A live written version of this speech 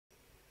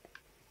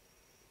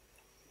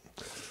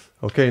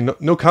Okay,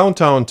 no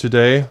countdown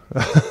today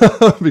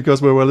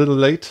because we were a little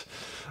late.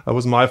 It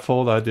was my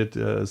fault. I did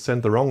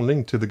send the wrong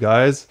link to the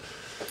guys.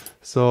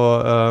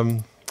 So,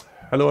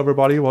 hello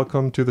everybody.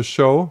 Welcome to the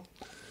show.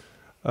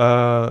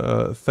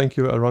 Thank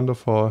you, Arando,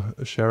 for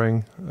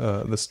sharing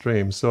the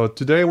stream. So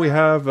today we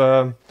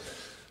have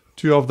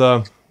two of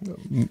the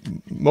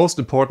most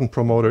important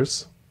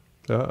promoters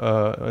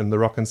in the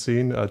rock and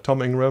scene,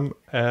 Tom Ingram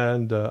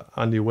and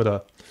Andy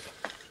Widder.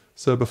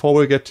 So before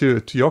we get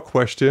to your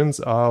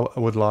questions, I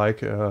would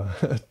like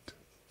to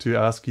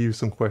ask you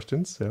some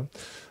questions. Yeah.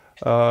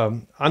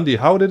 Andy,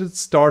 how did it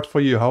start for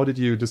you? How did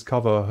you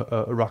discover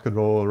rock and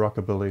roll,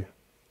 rockabilly?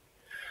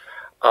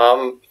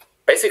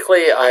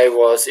 Basically, I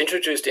was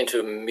introduced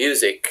into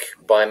music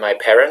by my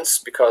parents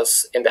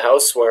because in the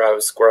house where I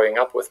was growing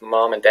up with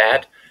mom and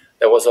dad,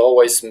 there was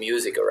always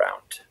music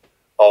around.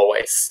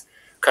 Always.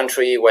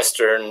 Country,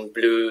 western,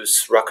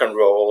 blues, rock and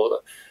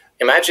roll.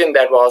 Imagine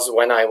that was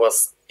when I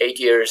was 10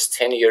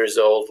 years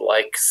old,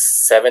 like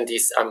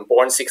 70s. I'm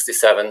born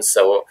 67,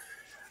 so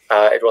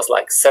it was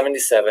like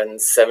 77,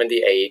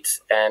 78.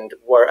 And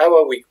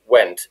wherever we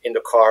went in the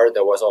car,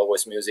 there was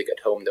always music. At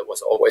home, there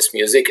was always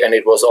music. And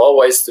it was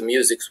always the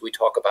music we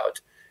talk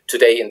about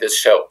today in this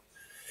show.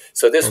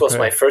 So this was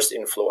my first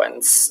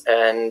influence.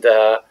 And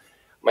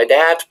my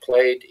dad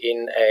played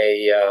in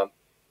a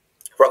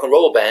rock and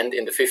roll band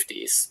in the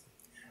 50s.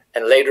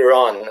 And later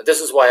on,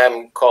 this is why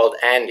I'm called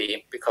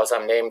Andy, because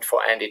I'm named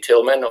for Andy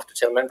Tillman of the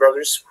Tillman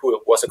Brothers,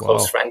 who was a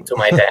close friend to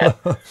my dad.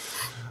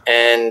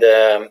 And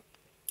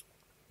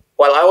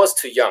well, I was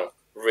too young,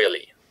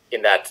 really,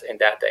 in that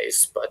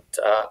days. But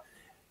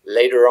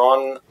later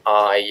on,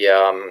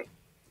 I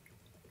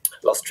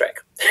lost track.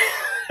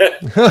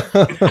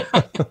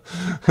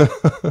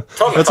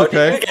 Tom, that's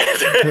okay.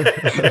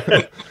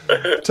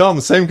 Tom,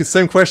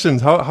 same question.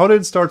 How did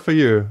it start for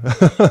you?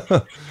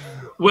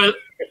 Well,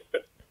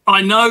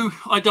 I know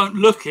I don't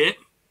look it,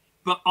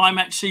 but I'm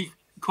actually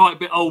quite a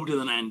bit older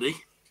than Andy.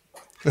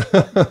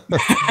 I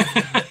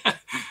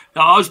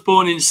was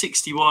born in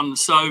 '61,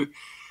 so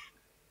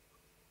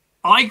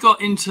I got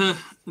into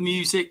the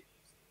music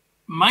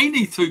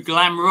mainly through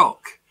glam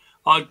rock.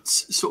 I'd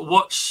sort of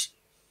watch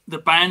the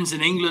bands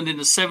in England in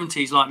the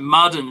 '70s like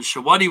Mud and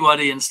Shawaddy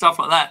Waddy and stuff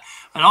like that,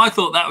 and I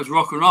thought that was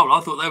rock and roll.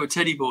 I thought they were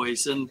Teddy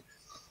Boys, and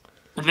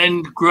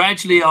then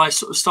gradually I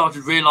sort of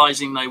started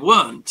realizing they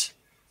weren't.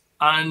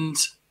 And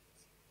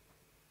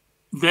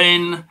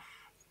then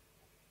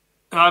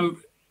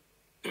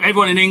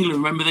everyone in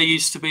England, remember there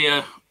used to be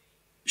a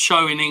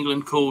show in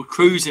England called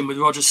Cruising with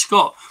Roger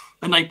Scott,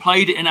 and they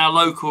played it on our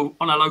local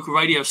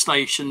radio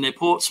station near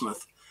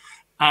Portsmouth.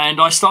 And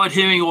I started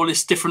hearing all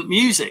this different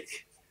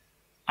music.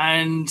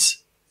 And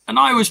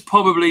I was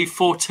probably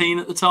 14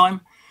 at the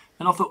time.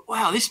 And I thought,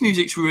 wow, this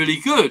music's really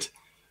good.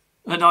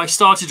 And I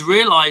started to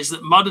realize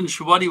that Mud and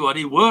Shawaddy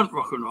Waddy weren't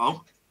rock and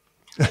roll.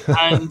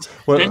 And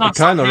well, then I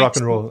kind of rock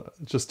and roll,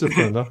 just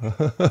different.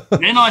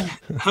 Then I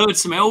heard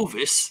some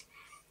Elvis,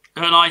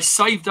 and I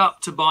saved up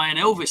to buy an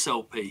Elvis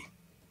LP.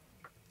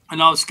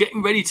 And I was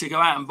getting ready to go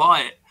out and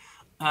buy it.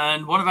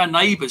 And one of our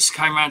neighbours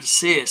came around to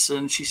see us,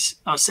 and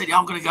I said, yeah,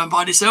 I'm going to go and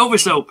buy this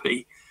Elvis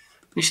LP.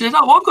 And she said,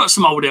 oh, well, I've got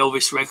some old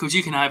Elvis records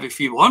you can have if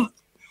you want.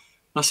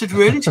 And I said,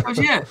 really? She goes,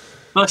 yeah. And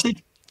I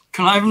said,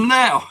 can I have them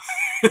now?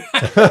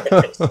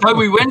 So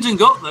we went and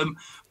got them.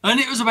 And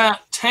it was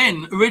about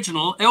 10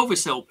 original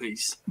Elvis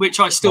LPs, which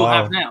I still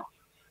have now.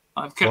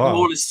 I've kept them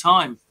all this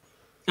time.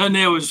 And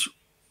there was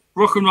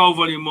Rock and Roll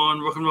Volume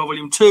 1, Rock and Roll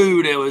Volume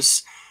 2. There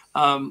was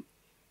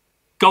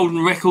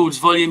Golden Records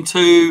Volume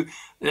 2.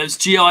 There's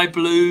GI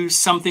Blues,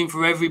 Something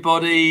for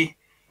Everybody.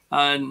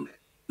 And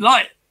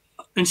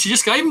she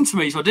just gave them to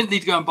me. So I didn't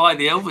need to go and buy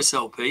the Elvis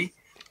LP.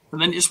 And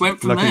then it just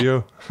went from there.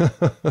 You.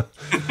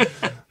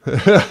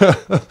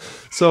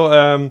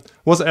 So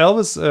was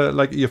Elvis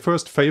like your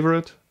first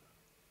favorite?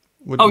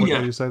 Would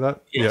you say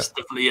that? Yes,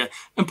 definitely, yeah.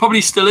 And probably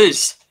still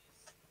is.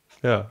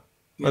 Yeah.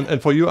 And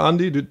for you,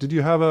 Andy, did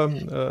you have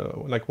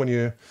like when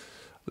you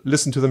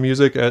listened to the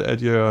music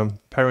at your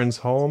parents'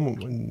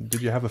 home,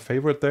 did you have a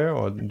favorite there,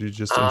 or did you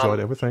just enjoy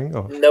everything?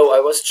 Or? No, I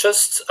was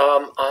just,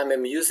 I'm a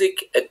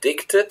music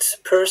addicted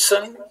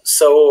person,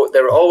 so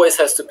there always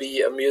has to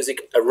be a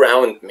music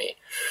around me.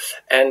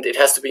 And it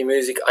has to be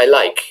music I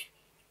like.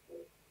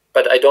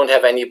 But I don't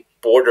have any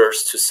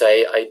borders to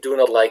say, I do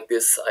not like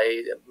this,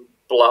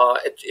 blah,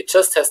 it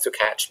just has to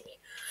catch me.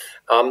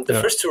 The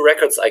first two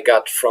records I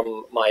got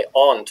from my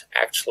aunt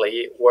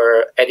actually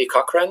were Eddie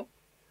Cochran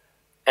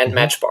and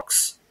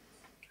Matchbox.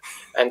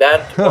 And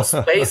that was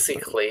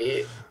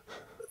basically,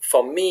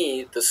 for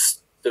me,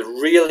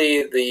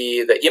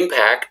 the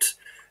impact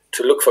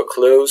to look for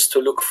clues, to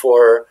look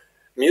for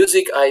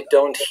music I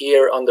don't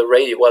hear on the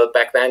radio. Well,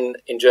 back then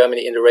in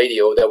Germany in the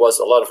radio, there was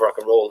a lot of rock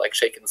and roll, like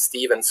Shakin'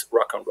 Stevens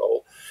rock and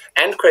roll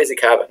and Crazy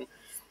Cabin.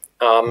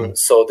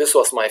 So this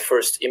was my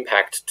first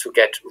impact to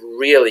get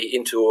really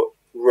into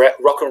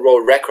rock and roll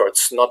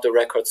records, not the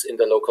records in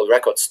the local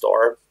record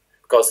store,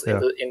 because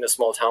in the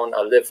small town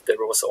I lived, there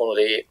was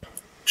only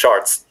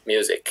charts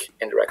music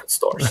in the record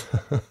stores.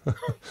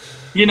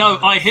 You know,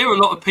 I hear a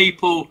lot of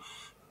people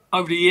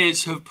over the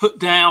years have put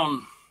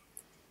down,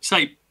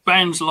 say,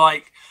 bands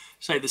like,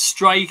 say, the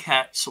Stray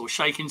Cats or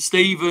Shakin'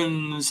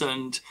 Stevens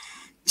and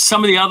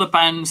some of the other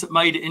bands that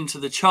made it into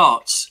the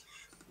charts.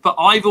 But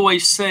I've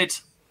always said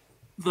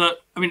that,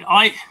 I mean,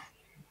 I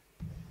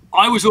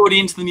was already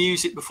into the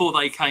music before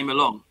they came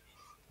along.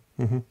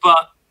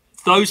 But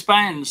those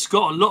bands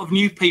got a lot of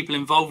new people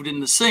involved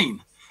in the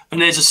scene.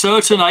 And there's a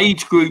certain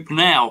age group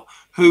now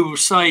who will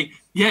say,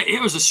 yeah,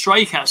 it was the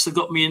Stray Cats that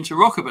got me into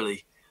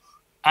rockabilly.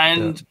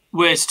 And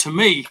whereas to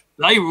me,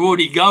 they were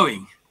already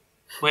going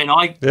when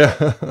I,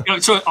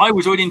 so I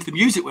was already into the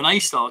music when they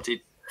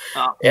started.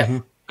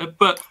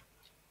 But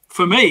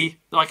for me,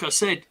 like I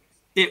said,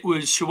 it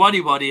was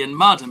Shawaddy Waddy and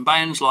Mud and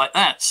bands like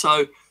that.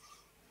 So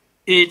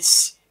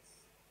it's,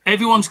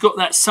 everyone's got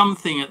that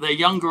something at their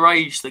younger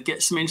age that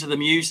gets them into the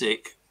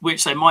music,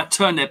 which they might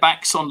turn their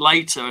backs on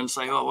later and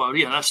say, oh, well,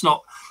 yeah, that's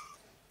not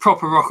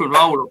proper rock and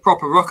roll or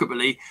proper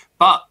rockabilly.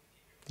 But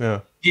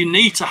you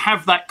need to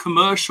have that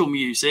commercial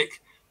music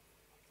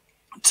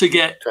to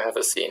have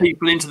a scene.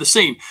 People into the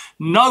scene.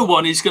 No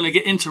one is going to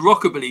get into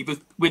rockabilly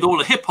with all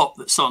the hip hop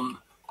that's on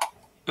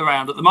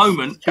around at the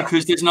moment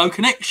because there's no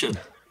connection.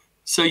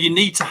 So you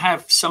need to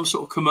have some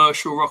sort of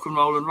commercial rock and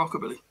roll and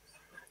rockabilly.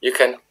 You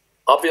can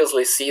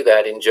obviously see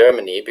that in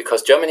Germany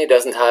because Germany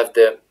doesn't have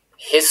the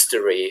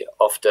history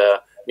of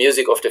the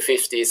music of the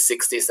 50s,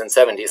 60s, and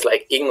 70s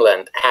like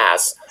England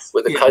has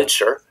with the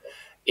culture.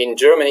 In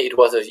Germany, it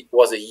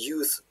was a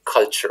youth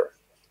culture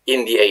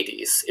in the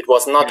 80s. It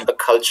was not a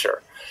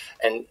culture.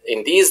 And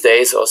in these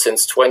days, or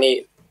since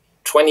 20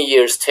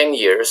 years, 10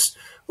 years,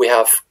 we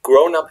have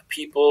grown-up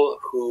people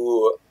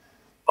who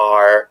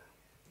are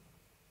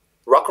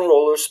rock and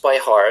rollers by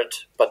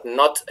heart, but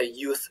not a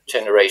youth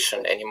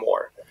generation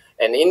anymore.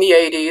 And in the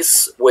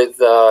 80s, with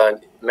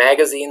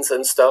magazines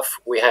and stuff,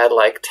 we had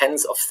like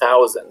tens of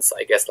thousands,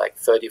 I guess like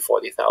 30,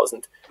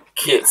 40,000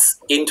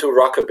 kids into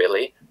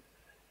rockabilly,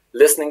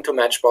 listening to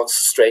Matchbox,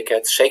 Stray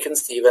Cats, Shakin'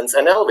 Stevens,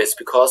 and Elvis,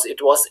 because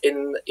it was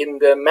in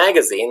the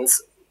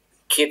magazines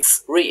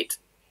kids read.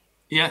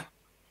 I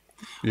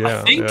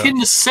think in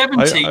the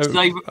 70s,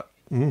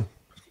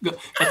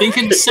 I think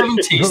in the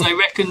 70s, they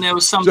reckon there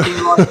was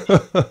something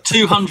like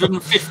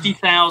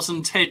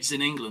 250,000 Teds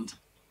in England.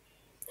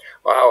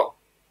 Wow.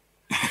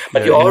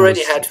 But you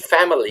already had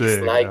families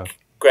like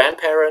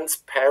grandparents,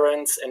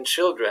 parents, and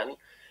children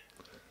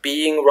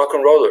being rock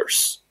and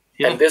rollers.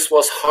 And this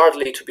was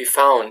hardly to be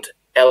found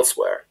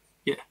elsewhere.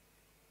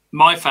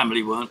 My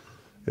family weren't.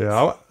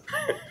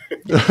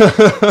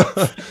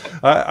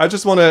 I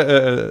just want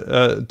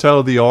to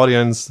tell the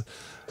audience,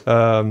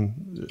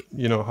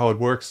 you know, how it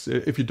works.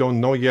 If you don't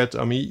know yet,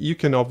 I mean, you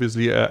can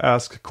obviously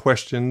ask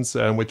questions,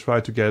 and we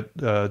try to get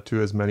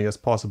to as many as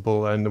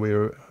possible. And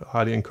we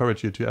highly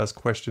encourage you to ask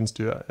questions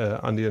to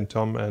Andy and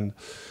Tom. And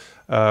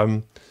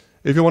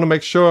if you want to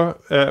make sure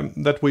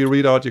that we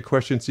read out your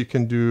questions, you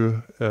can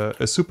do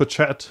a super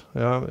chat.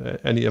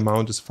 Any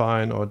amount is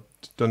fine, or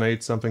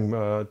donate something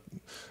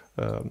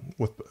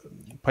with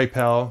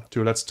PayPal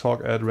to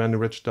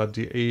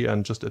letstalk@randyrich.de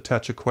and just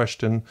attach a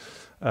question,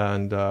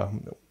 and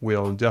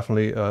we'll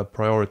definitely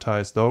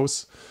prioritize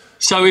those.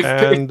 So if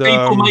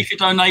people make a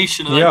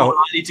donation, are they more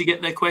likely to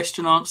get their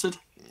question answered?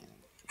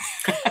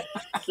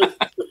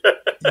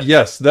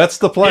 Yes, that's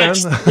the plan.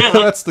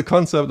 That's the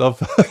concept of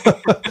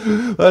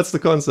that's the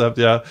concept.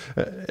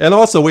 And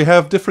also we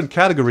have different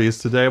categories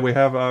today. We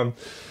have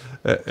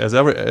as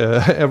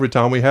every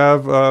time we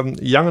have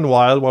Young and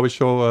Wild, where we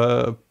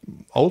show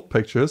old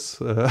pictures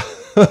from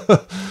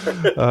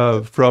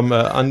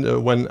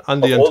when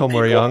Andy and Tom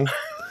were young.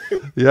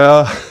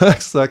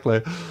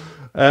 Exactly.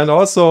 And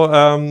also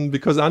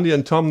because Andy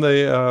and Tom,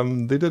 they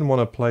didn't want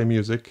to play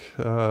music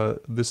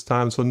this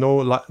time, so no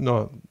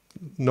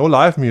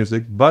live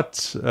music,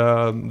 but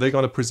they're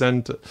going to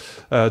present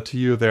to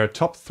you their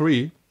top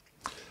 3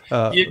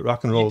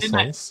 rock and roll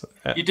songs.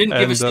 You didn't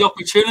give us the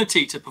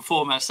opportunity to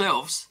perform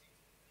ourselves.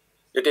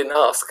 You didn't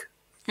ask.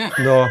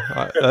 No,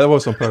 that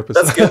was on purpose.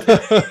 That's good.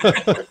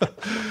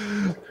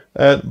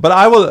 But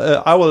I will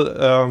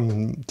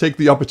take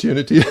the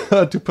opportunity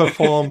to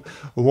perform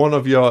one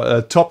of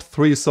your top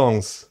 3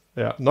 songs.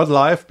 Not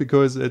live,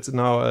 because it's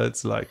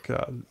like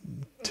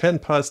 10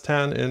 past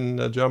 10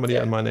 in Germany,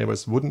 and my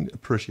neighbors wouldn't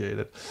appreciate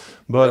it.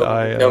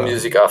 But no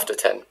music after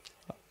 10.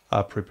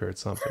 I prepared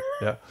something.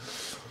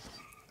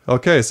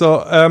 Okay,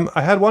 so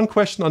I had one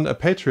question on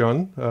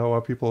Patreon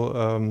where people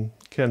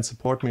can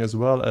support me as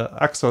well.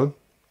 Axel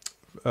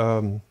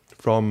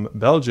from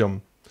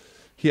Belgium,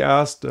 he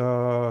asked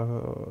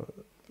Tom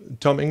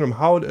Ingram,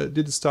 how did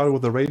it start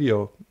with the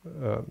radio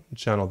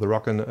channel, the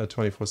Rockin'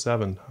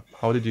 24/7?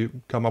 How did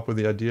you come up with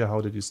the idea?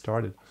 How did you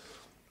start it?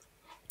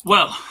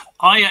 Well,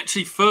 I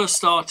actually first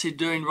started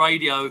doing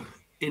radio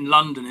in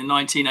London in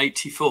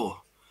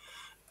 1984,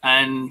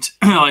 and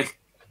I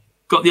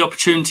got the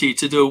opportunity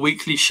to do a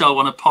weekly show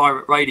on a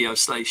pirate radio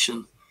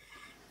station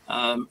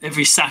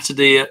every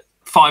Saturday at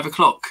 5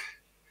 o'clock.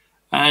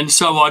 And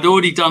so I'd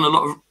already done a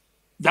lot of,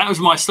 that was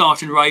my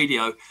start in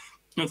radio.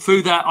 And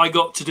through that, I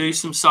got to do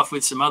some stuff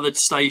with some other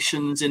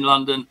stations in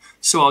London.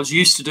 So I was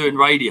used to doing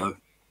radio.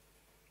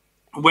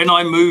 when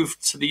I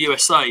moved to the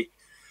USA,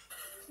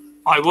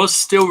 I was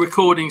still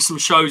recording some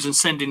shows and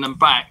sending them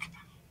back.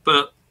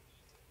 But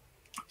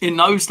in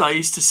those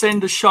days, to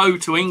send a show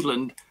to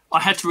England, I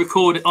had to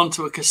record it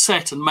onto a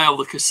cassette and mail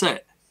the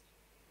cassette,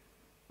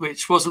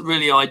 which wasn't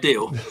really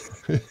ideal.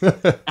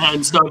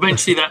 And so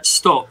eventually that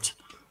stopped.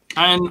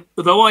 And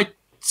though I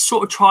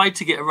sort of tried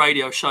to get a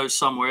radio show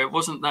somewhere, it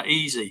wasn't that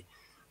easy.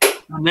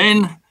 And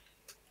then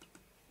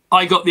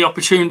I got the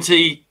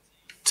opportunity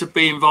to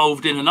be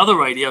involved in another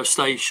radio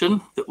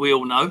station that we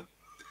all know.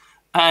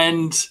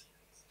 And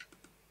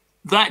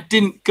that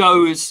didn't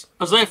go as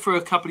I was there for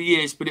a couple of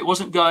years, but it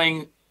wasn't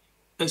going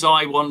as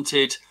I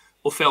wanted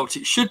or felt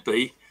it should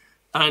be.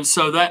 And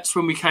so that's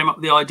when we came up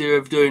with the idea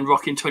of doing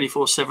Rockin'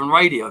 24/7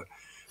 radio.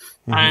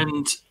 Mm-hmm.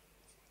 And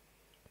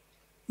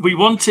we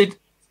wanted,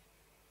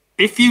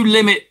 if you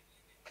limit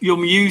your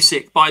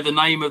music by the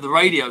name of the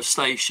radio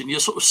station, you're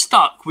sort of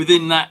stuck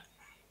within that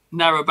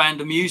narrow band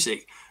of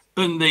music.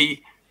 And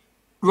the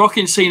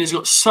rockin' scene has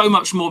got so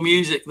much more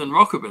music than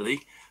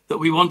rockabilly that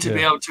we wanted to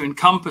be able to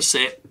encompass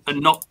it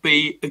and not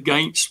be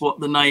against what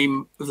the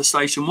name of the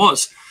station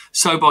was.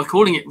 So by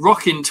calling it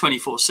Rockin'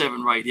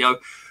 24/7 Radio,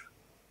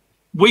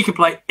 we can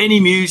play any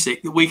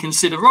music that we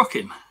consider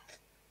rockin'.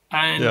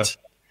 And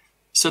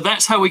so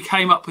that's how we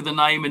came up with the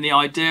name and the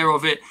idea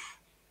of it.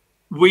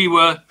 We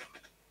were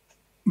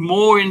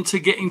more into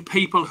getting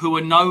people who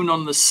are known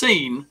on the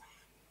scene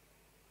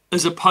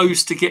as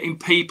opposed to getting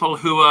people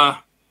who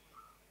are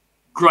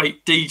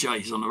great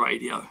DJs on the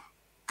radio.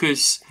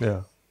 Because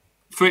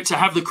for it to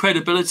have the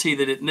credibility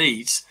that it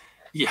needs,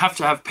 you have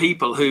to have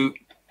people who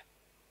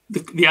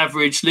the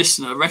average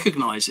listener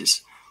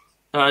recognizes.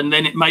 And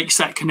then it makes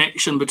that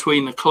connection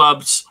between the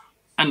clubs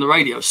and the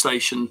radio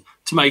station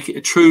to make it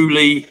a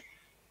truly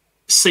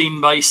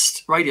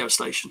scene-based radio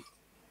station.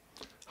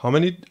 How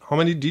many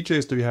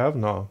DJs do you have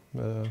now?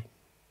 Do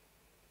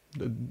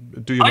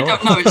you know? I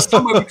don't know. It's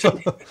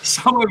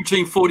somewhere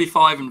between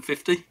 45 and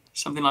 50,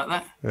 something like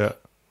that. Yeah.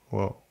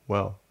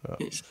 Well.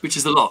 Which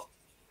is a lot.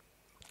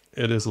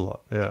 It is a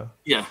lot. Yeah.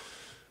 Yeah.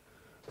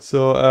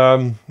 So,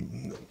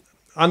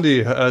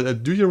 Andy,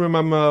 do you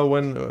remember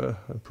when?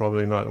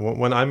 Probably not.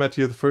 When I met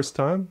you the first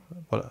time.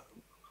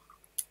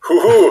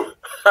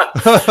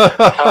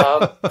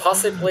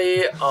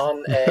 Possibly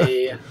on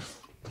a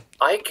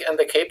Ike and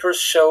the Capers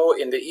show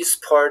in the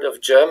east part of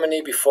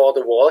Germany before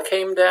the wall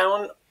came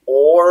down,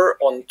 or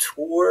on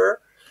tour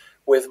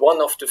with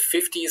one of the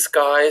 50s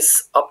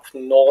guys up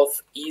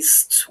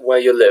northeast where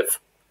you live,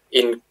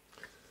 in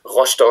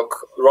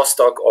Rostock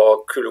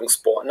or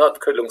Kühlungsborn. Not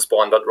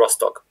Kühlungsborn, but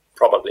Rostock,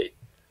 probably.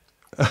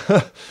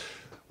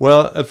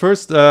 Well, at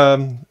first,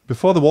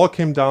 before the wall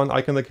came down,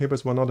 Ike and the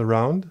Capers were not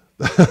around.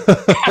 they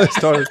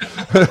started.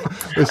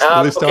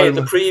 Okay,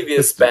 the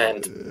previous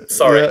band.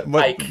 Sorry, yeah,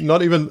 but Ike.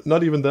 Not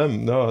even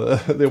them. No,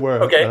 they were.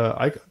 Okay.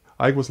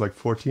 Ike was like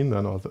 14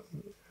 then,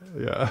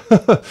 yeah.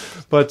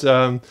 But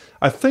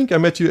I think I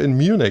met you in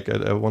Munich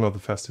at one of the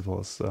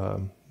festivals.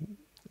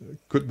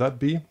 Could that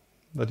be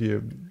that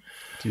you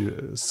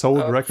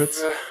sold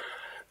records?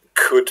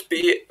 Could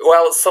be.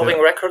 Well,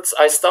 selling records.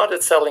 I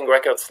started selling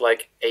records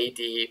like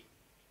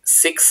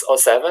 86 or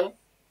 7.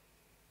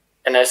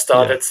 And I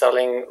started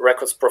selling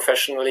records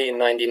professionally in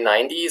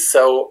 1990.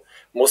 So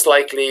most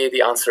likely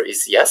the answer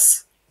is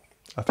yes.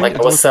 I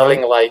was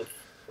selling like...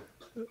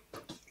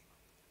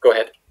 Go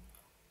ahead.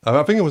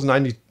 I think it was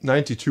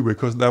 92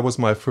 because that was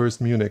my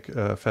first Munich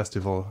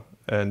festival.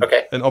 And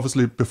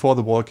obviously before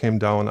the wall came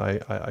down,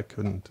 I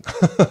couldn't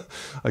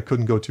I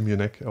couldn't go to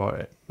Munich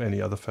or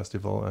any other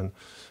festival, and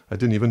I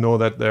didn't even know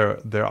that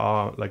there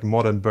are like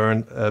modern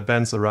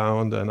bands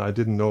around, and I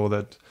didn't know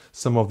that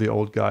some of the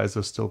old guys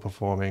are still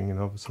performing, you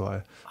know. So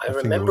I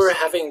remember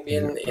having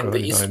been in the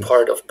east 90s.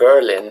 Part of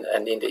Berlin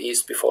and in the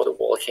east before the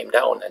wall came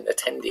down and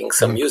attending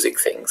some music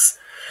things.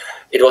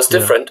 It was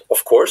different,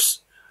 of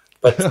course,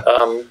 but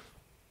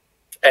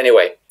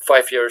anyway,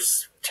 5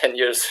 years, 10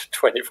 years,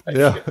 25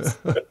 years.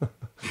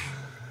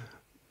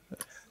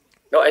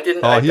 No, I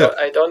didn't.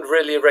 I don't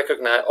really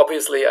recognize.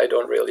 Obviously, I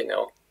don't really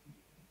know.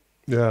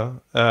 Yeah.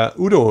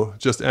 Udo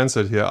just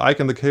answered here. Ike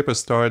and the Capers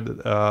started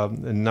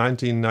in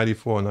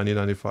 1994,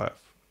 1995.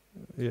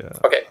 Yeah.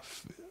 Okay.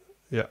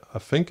 Yeah, I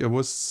think it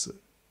was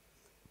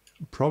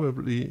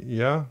probably,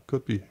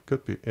 could be,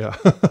 yeah.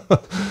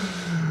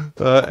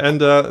 And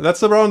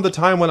that's around the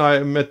time when I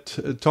met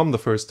Tom the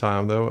first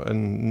time, though.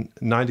 In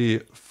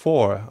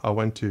 94, I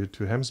went to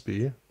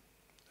Hemsby.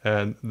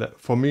 And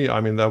for me,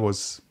 I mean, that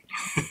was...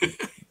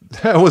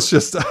 that was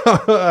just...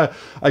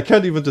 I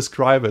can't even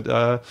describe it.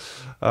 And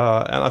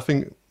I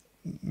think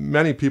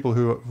many people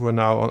who are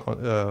now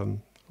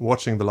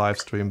watching the live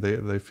stream,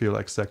 they feel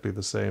exactly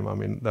the same. I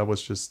mean, that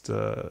was just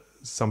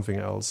something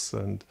else,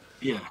 and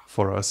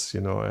for us,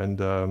 you know.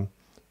 And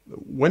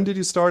when did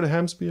you start at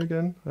Hemsby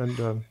again? And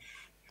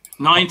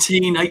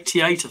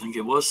 1988, I think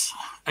it was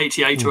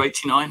 88 or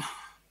 89.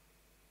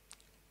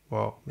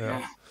 Wow!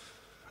 Yeah.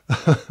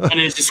 And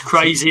there's this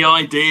crazy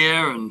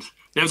idea, and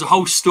there was a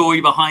whole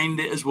story behind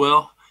it as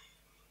well.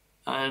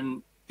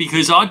 And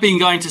because I'd been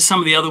going to some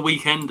of the other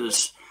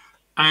weekenders,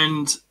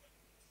 and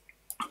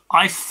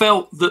I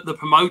felt that the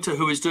promoter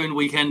who was doing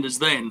Weekenders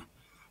then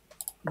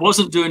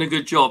wasn't doing a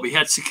good job. He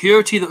had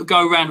security that would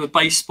go around with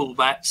baseball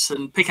bats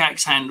and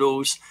pickaxe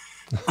handles.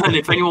 And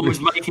if anyone was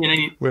making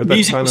any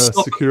music kind was of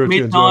stop security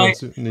at midnight,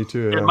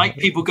 they'd make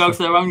people go to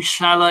their own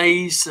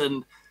chalets.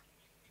 And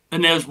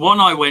there was one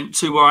I went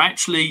to where I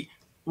actually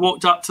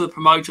walked up to the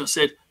promoter and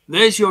said,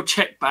 "There's your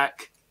check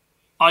back.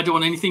 I don't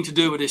want anything to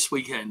do with this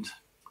weekend.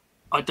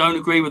 I don't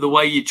agree with the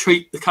way you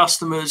treat the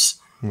customers."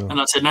 No.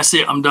 And I said, "That's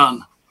it, I'm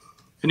done."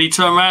 And he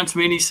turned around to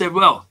me and he said,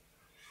 "Well,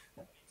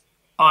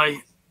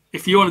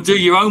 if you want to do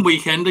your own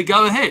weekender,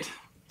 go ahead."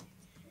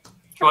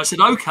 So I said,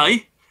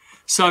 "Okay."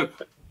 So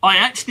I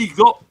actually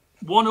got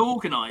one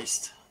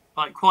organised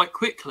like quite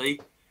quickly,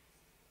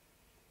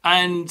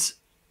 and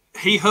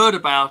he heard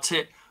about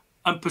it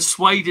and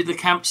persuaded the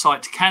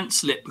campsite to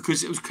cancel it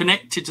because it was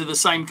connected to the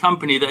same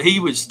company that he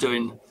was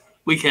doing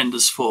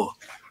weekenders for.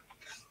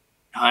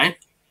 Right?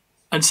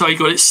 And so he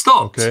got it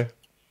stopped. Okay.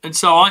 And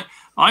so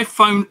I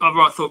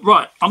thought,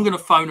 right, I'm going to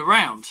phone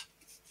around.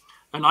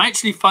 And I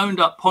actually phoned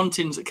up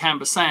Pontins at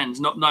Camber Sands,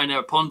 not knowing they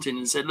were Pontins,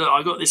 and said, "Look,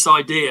 I got this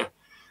idea."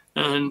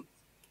 And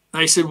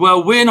they said,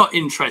 "Well, we're not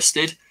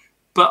interested,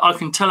 but I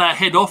can tell our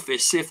head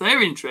office if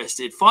they're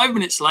interested." 5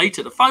 minutes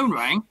later, the phone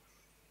rang.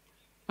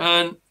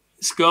 And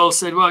this girl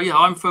said, "Well, yeah,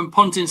 I'm from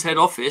Pontins head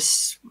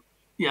office.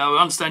 Yeah,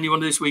 I understand you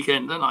want to do this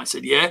weekend." And I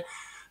said, "Yeah."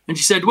 And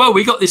she said, "Well,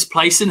 we got this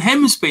place in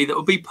Hemsby that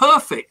would be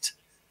perfect."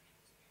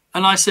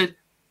 And I said,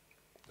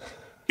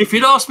 "If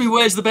you'd asked me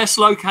where's the best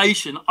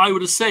location, I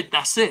would have said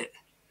that's it."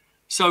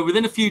 So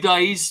within a few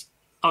days,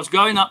 I was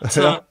going up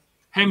to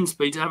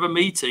Hemsby to have a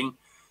meeting,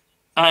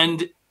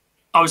 and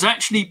I was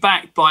actually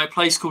backed by a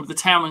place called the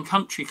Town and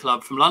Country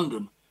Club from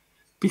London,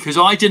 because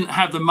I didn't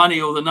have the money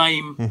or the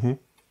name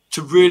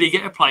to really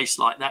get a place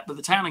like that. But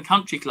the Town and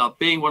Country Club,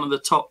 being one of the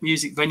top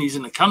music venues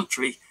in the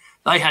country,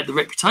 they had the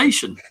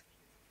reputation.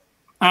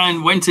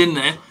 And went in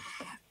there,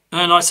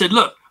 and I said,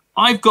 "Look,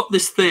 I've got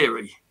this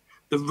theory.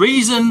 The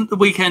reason the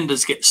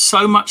weekenders get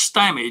so much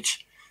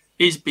damage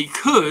is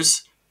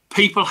because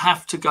people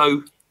have to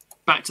go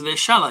back to their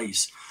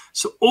chalets.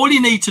 So all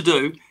you need to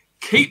do,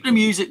 keep the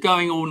music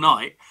going all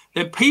night,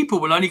 then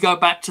people will only go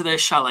back to their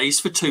chalets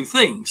for two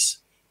things: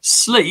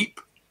 sleep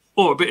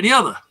or a bit of the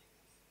other,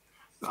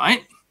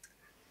 right?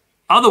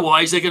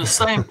 Otherwise, they're going to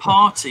stay and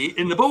party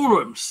in the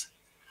ballrooms."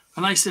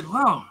 And they said,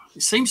 "Well,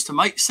 it seems to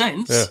make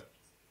sense. Yeah.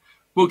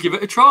 We'll give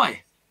it a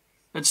try."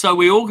 And so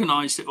we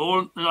organised it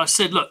all. And I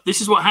said, "Look,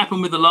 this is what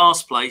happened with the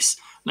last place."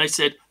 And they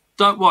said,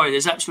 "Don't worry,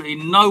 there's absolutely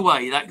no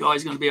way that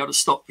guy's going to be able to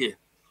stop you."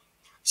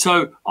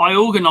 So I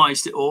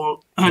organised it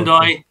all, and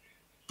I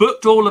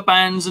booked all the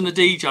bands and the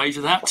DJs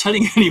without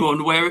telling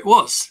anyone where it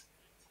was,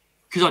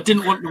 because I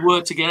didn't want the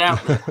word to get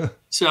out there.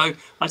 So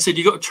I said,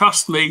 "You got to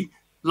trust me.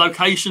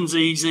 Location's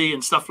easy,"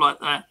 and stuff like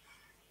that.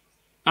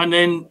 And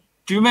then,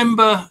 do you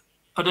remember,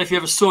 I don't know if you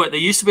ever saw it, there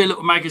used to be a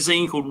little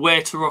magazine called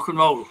Where to Rock and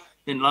Roll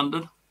in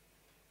London.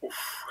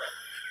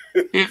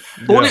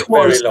 All it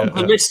was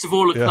a list of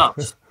all the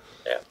clubs.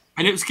 Yeah.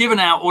 And it was given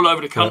out all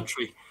over the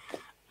country. Yeah.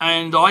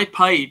 And I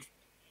paid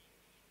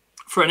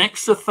for an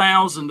extra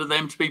 1,000 of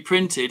them to be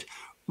printed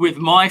with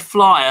my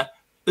flyer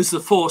as the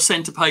 4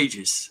 centre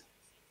pages.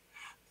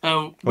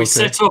 We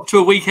set off to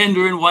a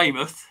weekender in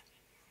Weymouth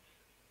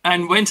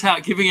and went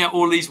out giving out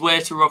all these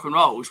Where to Rock and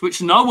Rolls,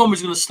 which no one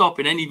was going to stop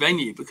in any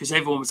venue because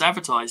everyone was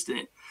advertising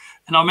it.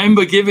 And I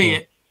remember giving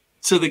it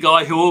to the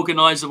guy who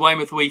organised the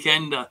Weymouth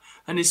Weekender,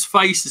 and his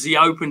face as he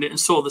opened it and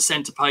saw the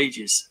centre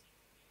pages.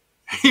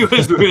 He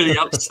was really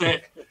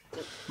upset.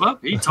 Well,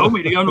 he told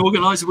me to go and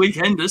organise a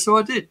weekender, so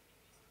I did.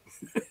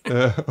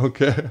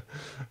 Okay.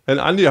 And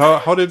Andy,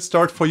 how did it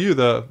start for you,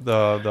 the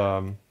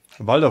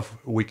Waldorf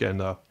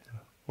Weekender?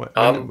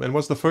 When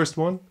was the first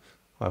one?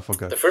 I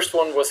forgot. The first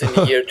one was in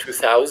the year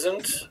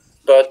 2000,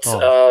 but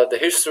the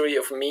history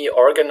of me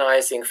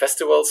organizing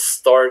festivals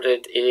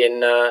started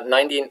in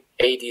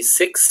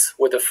 1986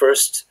 with the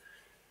first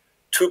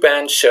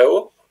 2-band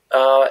show,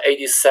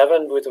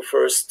 87 with the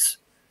first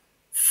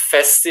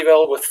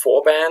festival with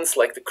 4 bands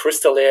like the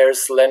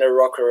Crystalaires, Leonard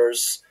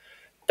Rockers,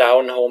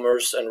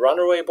 Downhomers, and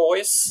Runaway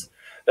Boys.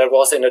 That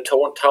was in a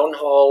town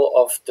hall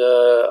of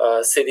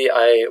the city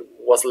I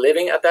was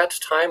living at that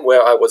time,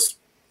 where I was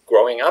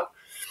growing up.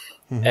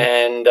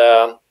 And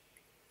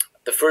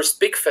the first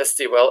big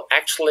festival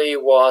actually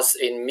was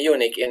in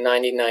Munich in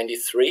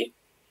 1993,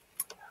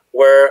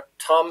 where,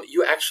 Tom,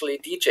 you actually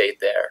DJ'd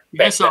there.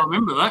 Yes, I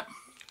remember that.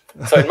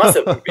 So it must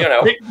have, you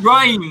know. It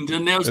rained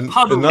and there was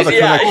puddles.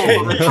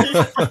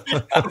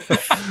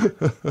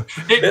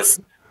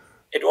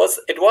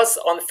 It was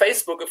on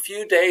Facebook a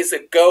few days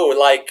ago,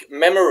 like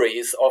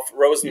memories of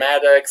Rose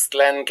Maddox,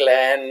 Glen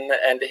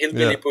and the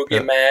Hillbilly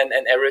Boogeyman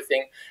and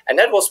everything. And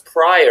that was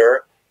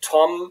prior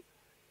Tom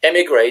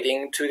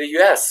emigrating to the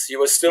US. You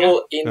were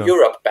still in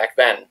Europe back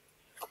then.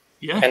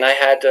 Yeah. And I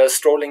had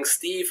Strolling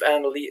Steve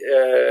and Lee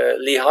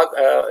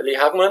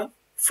Hagman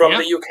from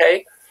the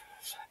UK.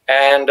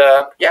 And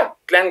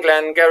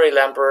Glen, Gary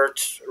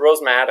Lambert,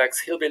 Rose Maddox,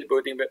 Hillbilly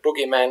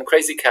Boogeyman,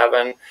 Crazy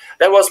Kevin.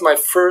 That was my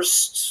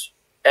first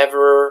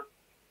ever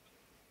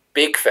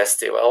big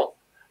festival.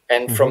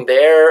 And from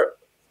there,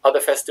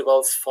 other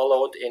festivals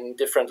followed in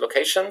different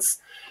locations.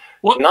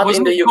 Not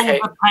in the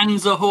UK. The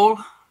Panzer Hall?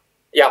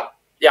 Yeah,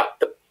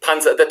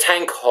 the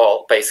tank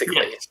hall,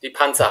 basically. Yes. The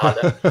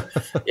Panzerhalle.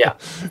 Yeah.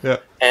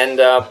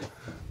 And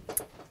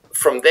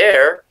from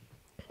there,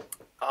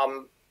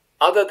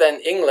 other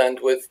than England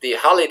with the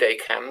holiday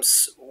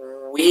camps,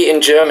 we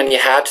in Germany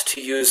had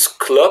to use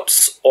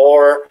clubs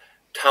or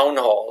town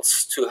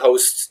halls to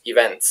host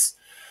events,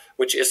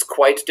 which is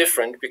quite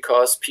different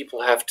because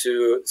people have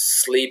to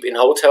sleep in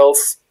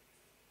hotels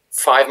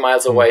 5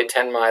 miles away,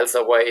 10 miles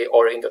away,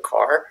 or in the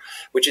car,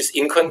 which is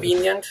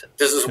inconvenient.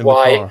 This is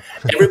why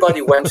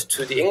everybody went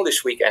to the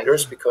English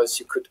weekenders, because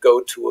you could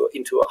go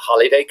into a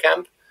holiday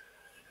camp,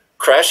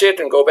 crash it,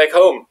 and go back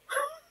home.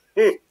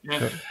 And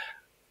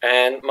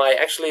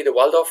the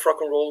Waldorf Rock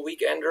and Roll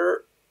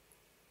Weekender,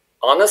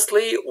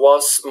 honestly,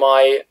 was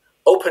my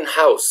open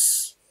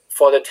house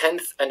for the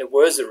 10th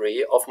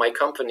anniversary of my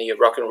company,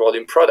 Rock and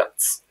Rolling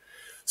Products.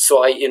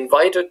 So I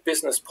invited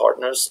business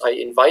partners, I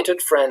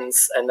invited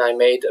friends, and I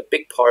made a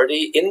big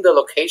party in the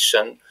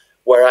location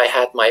where I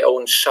had my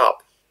own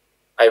shop.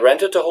 I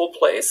rented the whole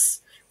place,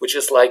 which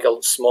is like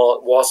a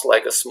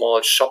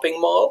small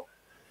shopping mall.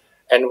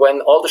 And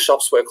when all the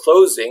shops were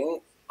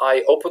closing,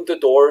 I opened the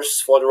doors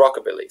for the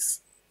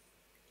rockabillys.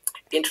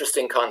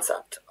 Interesting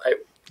concept.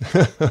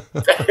 But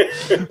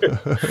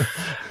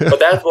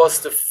that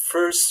was the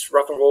first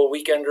Rock and Roll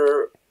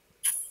Weekender.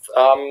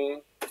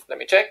 Let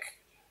me check.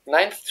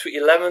 9th to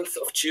 11th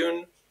of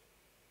June,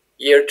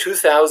 year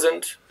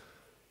 2000,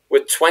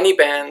 with 20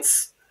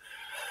 bands.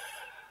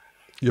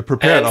 You're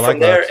prepared. And I like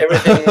from there, that.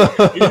 everything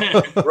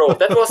rolled.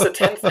 That was the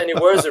 10th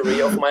anniversary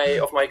of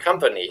my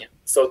company.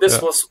 So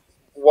this was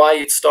why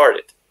it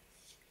started.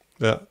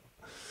 Yeah.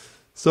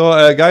 So,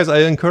 guys,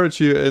 I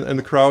encourage you in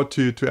the crowd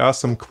to ask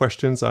some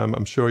questions.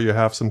 I'm sure you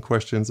have some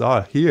questions.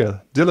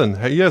 Here, Dylan.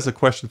 Here's a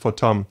question for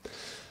Tom.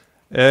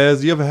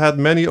 As you have had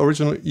many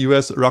original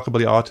US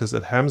rockabilly artists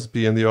at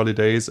Hamsby in the early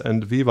days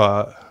and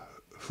Viva,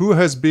 who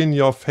has been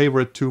your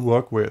favorite to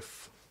work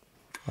with?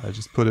 I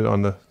just put it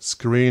on the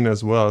screen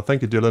as well.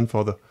 Thank you, Dylan,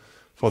 for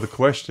the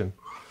question.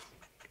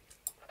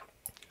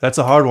 That's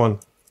a hard one.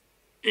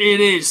 It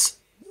is.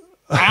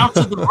 Out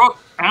of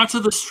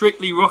the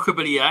strictly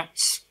rockabilly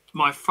acts,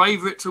 my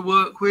favorite to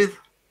work with.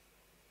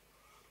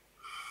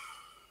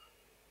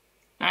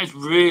 That is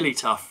really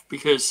tough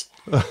because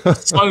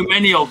so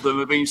many of them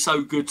have been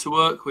so good to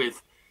work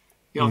with.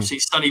 Obviously,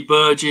 Sonny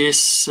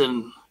Burgess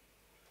and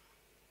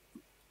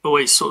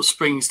always sort of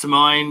springs to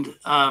mind.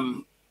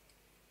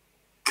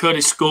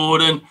 Curtis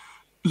Gordon,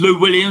 Lou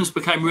Williams,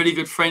 became really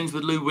good friends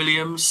with Lou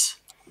Williams.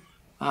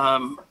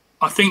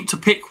 I think to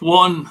pick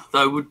one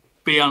though would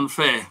be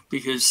unfair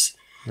because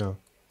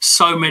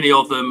so many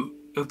of them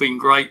have been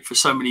great for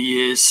so many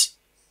years.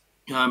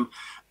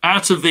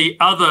 Out of the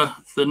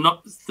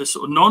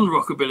sort of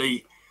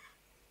non-rockabilly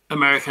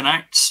American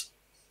acts,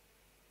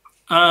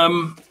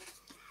 Herb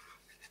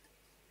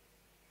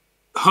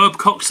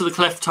Cox of the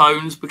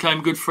Cleftones,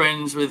 became good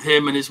friends with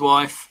him and his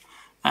wife,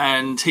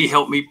 and he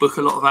helped me book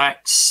a lot of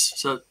acts.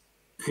 So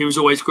he was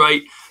always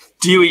great.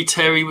 Dewey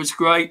Terry was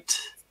great.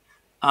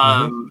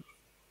 Who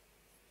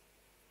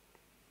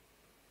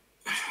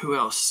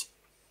else?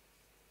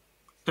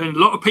 And a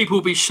lot of people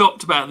will be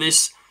shocked about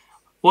this.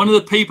 One of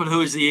the people who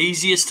was the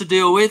easiest to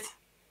deal with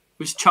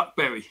was Chuck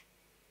Berry.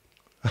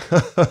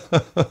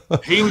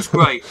 He was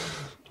great.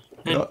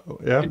 And,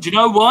 and do you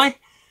know why?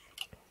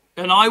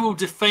 And I will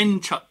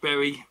defend Chuck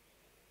Berry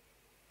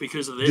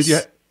because of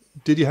this.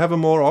 Did you have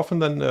him more often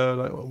than,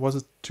 was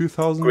it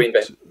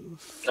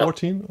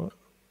 2014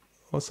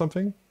 or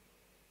something?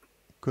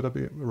 Could I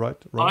be right?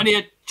 I only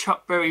had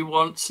Chuck Berry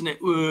once, and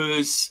it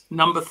was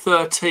number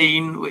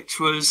 13, which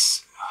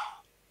was,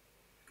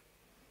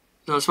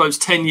 I suppose,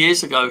 10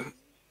 years ago.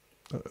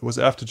 It was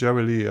after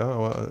Jerry Lee,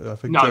 I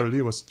think Jerry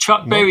Lee was...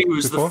 Chuck Berry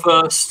was the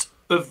first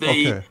of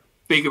the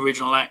big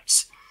original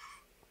acts.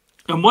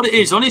 And what it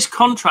is, on his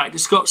contract,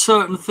 it's got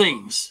certain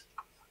things.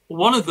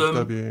 One of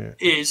them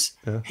is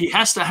he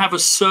has to have a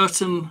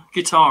certain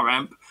guitar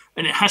amp,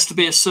 and it has to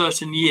be a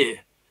certain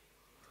year.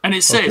 And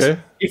it says,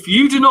 if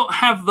you do not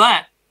have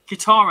that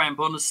guitar amp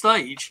on the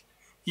stage,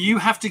 you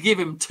have to give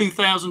him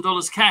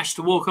 $2,000 cash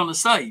to walk on the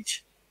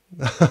stage.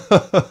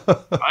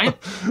 Right?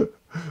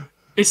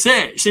 It's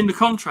there. It's in the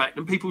contract,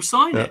 and people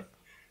sign it.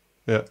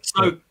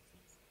 So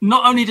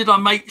not only did I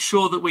make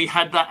sure that we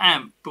had that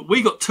amp, but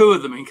we got two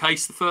of them in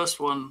case the first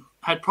one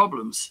had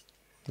problems.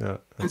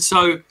 And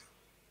so,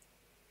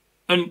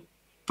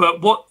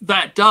 but what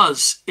that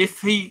does, if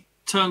he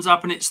turns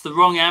up and it's the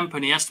wrong amp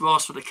and he has to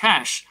ask for the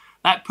cash,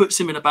 that puts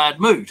him in a bad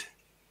mood.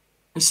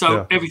 And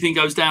so everything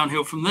goes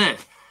downhill from there.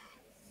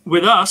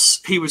 With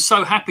us, he was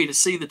so happy to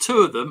see the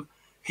two of them.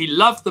 He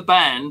loved the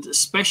band,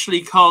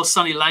 especially Carl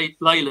Sonny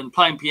Leyland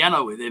playing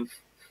piano with him.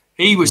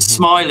 He was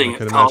smiling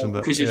at Carl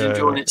because he was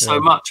enjoying it so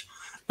much.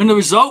 And the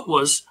result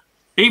was,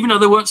 even though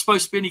there weren't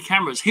supposed to be any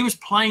cameras, he was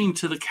playing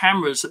to the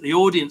cameras that the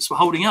audience were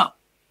holding up.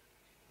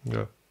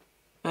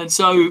 And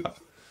so,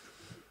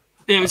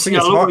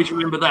 I'll always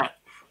remember that.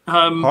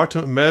 Hard to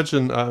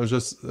imagine.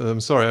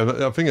 Sorry.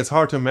 I think it's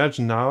hard to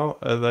imagine now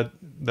that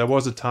there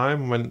was a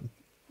time when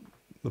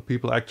the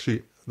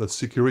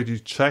security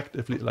checked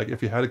if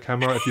you had a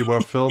camera, if you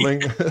were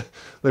filming,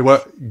 they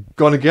were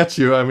gonna get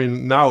you. I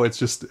mean, now it's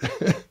just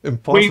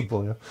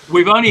impossible.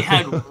 We've only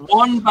had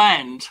one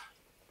band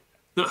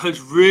that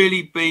has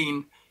really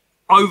been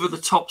over the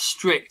top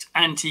strict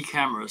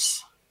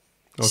anti-cameras.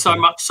 Okay. So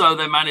much so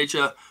their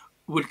manager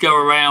would go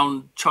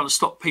around trying to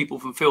stop people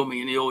from filming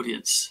in the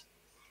audience.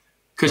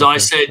 Because I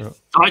said,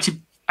 I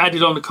actually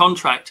added on the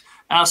contract,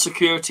 our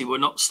security will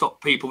not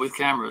stop people with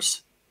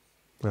cameras.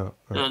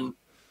 And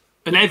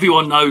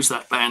everyone knows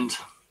that band.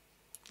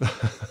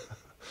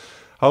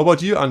 How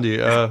about you, Andy?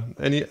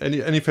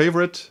 Any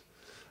favorite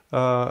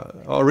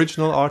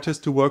original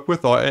artist to work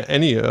with, or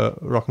any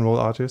rock and roll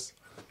artist?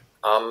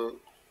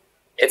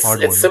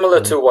 It's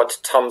similar to what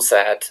Tom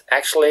said.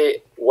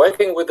 Actually,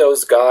 working with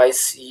those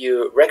guys,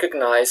 you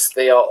recognize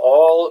they are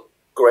all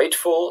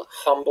grateful,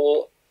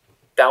 humble,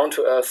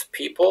 down-to-earth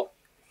people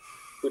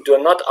who do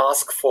not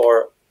ask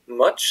for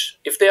much.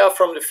 If they are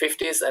from the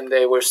 50s and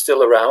they were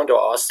still around or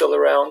are still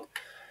around,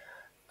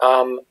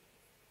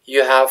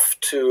 you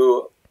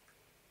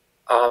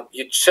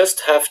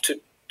just have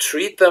to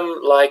treat them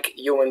like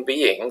human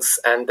beings,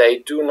 and they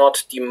do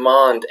not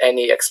demand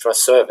any extra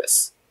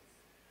service.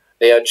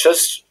 They are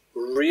just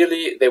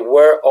they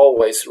were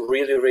always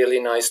really, really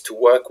nice to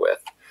work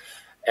with.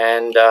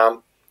 And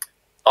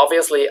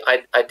obviously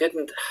I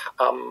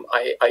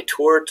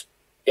toured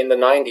in the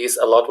 90s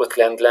a lot with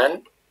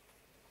Glenn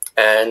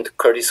and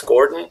Curtis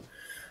Gordon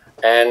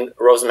and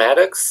Rose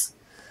Maddox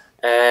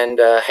and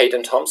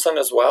Hayden Thompson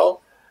as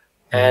well.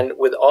 And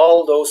with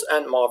all those,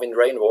 and Marvin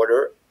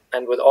Rainwater,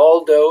 and with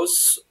all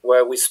those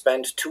where we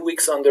spent 2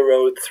 weeks on the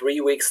road,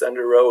 3 weeks on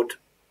the road,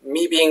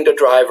 me being the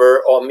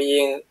driver or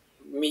me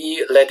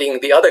letting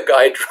the other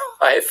guy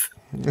drive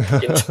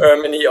in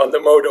Germany on the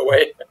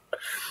motorway.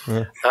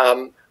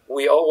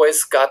 We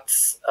always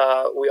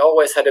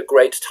had a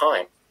great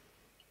time.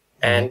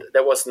 And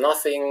there was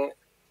nothing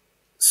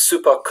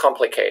super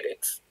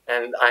complicated.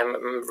 And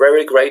I'm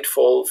very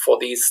grateful for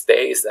these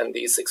days and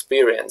these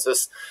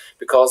experiences,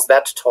 because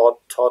that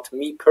taught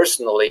me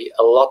personally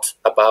a lot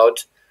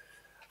about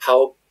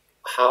how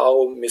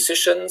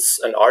musicians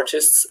and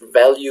artists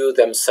value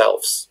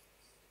themselves.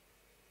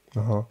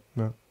 And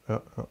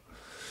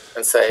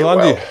say, so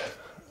Andy,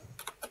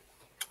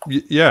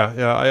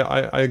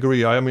 I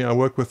agree. I mean, I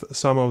work with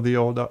some of the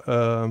old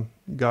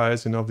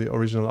guys, the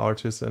original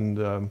artists,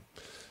 and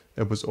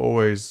it was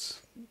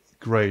always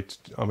great.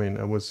 I mean,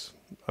 it was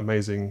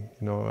amazing.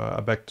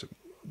 I backed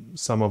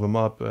some of them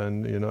up,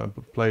 and I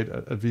played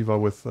at Viva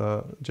with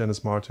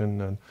Janice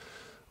Martin, and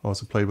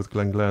also played with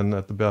Glenn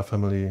at the Bear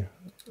Family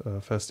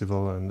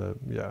Festival, and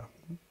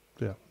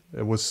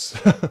it was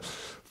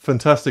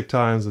fantastic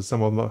times, and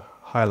some of the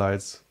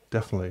highlights,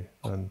 definitely.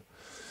 And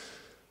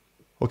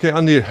okay,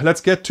 Andy,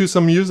 let's get to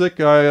some music.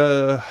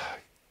 Can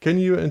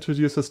you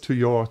introduce us to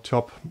your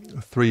top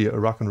 3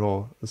 rock and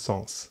roll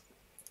songs?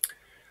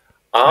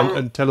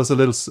 And tell us a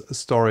little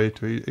story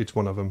to each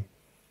one of them.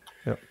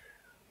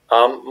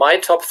 My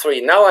top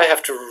 3. Now I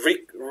have to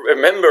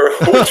remember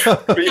which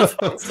 3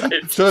 songs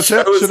I've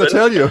chosen. Should I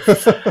tell you?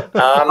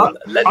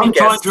 I'm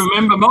trying to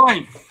remember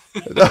mine.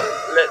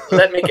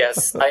 Let me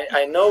guess.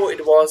 I know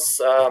it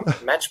was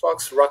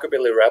Matchbox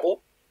Rockabilly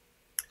Rebel,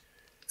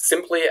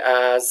 simply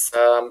as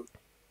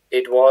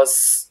it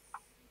was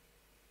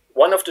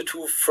one of the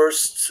 2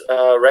 first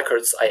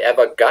records I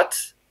ever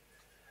got,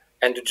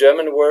 and the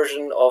German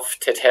version of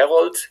Ted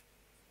Herold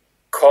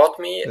caught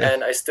me,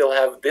 and I still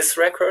have this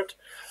record.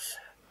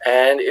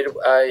 And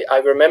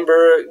I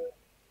remember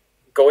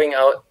going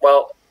out.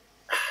 Well,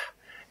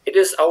 it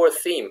is our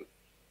theme,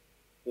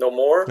 no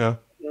more,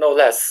 no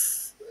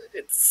less.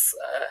 It's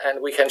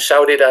and we can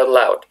shout it out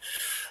loud.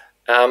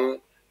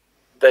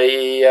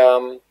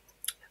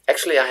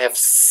 Actually, I have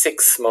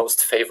 6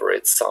 most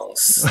favorite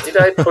songs. Did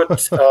I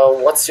put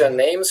 "What's Your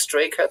Name,"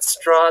 Stray Cat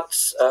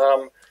Strut?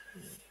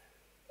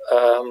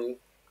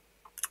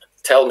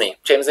 Tell me,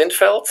 James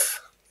Intveld.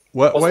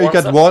 Well, you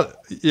got one.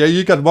 Yeah,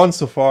 you got one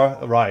so far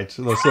right.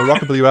 So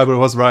Rockabilly Rebel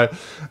was right.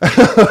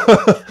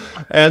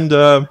 and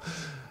What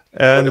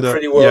a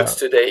Pretty World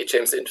Today,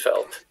 James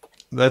Intveld.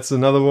 That's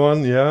another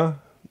one, yeah.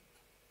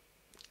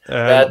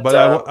 But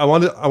I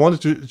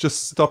wanted to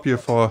just stop you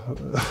for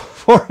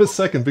a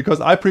second,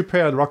 because I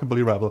prepared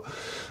Rockabilly Rebel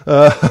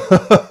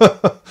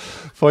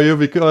for you,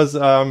 because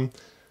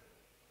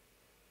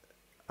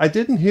I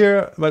didn't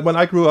hear, when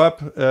I grew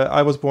up,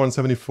 I was born in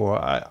 74.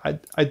 I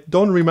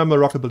don't remember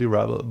Rockabilly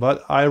Rebel,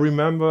 but I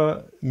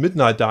remember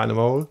Midnight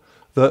Dynamo,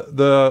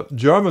 the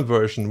German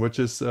version, which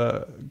is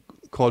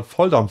called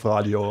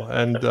Volldampfradio,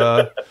 and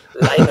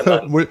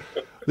Leinemann.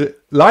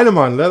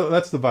 Leinemann,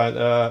 that's the band,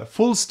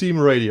 Full Steam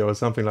Radio or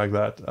something like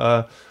that.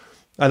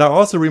 And I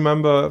also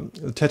remember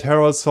Ted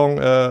Herold's song,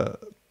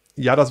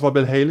 Ja, das war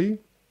Bill Haley,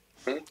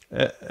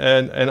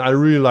 and I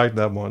really like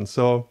that one.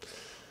 So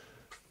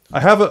I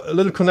have a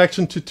little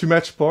connection to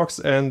Matchbox,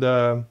 and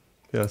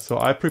Yeah, so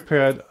I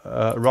prepared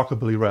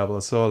Rockabilly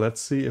Rebel. So let's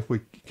see if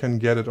we can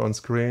get it on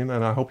screen,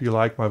 and I hope you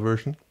like my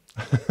version.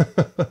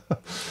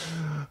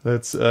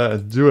 Let's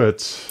do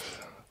it.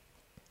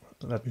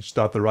 Let me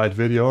start the right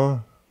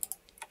video.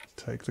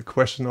 Take the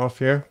question off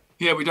here.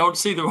 Yeah, we don't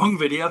see the wrong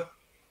video.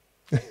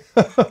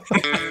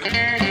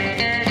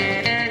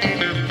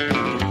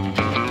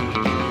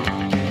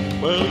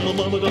 Well, my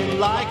mama doesn't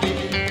like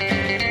it,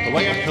 the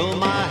way I comb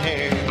my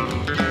hair.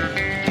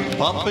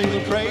 Pumping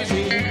and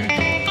crazy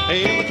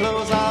in the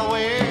clothes I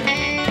wear.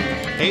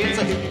 It's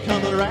a hit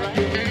coming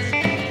racket,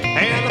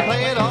 and I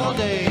play it all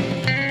day.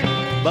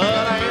 But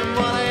I am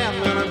what I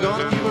am, and I'm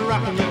gonna keep it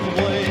rocking that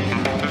way.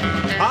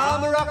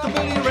 I'm a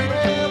rockabilly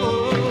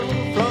rebel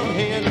from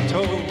head to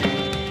toe.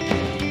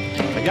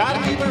 I gotta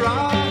keep it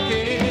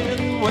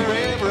rocking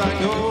wherever I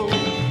go.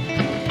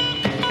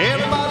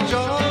 Everybody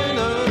join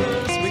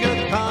us, we got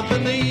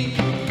company.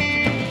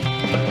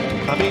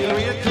 I'll be a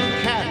real cool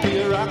cat, be a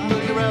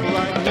rockabilly rebel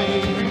like me.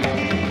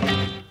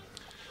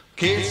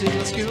 Kids in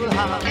the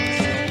schoolhouse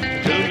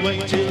couldn't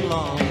wait too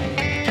long.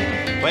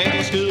 When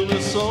the school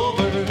was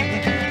over,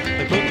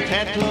 they put the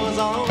cat clothes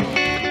on.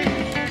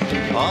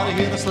 Ought to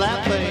hear the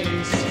slap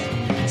bass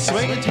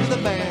swinging to the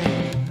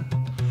band.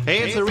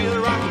 It's a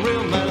real rock and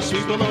roll man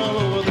sweeping all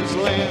over this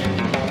land.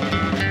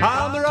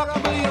 I'm the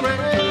rockabilly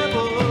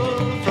rebel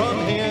from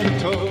head to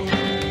toe.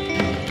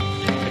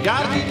 I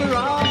gotta keep it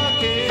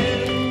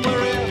rocking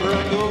wherever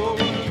I go.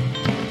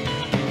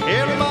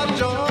 Everybody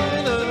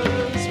join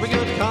us, we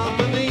got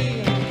company.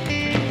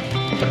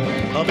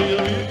 I'll be a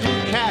real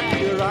cool cat,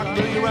 be a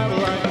rockabilly rebel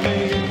like me.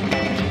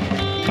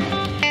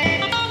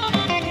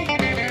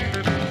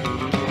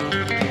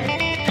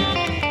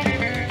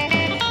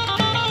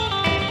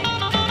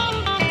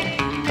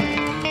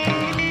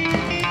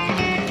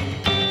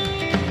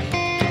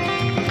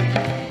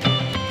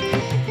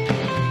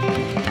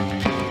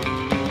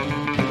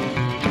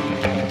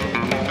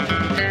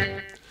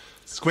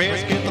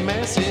 Squares get the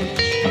message,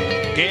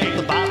 get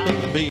the bop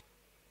and the beat.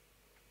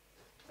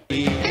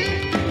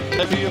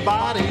 Lift your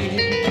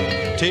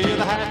body, till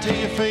the hat to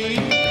your feet.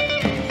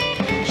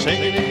 Shake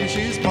it in your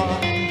shoes,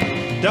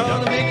 boy,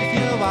 don't make you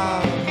feel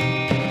wild.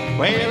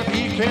 Well, if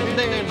you can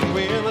dance,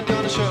 well, I'm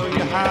gonna show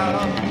you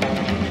how.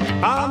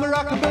 I'm a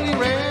rockabilly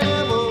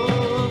rebel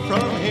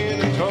from head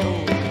to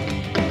toe.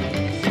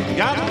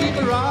 Gotta keep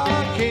it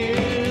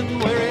rocking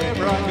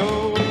wherever I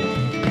go.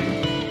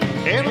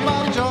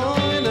 Everybody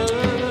join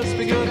us,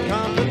 be good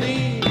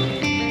company.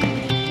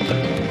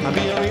 I'll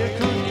be a real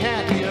cool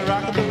cat, be a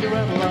rockabilly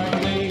rebel like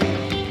me.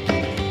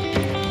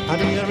 I'll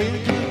be a real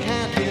cool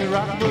cat, be a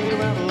rockabilly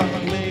rebel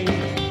like me.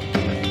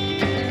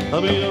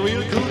 I'll be a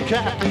real cool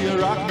cat, be a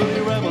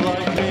rockabilly rebel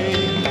like me.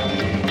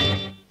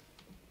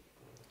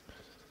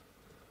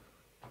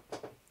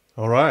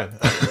 All right.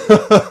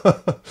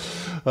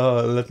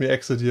 Let me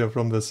exit here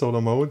from the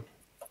solo mode.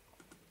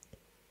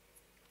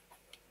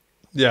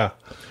 Yeah.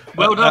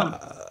 Well done.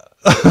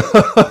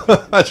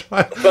 I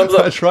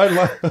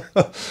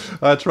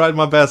tried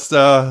my best.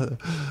 I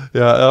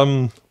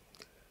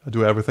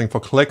do everything for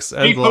clicks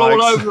and People likes.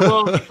 all over the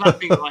world are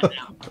clapping right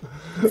now.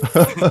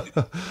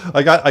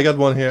 I got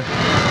one here.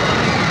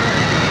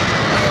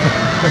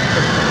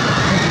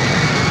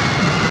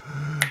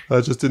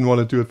 I just didn't want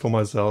to do it for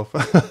myself.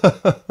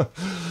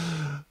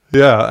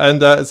 Yeah,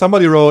 and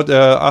somebody wrote,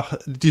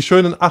 die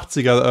schönen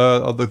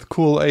 80er, or the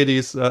cool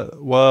 80s.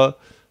 Well,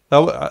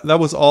 that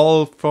was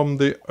all from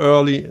the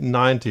early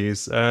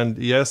 90s. And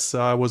yes,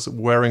 I was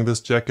wearing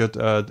this jacket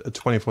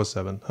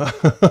 24/7.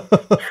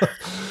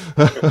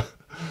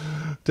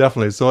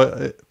 Definitely.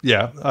 So,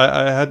 yeah,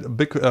 I had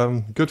big,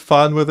 good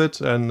fun with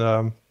it. And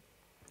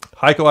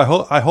Heiko,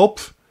 I hope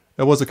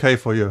it was okay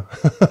for you.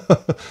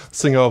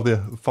 Singer of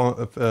the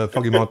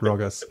Foggy Mountain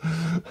Rockers.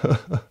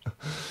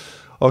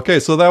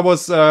 Okay, so that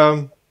was,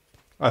 I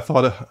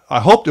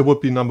hoped it would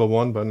be number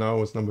 1, but now it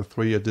was number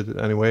 3. I did it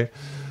anyway.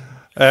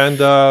 And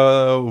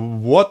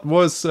what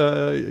was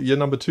your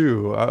number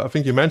 2? I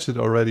think you mentioned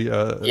already,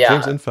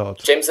 James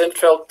Intveld. James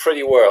Intveld,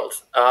 Pretty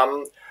World.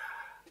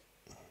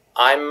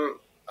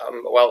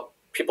 Well,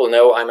 people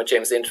know I'm a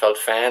James Intveld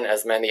fan,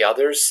 as many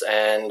others.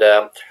 And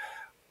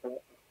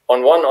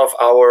on one of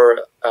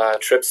our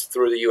trips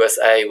through the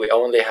USA, we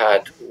only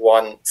had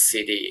one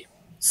CD.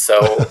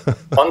 So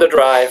on the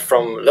drive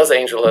from Los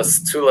Angeles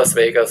to Las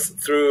Vegas,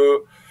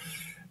 through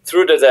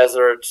the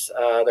desert,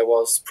 there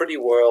was Pretty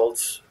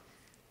World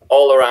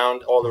all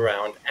around.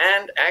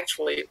 And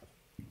actually,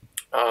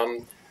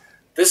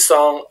 this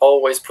song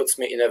always puts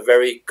me in a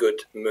very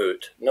good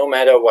mood. No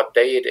matter what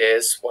day it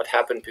is, what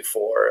happened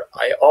before,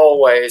 I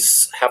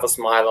always have a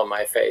smile on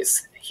my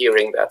face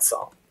hearing that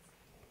song.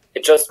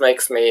 It just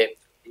makes me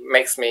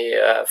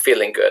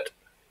feeling good.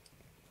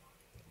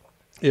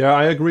 Yeah,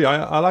 I agree.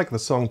 I like the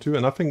song too,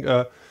 and I think,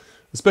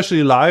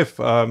 especially live,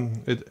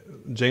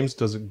 James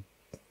does a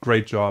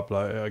great job.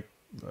 Like,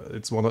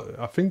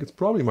 I think it's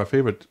probably my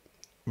favorite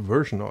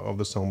version of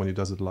the song when he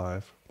does it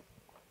live.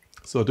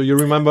 So, do you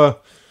remember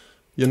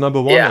your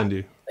number 1,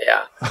 Andy?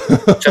 Yeah,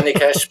 Johnny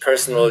Cash,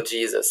 Personal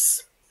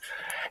Jesus.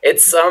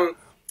 It's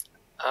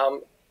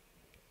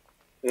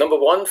number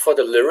one, for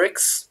the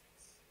lyrics.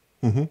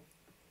 Mm-hmm.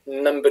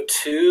 Number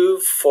two,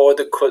 for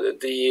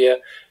the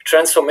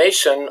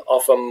transformation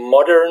of a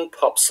modern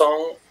pop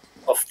song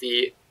of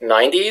the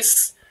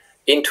 90s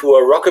into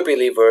a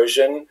rockabilly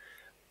version,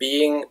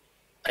 being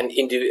an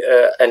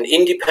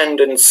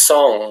independent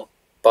song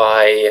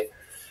by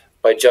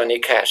Johnny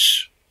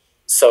Cash.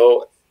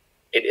 So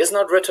it is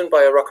not written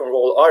by a rock and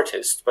roll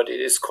artist, but it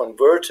is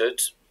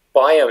converted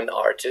by an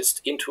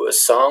artist into a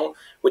song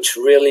which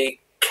really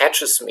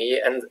catches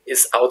me and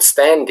is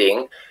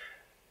outstanding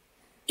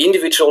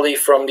individually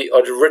from the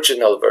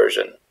original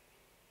version.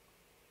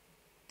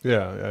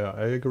 Yeah,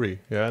 I agree.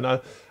 Yeah,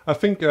 and I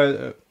think,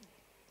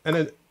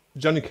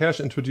 Johnny Cash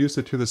introduced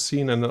it to the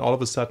scene, and then all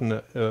of a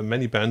sudden,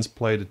 many bands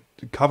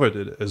covered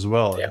it as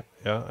well. Yeah.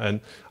 And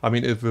I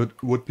mean, if it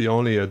would be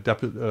only a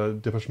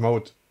Depeche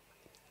Mode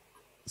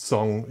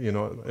song,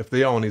 if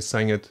they only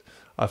sang it,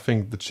 I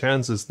think the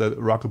chances that a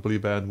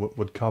rockabilly band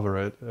would cover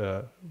it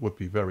would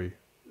be very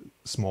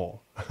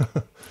small.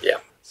 Yeah.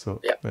 So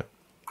yeah.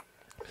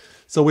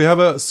 So we have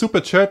a super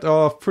chat,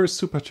 our first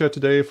super chat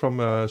today from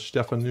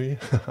Stephanie.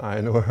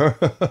 I know her.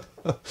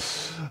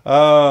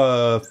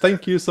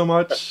 Thank you so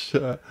much.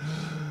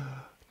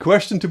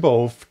 Question to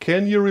both.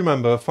 Can you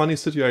remember a funny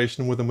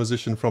situation with a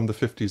musician from the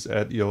 50s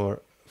at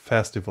your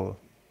festival?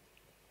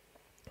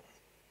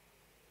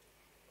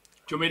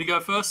 Do you want me to go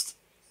first?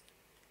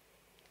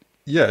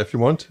 Yeah, if you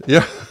want.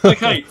 Yeah.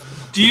 Okay.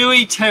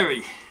 Dewey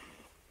Terry,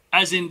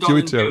 as in Don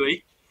and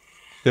Dewey.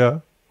 Yeah.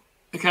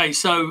 Okay,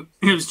 so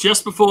it was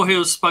just before he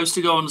was supposed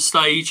to go on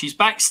stage. He's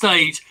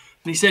backstage,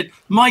 and he said,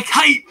 "My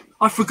cape!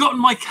 I've forgotten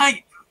my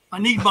cape. I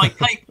need my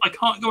cape. I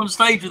can't go on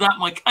stage without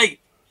my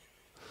cape."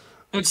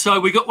 And so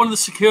we got one of the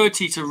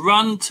security to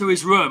run to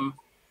his room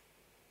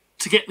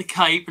to get the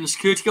cape, and the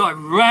security guy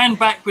ran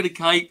back with the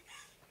cape.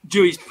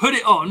 Dewey's put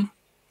it on.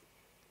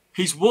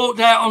 He's walked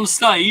out on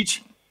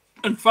stage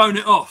and thrown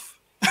it off.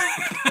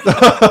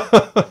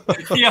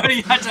 He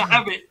only had to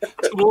have it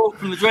to walk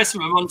from the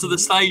dressing room onto the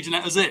stage, and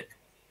that was it.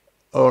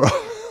 All right.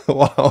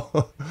 Wow.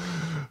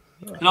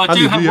 And I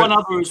do have one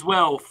other as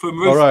well from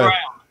Ruth Brown.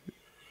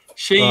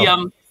 She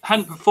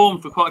hadn't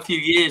performed for quite a few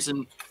years,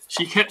 and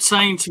she kept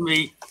saying to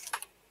me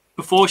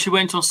before she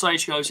went on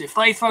stage, she goes, "If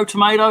they throw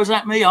tomatoes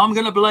at me, I'm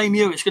going to blame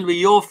you. It's going to be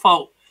your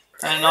fault."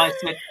 And I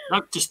said,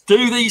 "No, just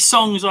do these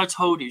songs I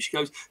told you." She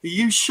goes, "Are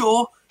you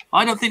sure?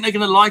 I don't think they're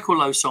going to like all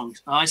those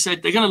songs." And I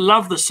said, "They're going to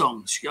love the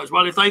songs." She goes,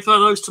 "Well, if they throw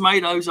those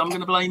tomatoes, I'm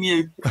going to blame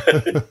you."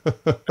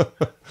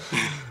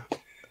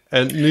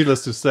 And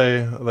needless to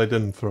say, they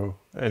didn't throw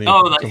any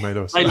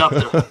tomatoes. They loved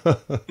it.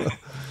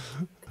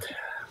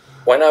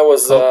 When I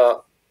was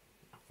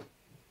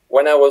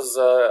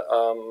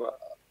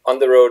on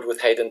the road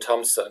with Hayden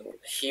Thompson,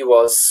 he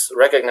was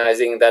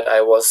recognizing that I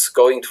was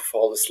going to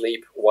fall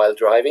asleep while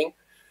driving.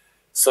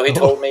 So he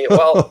told me,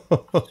 "Well,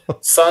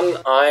 son,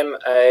 I'm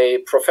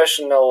a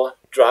professional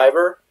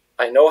driver.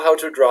 I know how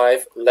to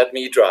drive. Let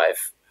me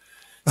drive."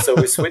 So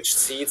we switched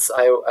seats.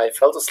 I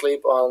fell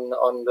asleep on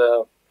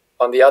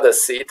the other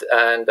seat,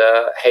 and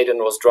Hayden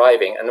was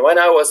driving. And when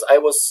I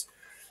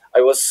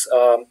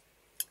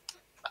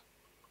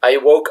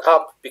woke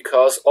up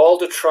because all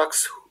the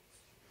trucks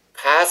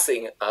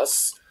passing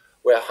us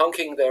were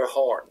honking their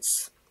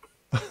horns.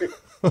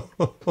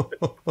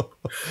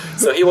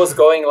 So he was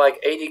going like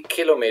 80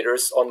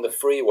 kilometers on the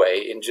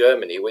freeway in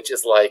Germany, which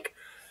is like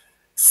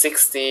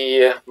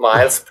 60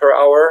 miles per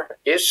hour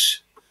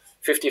ish,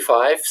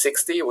 55,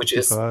 60, which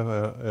is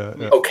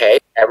okay,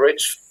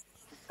 average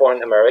for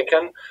an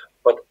American.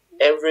 But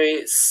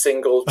every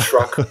single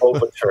truck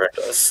overturned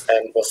us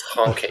and was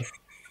honking.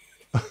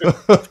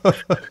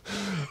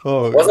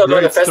 Oh, was not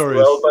on a festival,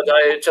 stories. but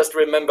I just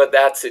remember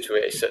that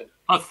situation.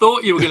 I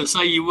thought you were going to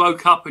say you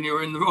woke up and you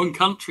were in the wrong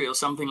country or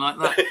something like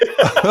that.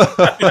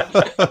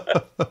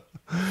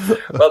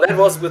 Well, that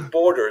was with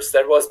borders.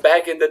 That was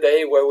back in the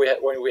day when we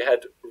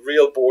had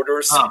real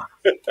borders.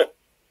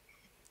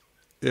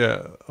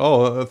 Yeah.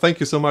 Oh, thank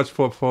you so much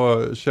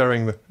for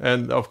sharing,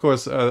 and of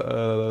course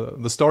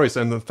the stories,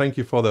 and thank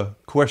you for the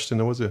question.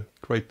 It was a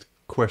great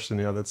question.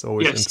 Yeah, that's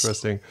always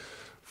interesting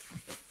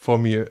for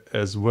me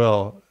as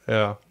well.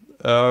 Yeah.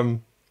 All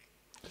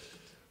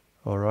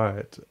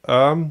right.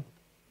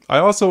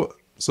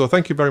 So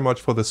thank you very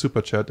much for the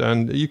super chat,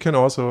 and you can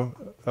also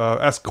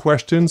ask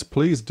questions.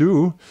 Please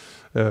do.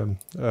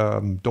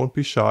 Don't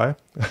be shy.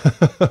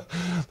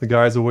 The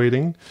guys are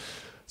waiting.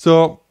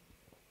 So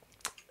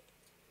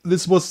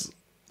this was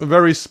a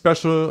very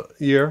special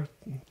year,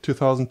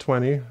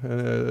 2020.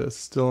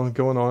 Still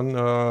going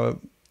on.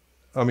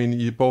 I mean,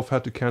 you both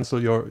had to cancel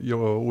your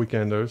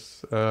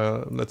weekenders.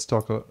 Let's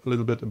talk a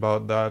little bit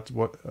about that.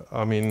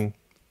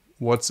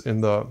 What's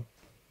in the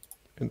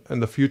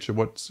future?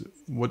 What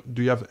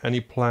do you have any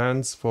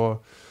plans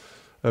for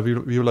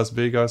Viva Las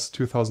Vegas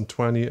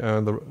 2020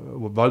 and the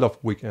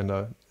Waldorf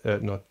Weekender?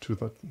 Not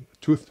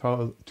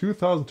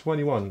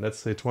 2021. Let's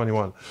say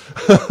 21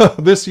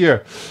 this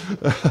year.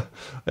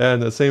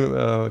 And the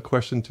same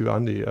question to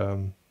Andy.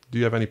 Do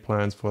you have any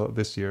plans for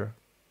this year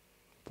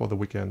for the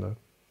Weekender?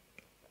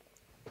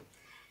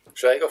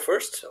 Should I go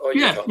first? Or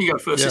Yeah, Tom? you go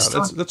first this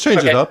time. Let's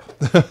change it up.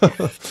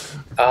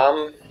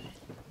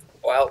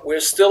 Well, we're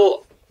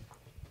still,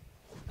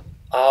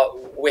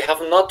 we have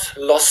not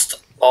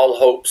lost all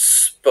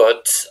hopes,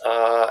 but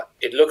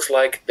it looks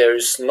like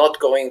there's not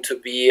going to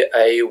be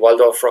a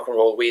Waldorf Rock and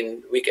Roll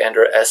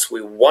Weekender as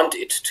we want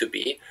it to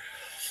be.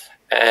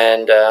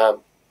 And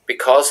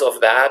because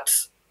of that,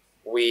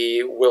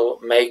 we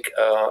will make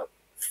a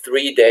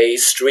 3-day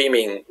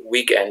streaming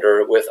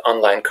weekender with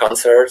online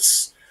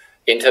concerts,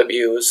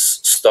 interviews,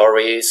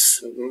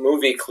 stories,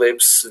 movie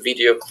clips,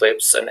 video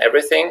clips, and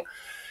everything.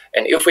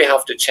 And if we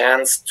have the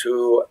chance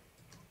to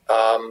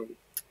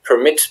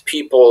permit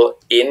people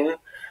in,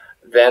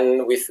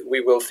 then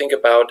we will think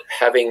about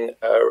having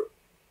a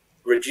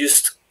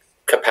reduced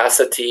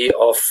capacity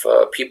of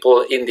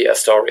people in the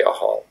Astoria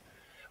Hall.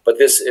 But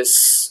this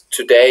is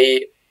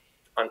today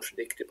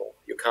unpredictable.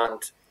 You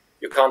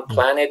can't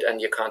plan it, and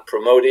you can't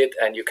promote it,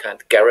 and you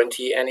can't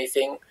guarantee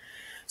anything.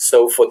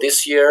 So for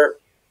this year,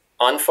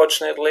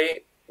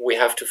 unfortunately, we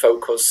have to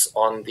focus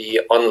on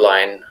the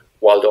online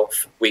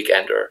Waldorf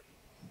Weekender.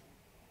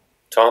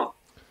 Tom?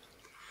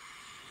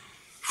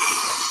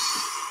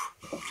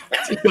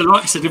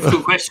 It's a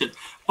difficult question.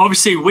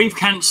 Obviously, we've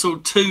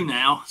cancelled 2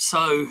 now.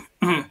 So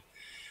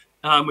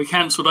we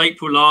cancelled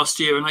April last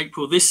year and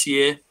April this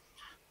year.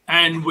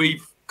 And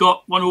we've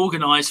got one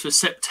organised for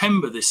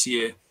September this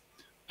year.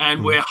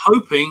 And we're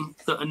hoping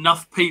that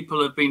enough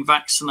people have been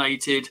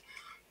vaccinated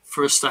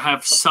for us to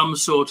have some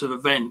sort of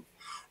event.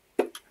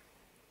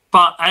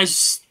 But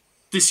as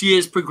this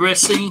year's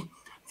progressing,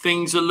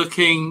 things are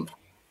looking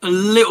a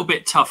little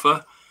bit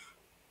tougher,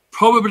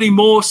 probably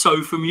more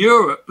so from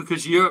Europe,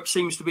 because Europe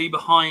seems to be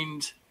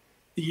behind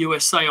the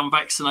USA on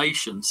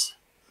vaccinations.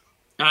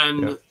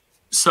 And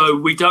so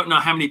we don't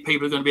know how many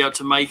people are going to be able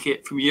to make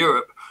it from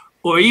Europe,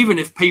 or even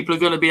if people are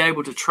going to be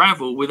able to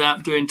travel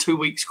without doing 2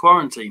 weeks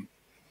quarantine.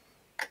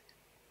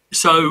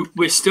 So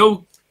we're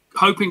still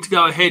hoping to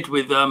go ahead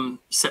with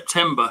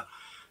September,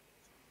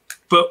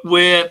 but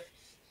we're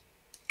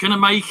going to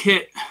make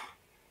it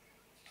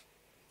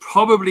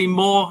probably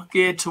more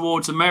geared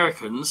towards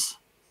Americans.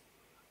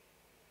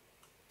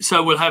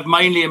 So we'll have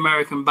mainly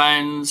American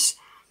bands,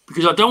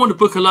 because I don't want to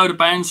book a load of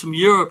bands from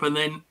Europe and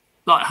then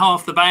like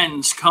half the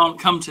bands can't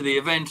come to the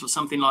event or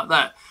something like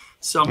that.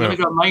 So I'm going to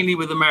go mainly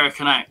with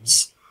American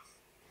acts,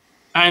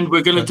 and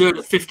we're going to do it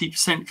at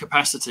 50%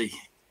 capacity,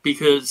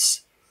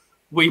 because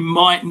we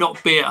might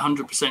not be at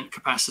 100%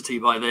 capacity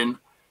by then.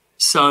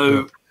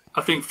 So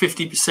I think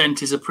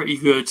 50% is a pretty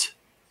good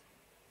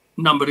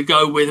number to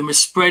go with, and we're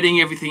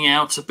spreading everything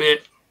out a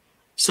bit.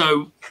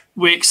 So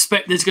we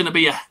expect there's going to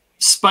be a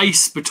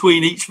space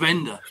between each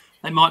vendor.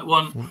 They might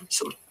want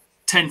sort of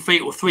 10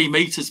 feet or 3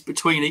 meters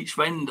between each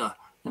vendor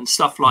and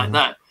stuff like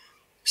that.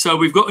 So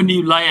we've got a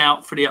new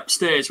layout for the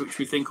upstairs, which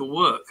we think will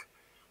work.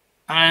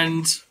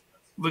 And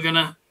we're going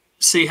to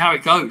see how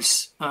it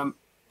goes.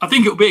 I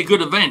think it'll be a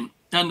good event.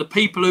 And the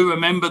people who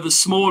remember the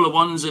smaller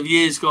ones of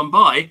years gone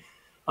by,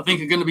 I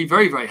think are going to be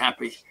very, very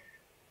happy.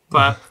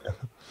 But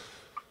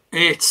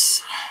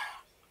it's,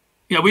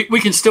 you know, we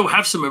can still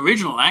have some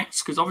original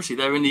acts, because obviously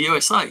they're in the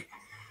USA.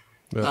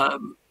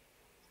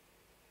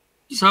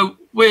 So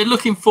we're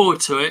looking forward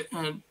to it,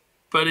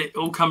 but it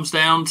all comes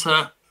down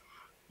to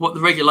what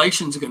the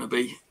regulations are going to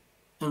be.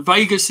 And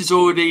Vegas is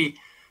already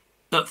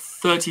at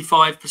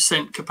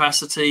 35%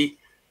 capacity,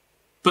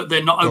 but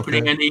they're not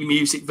opening any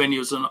music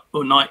venues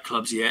or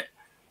nightclubs yet.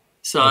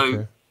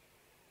 So,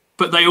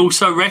 but they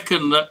also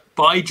reckon that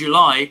by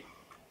July,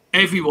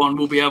 everyone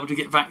will be able to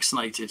get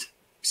vaccinated.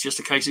 It's just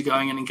a case of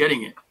going in and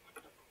getting it.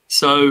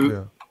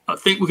 So I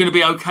think we're going to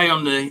be okay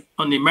on the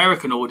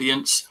American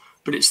audience,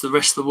 but it's the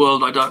rest of the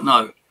world I don't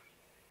know.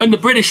 And the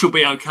British will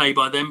be okay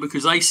by then,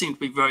 because they seem to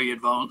be very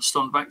advanced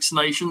on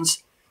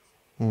vaccinations.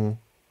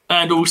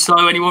 And also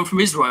anyone from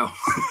Israel.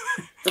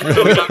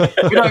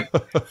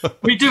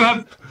 We do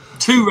have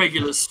 2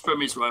 regulars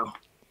from Israel.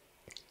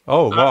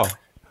 Oh, wow.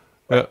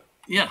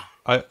 Yeah.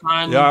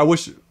 I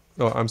wish.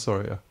 Oh, I'm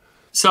sorry. Yeah.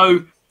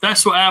 So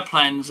that's what our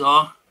plans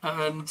are.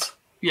 And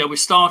yeah, we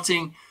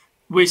started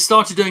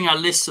doing our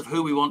lists of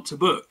who we want to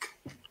book.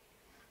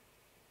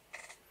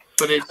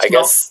 But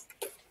it's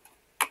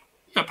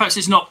perhaps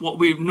it's not what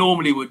we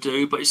normally would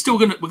do, but it's still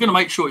we're going to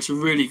make sure it's a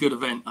really good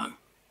event, though.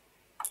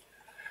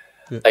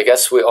 I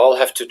guess we all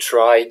have to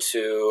try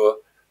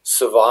to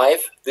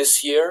survive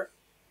this year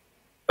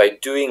by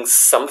doing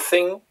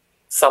something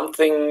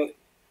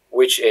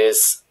which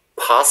is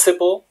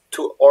possible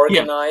to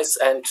organize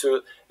and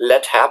to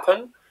let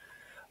happen.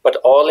 But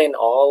all in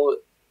all,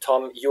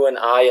 Tom, you and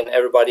I and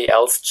everybody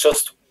else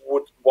just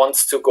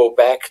wants to go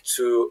back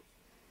to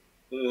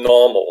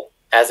normal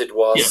as it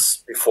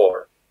was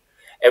before.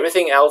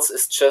 Everything else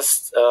is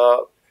just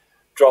a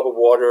drop of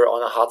water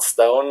on a hot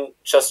stone,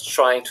 just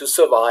trying to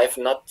survive,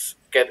 not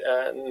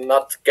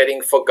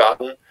getting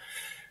forgotten,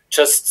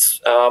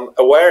 just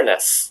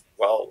awareness.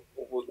 Well,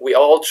 we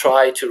all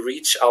try to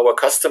reach our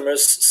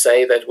customers,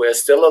 say that we're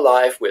still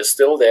alive, we're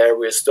still there,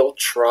 we're still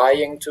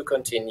trying to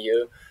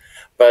continue.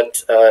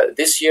 But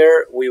this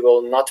year we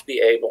will not be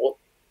able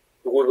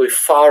will be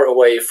far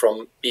away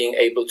from being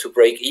able to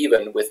break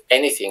even with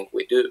anything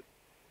we do.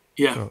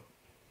 Yeah.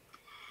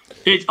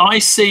 I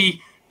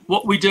see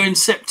what we do in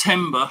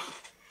September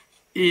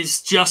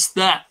is just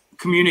that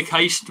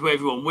communication to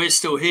everyone. We're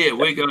still here.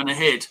 We're going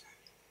ahead,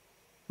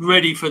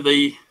 ready for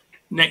the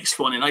next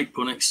one in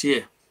April next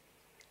year.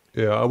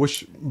 Yeah, I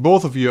wish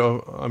both of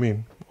you, I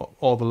mean,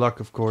 all the luck,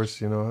 of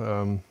course, you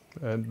know,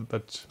 and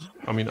that,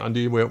 I mean,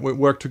 Andy, we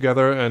work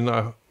together, and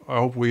I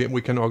hope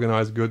we can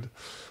organize a good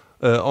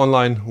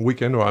online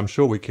weekend, or I'm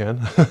sure we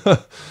can.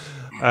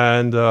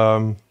 And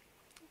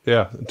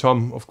yeah,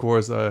 Tom, of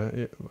course,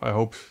 I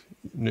hope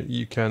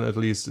you can at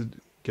least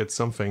get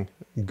something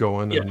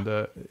going, and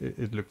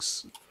it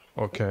looks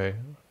okay.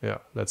 Yeah,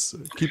 let's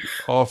keep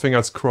our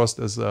fingers crossed,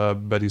 as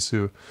Betty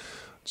Sue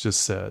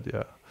just said.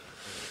 Yeah.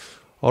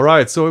 All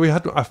right, so we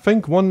had, I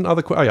think, one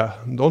other question. Oh, yeah,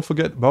 don't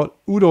forget about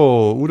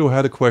Udo. Udo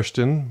had a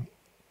question.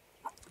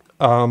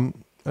 And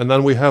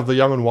then we have the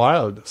Young and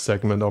Wild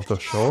segment of the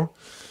show.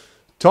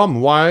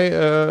 Tom, why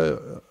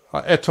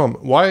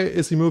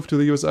is he moved to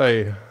the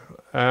USA?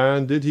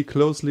 And did he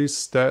closely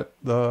stat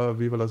the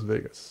Viva Las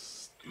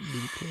Vegas?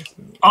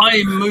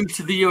 I moved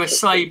to the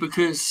USA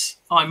because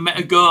I met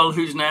a girl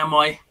who's now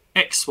my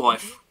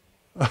ex-wife.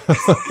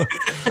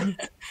 And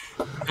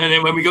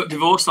then when we got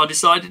divorced, I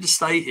decided to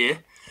stay here.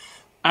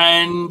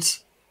 And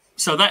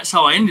so that's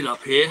how I ended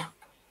up here.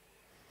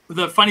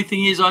 The funny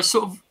thing is, I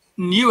sort of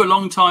knew a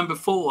long time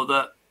before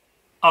that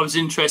I was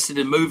interested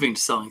in moving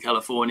to Southern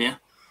California,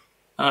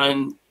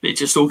 and it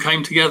just all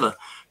came together.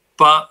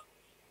 But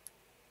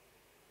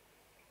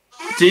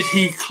did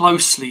he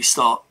closely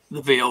start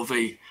the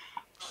VLV?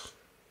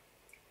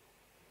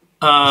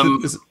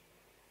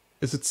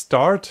 Is it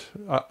start?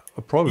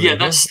 Probably. Yeah,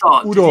 that's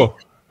start. Udo.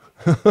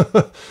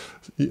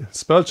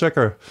 Spell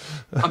checker.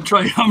 I'm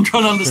trying to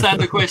understand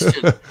the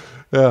question.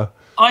 Yeah.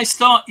 I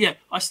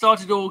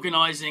started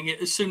organising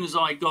it as soon as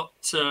I got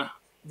to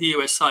the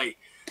USA.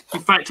 In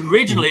fact,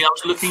 originally I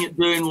was looking at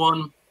doing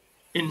one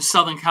in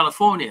Southern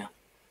California.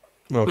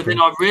 Okay. But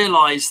then I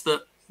realised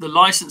that the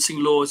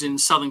licensing laws in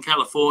Southern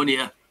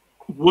California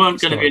weren't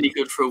going to be any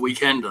good for a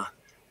weekender.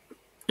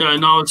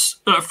 And I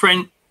was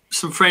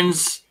some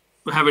friends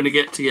were having to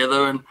get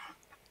together, and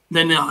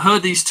then I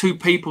heard these two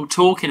people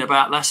talking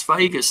about Las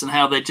Vegas and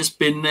how they'd just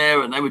been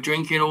there and they were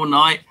drinking all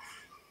night.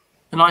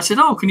 And I said,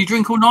 "Oh, can you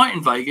drink all night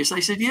in Vegas?"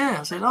 They said, "Yeah."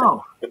 I said,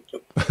 "Oh."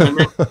 And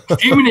then a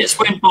few minutes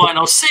went by and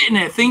I was sitting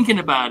there thinking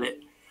about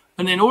it.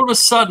 And then all of a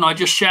sudden I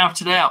just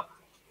shouted out,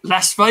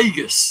 "Las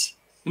Vegas."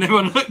 And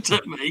everyone looked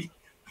at me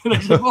and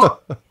they said,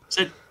 "What?" I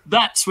said,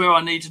 "That's where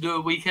I need to do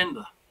a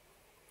weekender."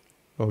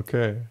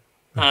 Okay.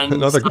 And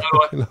another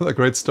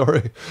great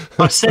story.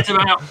 I set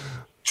about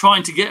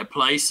trying to get a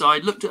place. I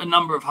looked at a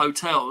number of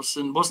hotels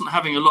and wasn't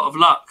having a lot of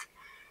luck.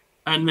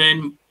 And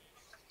then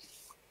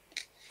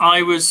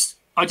I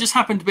just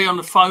happened to be on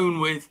the phone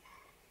with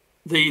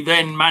the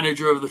then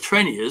manager of the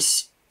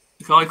Treniers,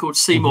 a guy called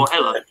Seymour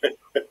Heller.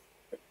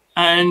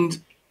 And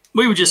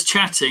we were just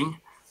chatting,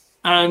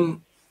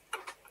 and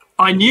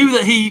I knew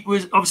that he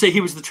was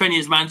the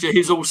Treniers manager. He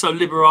was also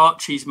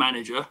Liberace's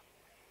manager.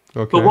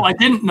 Okay. But what I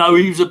didn't know,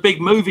 he was a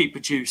big movie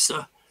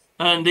producer.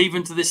 And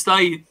even to this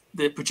day,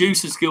 the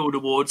Producers Guild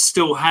Awards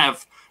still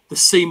have the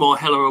Seymour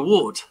Heller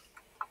Award.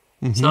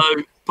 So,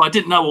 but I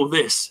didn't know all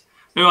this.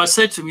 And I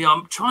said to him,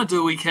 "I'm trying to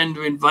do a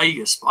weekender in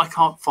Vegas, but I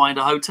can't find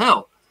a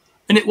hotel."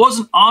 And it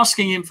wasn't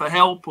asking him for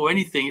help or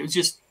anything. It was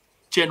just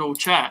general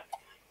chat.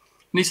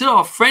 And he said,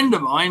 "Oh, a friend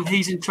of mine,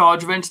 he's in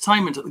charge of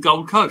entertainment at the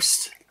Gold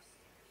Coast."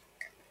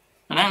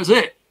 And that was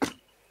it.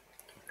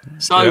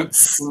 So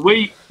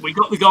we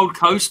got the Gold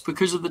Coast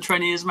because of the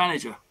Treniers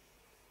manager.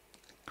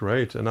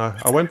 Great. And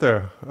I went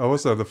there. I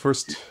was there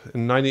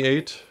in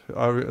 98.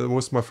 It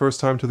was my first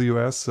time to the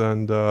US,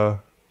 and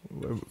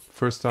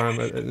first time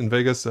in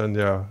Vegas. And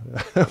yeah,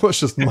 it was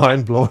just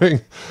mind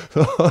blowing.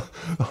 The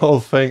whole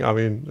thing. I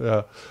mean,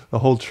 the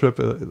whole trip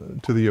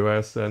to the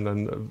US, and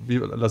then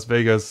Las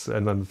Vegas,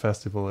 and then the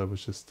festival. It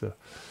was just,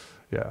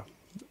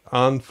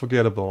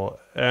 unforgettable.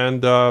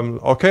 And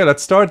okay,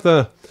 let's start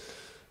the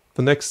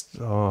next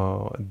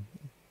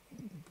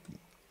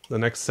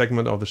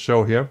segment of the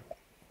show here.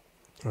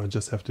 I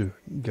just have to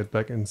get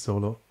back in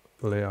solo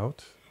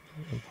layout.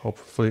 And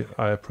hopefully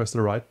I press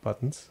the right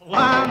buttons. Well,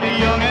 I'm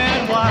young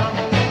and wild.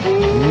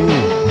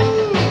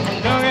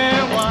 Young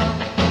and wild,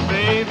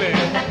 baby.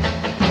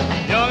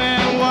 Young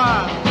and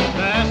wild,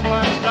 that's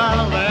my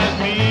style, that's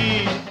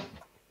me.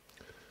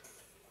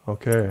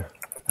 Okay.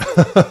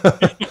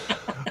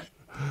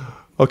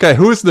 Okay,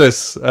 who is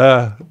this?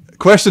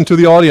 Question to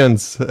the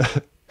audience.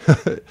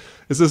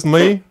 Is this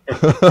me?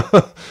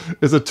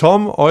 Is it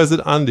Tom or is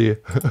it Andy?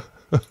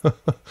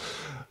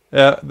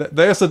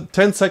 There's a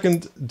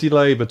 10-second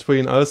delay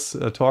between us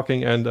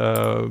talking and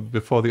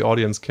before the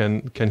audience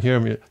can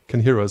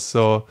hear us.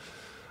 So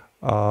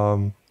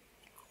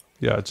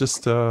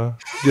just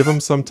give them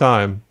some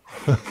time,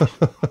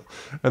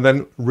 and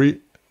then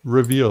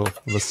reveal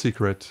the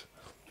secret.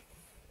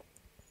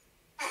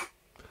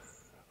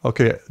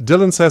 Okay,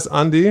 Dylan says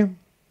Andy.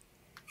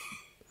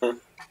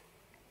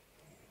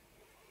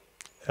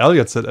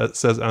 Elliot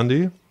says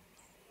Andy.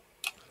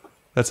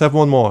 Let's have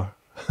one more.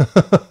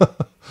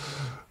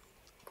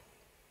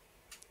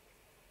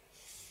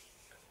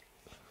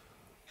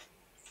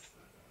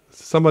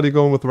 Somebody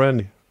going with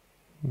Randy?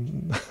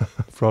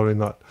 Probably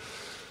not.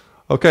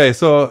 Okay,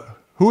 so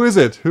who is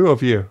it? Who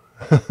of you?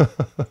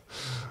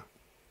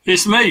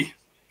 It's me.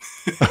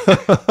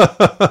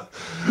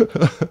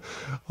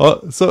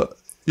 Oh, so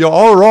you're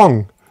all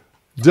wrong.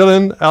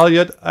 Dylan,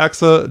 Elliot,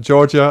 Axel,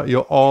 Georgia,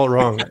 you're all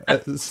wrong.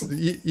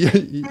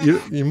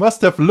 You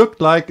must have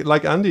looked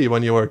like Andy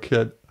when you were a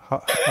kid.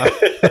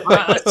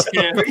 That's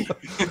scary.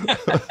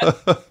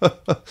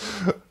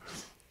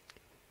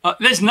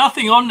 There's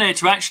nothing on there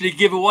to actually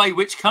give away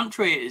which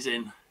country it is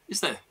in, is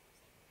there?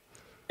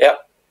 Yeah.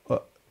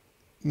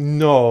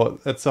 No,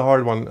 that's a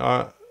hard one.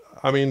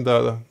 I mean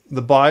the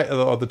bi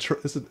or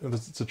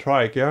it's a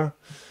trike, yeah.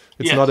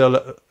 It's Yes.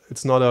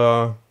 not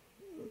a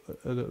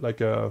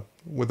like a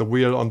with a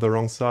wheel on the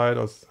wrong side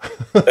or.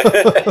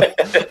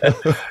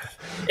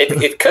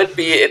 It could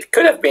be. It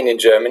could have been in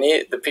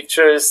Germany. The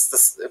picture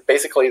is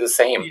basically the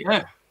same.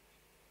 Yeah.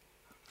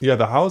 Yeah,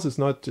 the house is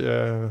not.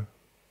 Yeah,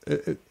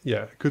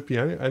 it could be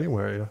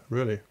anywhere. Yeah,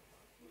 really.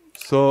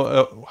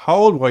 So, how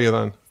old were you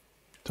then,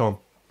 Tom?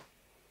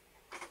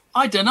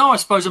 I don't know. I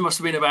suppose I must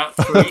have been about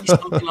 3,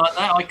 something like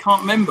that. I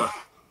can't remember.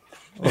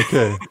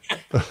 Okay.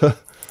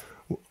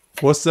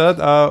 Was that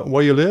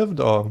where you lived,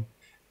 or?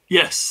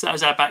 Yes, that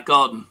was our back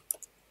garden.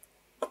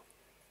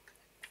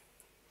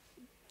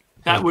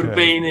 That would have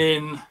been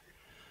in.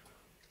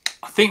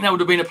 I think that would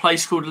have been a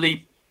place called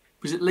Lee.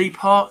 Was it Lee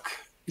Park?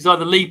 It's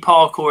either Lee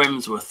Park or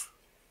Emsworth.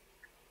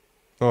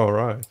 All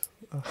right.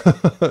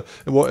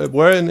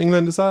 Where in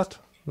England is that?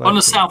 Like, on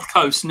the south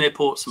coast near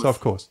Portsmouth. South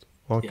coast.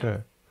 Okay. Yeah.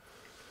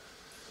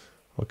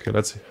 Okay,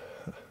 let's see.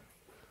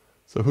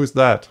 So who's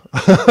that?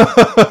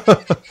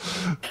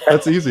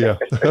 That's easier.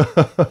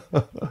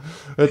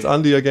 It's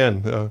Andy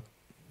again.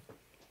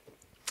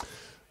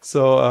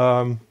 So,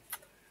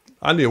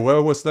 Andy,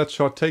 where was that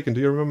shot taken? Do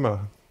you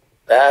remember?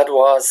 That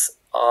was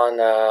on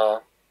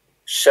a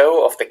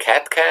show of the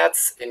Cat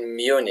Cats in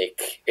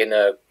Munich in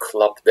a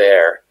club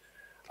there.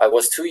 I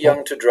was too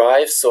young to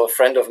drive, so a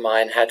friend of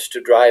mine had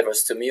to drive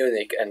us to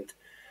Munich and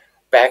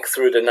back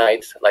through the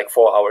night, like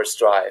 4 hours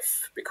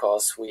drive,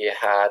 because we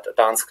had a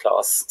dance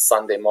class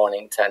Sunday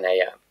morning, 10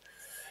 a.m.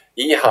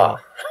 Yeehaw!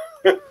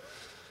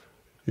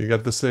 You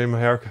got the same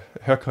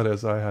haircut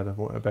as I had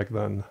back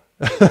then.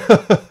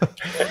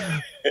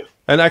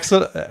 And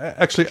Axel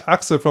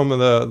from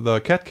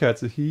the Cat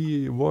Cats,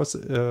 he was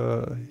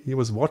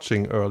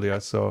watching earlier,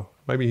 so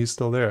maybe he's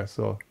still there.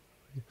 So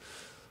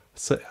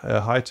say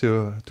hi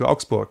to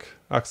Augsburg,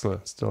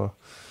 Axel. So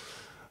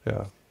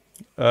yeah.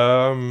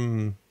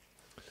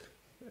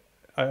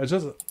 I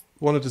just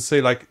wanted to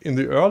say, like in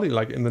the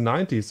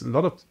 90s, a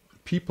lot of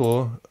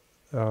people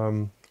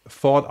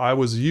thought I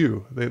was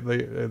you.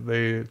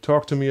 They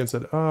talked to me and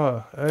said,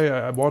 hey,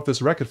 I bought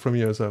this record from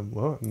you. I said,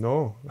 well,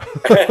 no.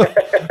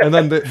 And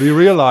then they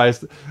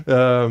realized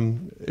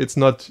it's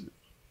not,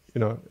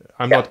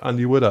 I'm not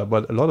Andy Widder,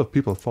 but a lot of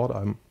people thought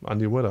I'm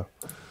Andy Widder.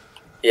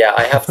 Yeah,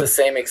 I have the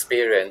same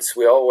experience.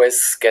 We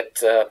always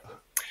get,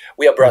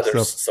 we are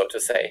brothers, so to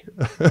say.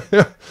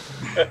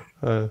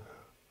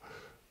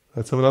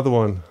 That's another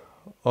one.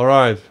 All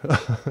right.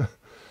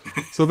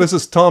 So this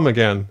is Tom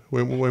again.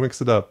 We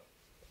mixed it up.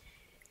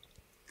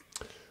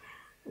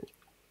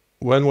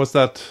 When was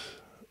that?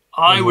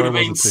 I would have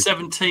been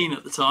 17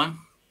 at the time.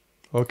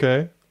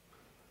 Okay.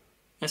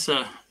 That's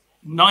a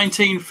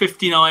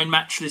 1959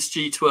 Matchless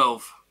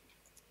G12.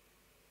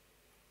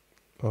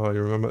 Oh,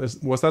 you remember?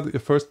 Was that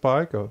your first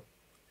bike? Or?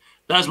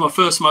 That was my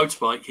first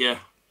motorbike, yeah.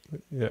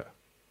 Yeah.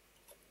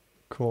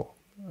 Cool.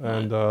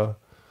 And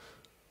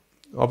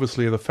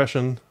obviously the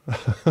fashion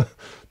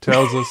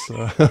tells us.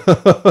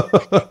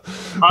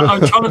 I'm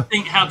trying to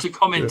think how to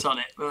comment on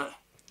it, but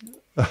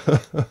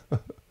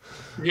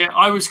yeah,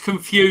 I was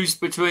confused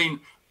between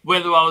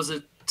whether I was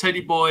a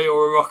teddy boy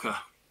or a rocker.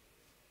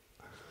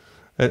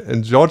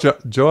 And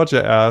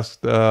Georgia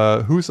asked,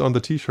 "Who's on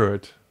the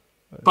T-shirt?"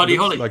 Buddy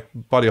Holly. Like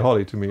Buddy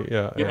Holly to me.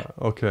 Yeah.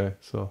 Okay,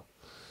 so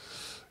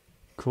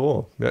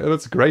cool. Yeah,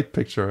 that's a great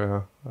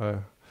picture. Yeah.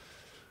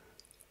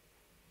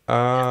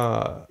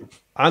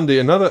 Andy,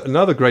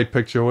 another great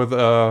picture with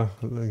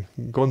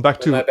going back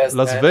to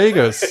Las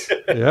Vegas.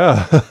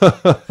 Yeah.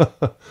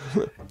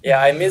 Yeah,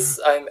 I miss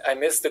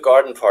the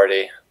garden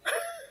party.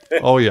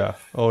 Oh yeah.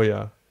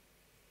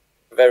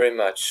 Very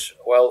much.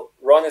 Well,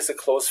 Ron is a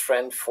close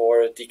friend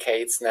for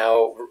decades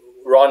now.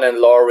 Ron and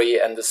Laurie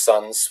and the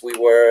sons.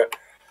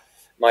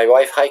 My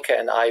wife Heike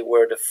and I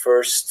were the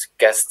first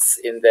guests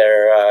in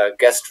their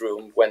guest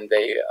room when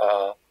they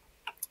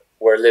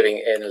were living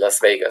in Las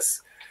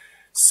Vegas.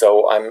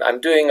 So I'm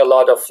doing a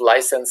lot of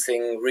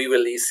licensing,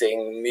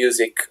 re-releasing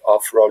music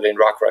of Rolling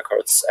Rock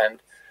Records,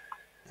 and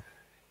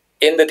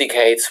in the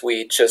decades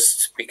we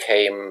just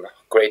became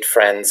great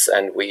friends,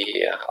 and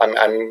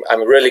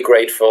I'm really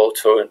grateful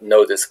to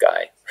know this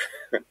guy.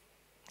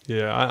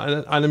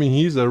 Yeah, I mean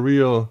he's a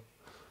real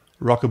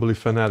rockabilly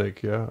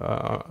fanatic.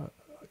 Yeah.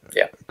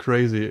 Yeah.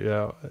 Crazy.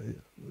 Yeah.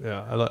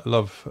 yeah, I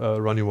love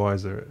Ronnie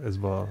Weiser as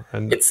well.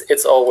 And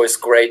It's always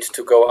great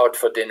to go out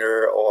for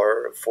dinner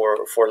or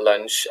for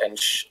lunch and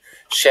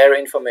share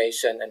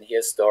information and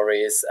hear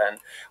stories. And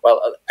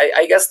well,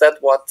 I guess that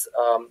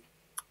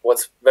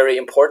what's very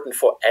important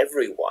for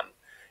everyone.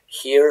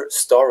 Hear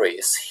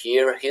stories,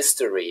 hear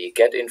history,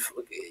 get in.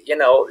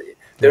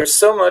 There's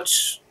so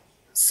much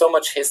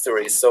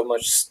history, so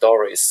much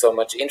stories, so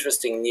much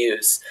interesting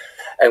news,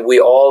 and we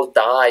all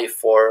die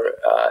for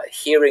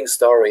hearing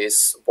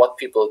stories, what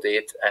people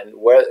did and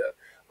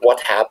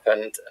what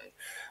happened. And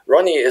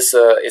Ronnie is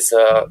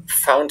a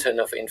fountain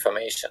of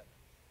information.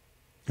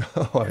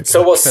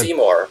 So was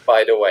Seymour,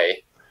 by the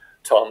way,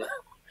 Tom.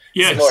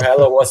 Yes. Seymour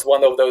Heller was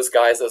one of those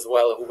guys as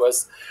well, who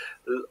was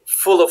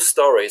full of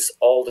stories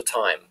all the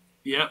time.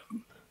 Yeah.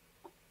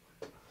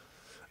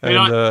 And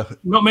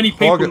not many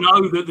people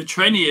know that the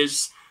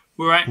Treniers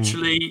were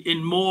actually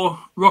in more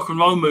rock and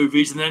roll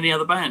movies than any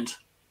other band.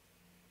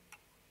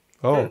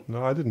 Oh,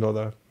 no, I didn't know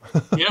that.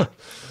 Yeah.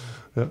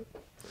 Yeah.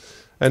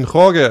 And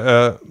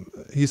Jorge,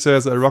 he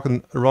says,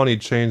 Ronnie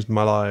changed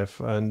my life.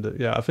 And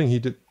yeah, I think he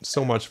did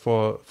so much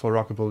for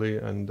rockabilly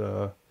and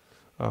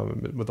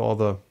with all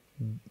the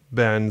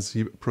bands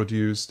he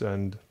produced.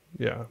 And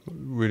yeah,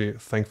 really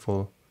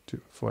thankful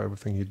for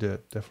everything he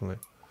did, definitely.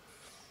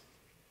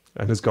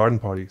 And his garden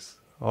parties.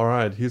 All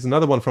right, here's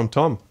another one from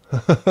Tom.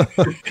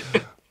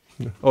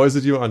 Or is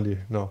it you, Andy?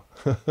 No.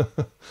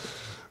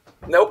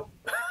 Nope.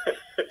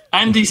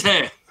 Andy's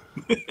hair.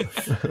 Yeah,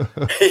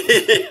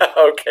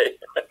 okay.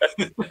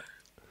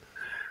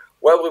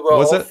 Well, we were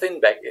all thin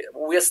back.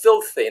 We're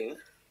still thin.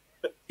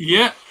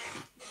 Yeah.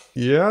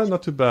 Yeah,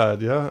 not too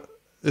bad. Yeah,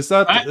 is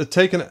that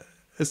taken?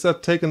 Is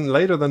that taken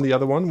later than the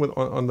other one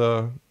on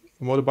the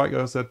motorbike?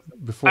 Or is that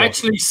before?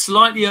 Actually,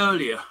 slightly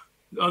earlier.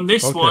 On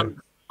this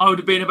one, I would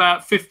have been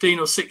about 15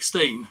 or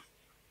 16.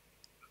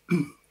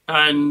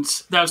 And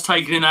that was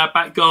taken in our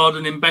back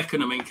garden in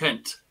Beckenham in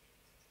Kent.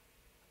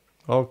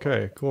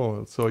 Okay,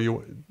 cool.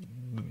 So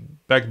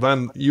back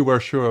then you were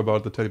sure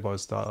about the Teddy Boy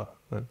Star.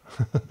 Then.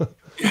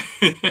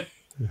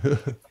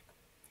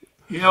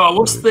 Yeah, I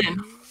was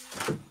thin.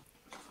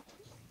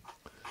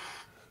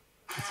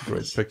 That's a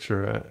great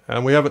picture.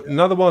 And we have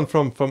another one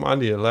from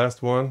Andy, the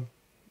last one.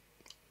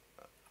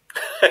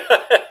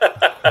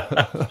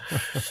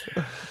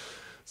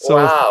 So,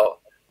 wow,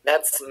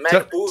 that's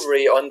Mac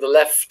Bouverie on the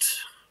left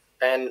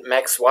and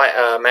Mac's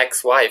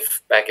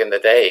wife back in the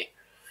day.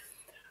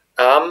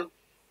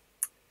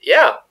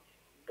 Yeah,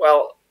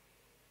 well,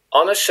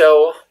 on a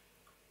show,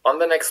 on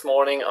the next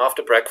morning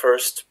after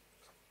breakfast,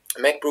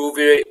 Mac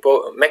Bouverie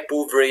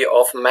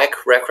of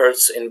Mac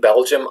Records in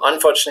Belgium.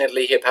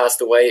 Unfortunately, he passed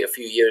away a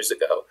few years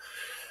ago.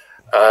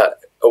 A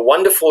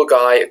wonderful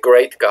guy, a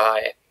great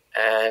guy,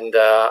 and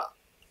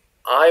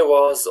I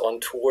was on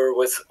tour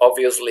with,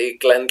 obviously,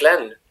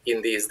 Glenn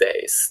in these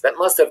days. That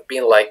must have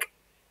been like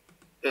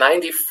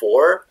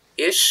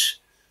 94-ish.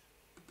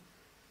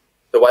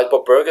 The Wild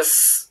Bob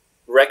Burgess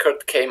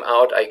record came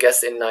out, I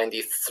guess, in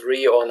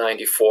 93 or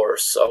 94.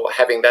 So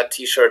having that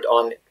T-shirt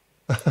on,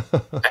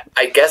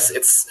 I guess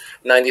it's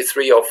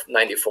 93 of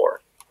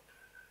 94.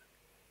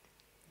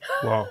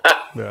 Wow.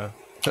 Yeah.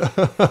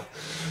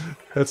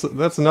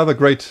 That's another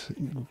great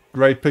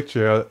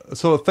picture.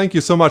 So thank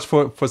you so much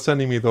for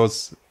sending me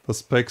those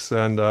pics,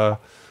 and I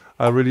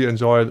really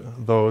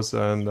enjoyed those,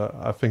 and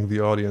I think the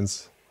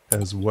audience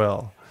as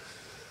well.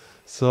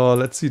 So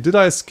let's see. Did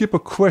I skip a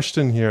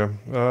question here?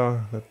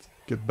 Let's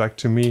get back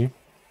to me.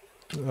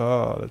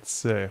 Let's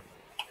see.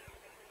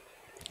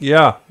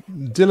 Yeah,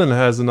 Dylan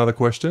has another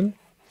question.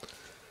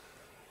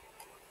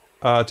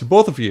 To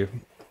both of you.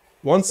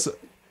 Once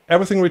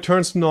everything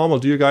returns to normal,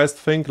 do you guys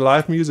think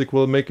live music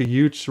will make a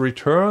huge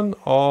return,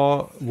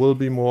 or will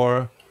be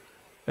more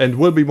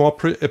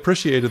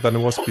appreciated than it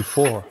was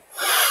before?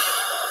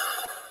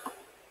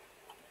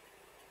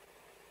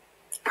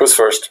 Who's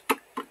first?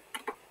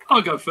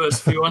 I'll go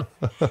first if you want.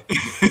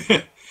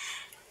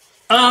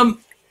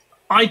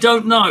 I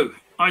don't know.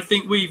 I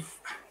think with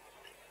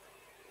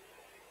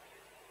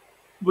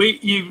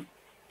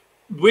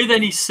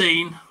any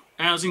scene,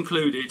 ours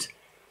included,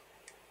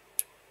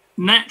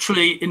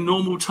 naturally in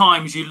normal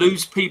times you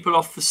lose people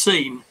off the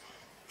scene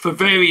for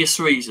various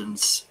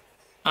reasons.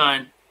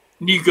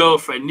 New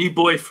girlfriend, new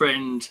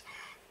boyfriend,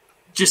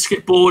 just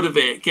get bored of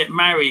it, get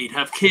married,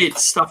 have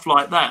kids, stuff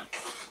like that.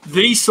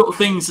 These sort of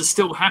things are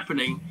still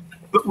happening,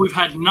 but we've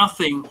had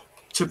nothing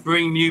to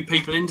bring new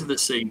people into the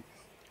scene.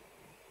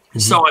 Mm-hmm.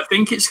 So I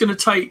think it's going to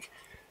take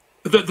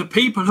the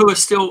people who are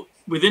still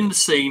within the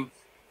scene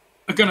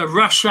are going to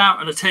rush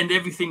out and attend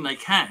everything they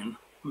can.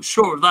 I'm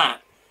sure of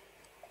that.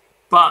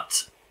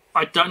 But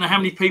I don't know how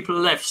many people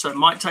are left, so it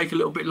might take a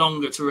little bit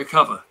longer to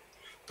recover.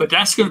 But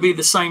that's going to be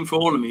the same for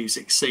all the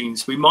music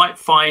scenes. We might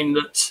find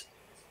that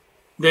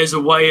there's a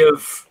way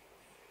of,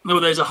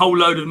 there's a whole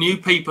load of new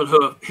people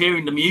who are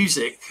hearing the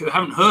music, who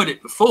haven't heard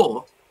it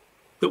before,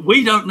 that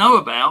we don't know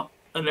about,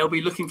 and they'll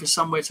be looking for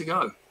somewhere to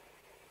go.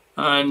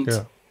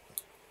 And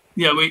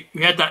we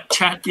had that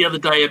chat the other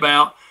day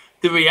about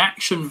the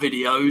reaction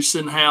videos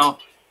and how,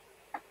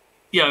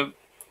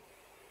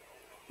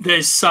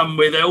 there's some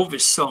with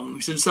Elvis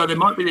songs, and so there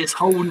might be this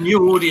whole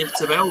new audience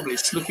of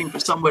Elvis looking for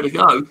somewhere to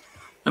go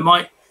and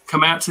might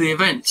come out to the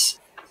events.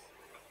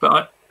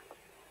 But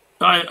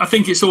I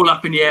think it's all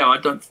up in the air. I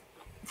don't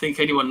think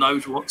anyone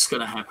knows what's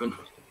going to happen.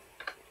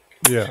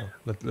 Yeah,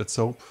 let's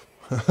hope.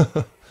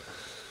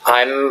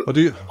 I'm What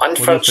do you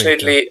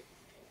unfortunately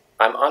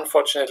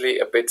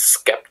a bit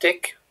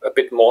skeptic, a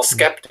bit more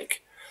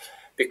skeptic,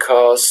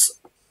 because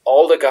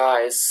all the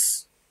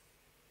guys,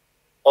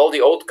 all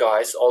the old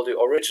guys, all the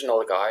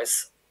original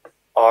guys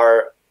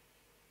are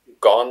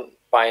gone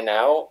by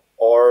now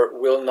or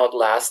will not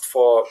last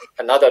for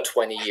another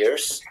 20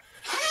 years.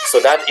 So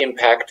that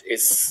impact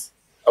is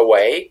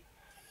away.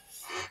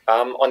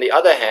 On the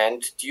other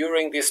hand,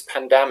 during this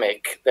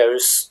pandemic, there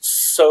is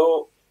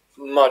so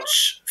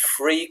much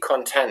free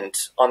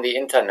content on the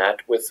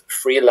internet with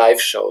free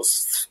live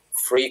shows,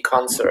 free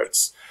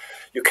concerts.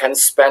 You can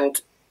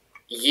spend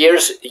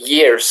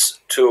years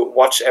to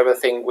watch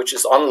everything which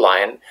is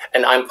online,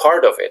 and I'm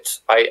part of it.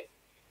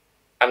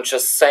 I'm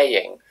just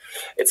saying,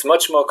 it's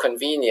much more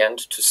convenient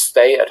to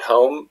stay at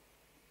home,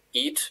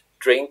 eat,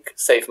 drink,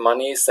 save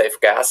money, save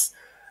gas,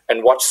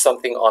 and watch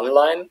something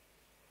online.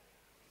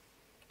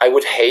 I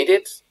would hate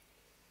it,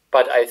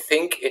 but I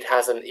think it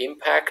has an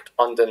impact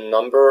on the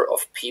number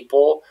of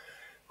people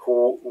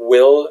who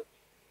will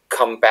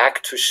come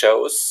back to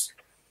shows,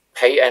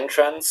 pay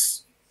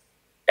entrance,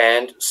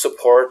 and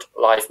support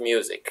live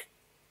music.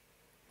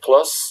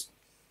 Plus,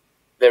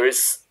 there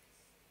is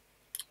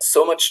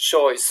so much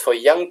choice for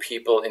young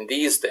people in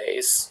these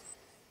days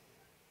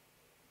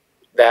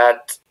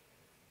that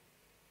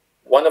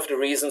one of the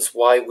reasons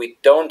why we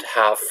don't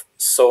have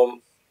so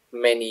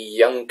many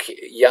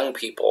young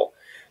people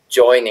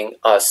joining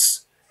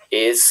us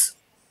is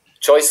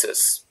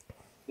choices,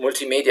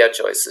 multimedia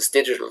choices,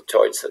 digital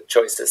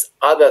choices,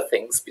 other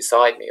things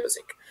beside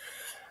music.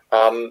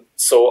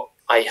 So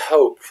I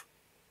hope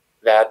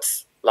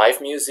that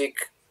live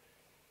music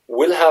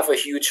will have a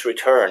huge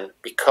return,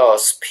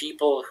 because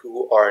people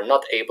who are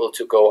not able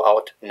to go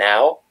out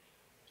now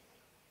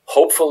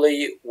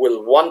hopefully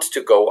will want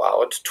to go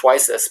out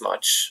twice as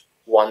much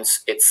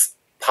once it's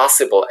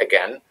possible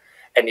again,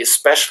 and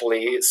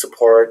especially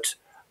support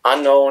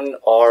unknown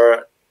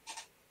or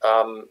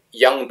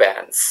young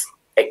bands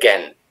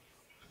again.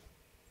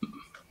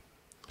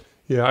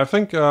 Yeah, I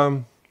think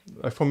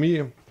for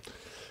me,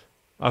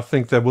 I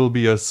think there will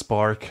be a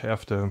spark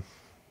after,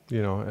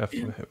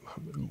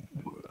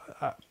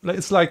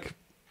 it's like,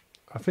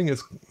 I think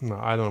it's, no,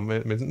 I don't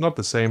know, it's not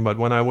the same, but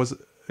when I was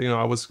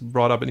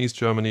brought up in East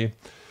Germany,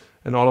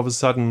 and all of a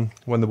sudden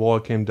when the wall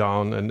came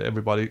down and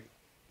everybody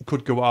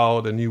could go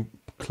out and new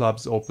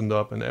clubs opened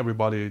up and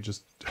everybody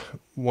just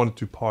wanted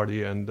to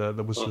party, and there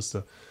was just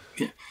a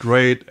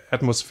great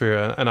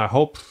atmosphere, and I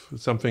hope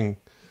something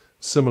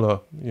similar,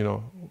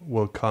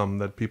 will come,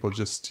 that people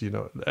just,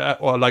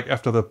 or like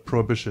after the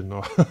prohibition.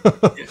 Or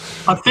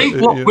I think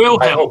what will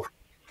help,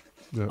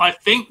 Yeah. I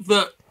think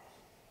that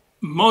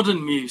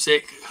modern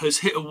music has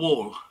hit a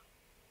wall,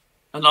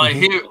 and I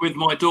hear it with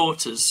my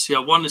daughters.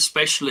 One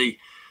especially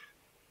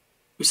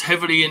was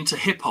heavily into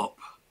hip hop,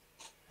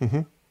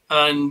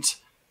 and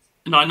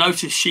I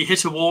noticed she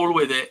hit a wall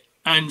with it,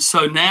 and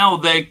so now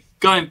they're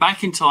going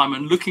back in time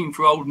and looking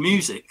for old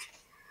music,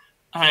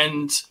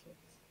 and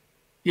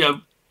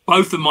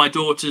both of my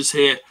daughters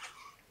here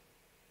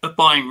are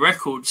buying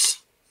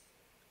records,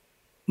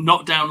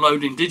 not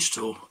downloading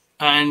digital,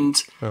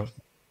 and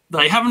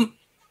they haven't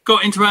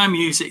got into our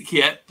music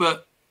yet,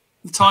 but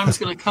the time is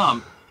going to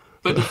come.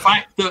 But the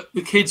fact that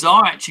the kids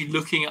are actually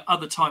looking at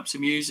other types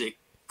of music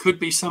could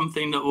be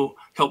something that will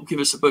help give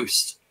us a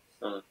boost.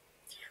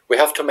 We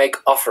have to make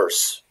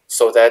offers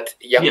so that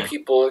young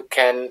people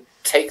can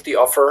take the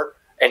offer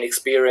and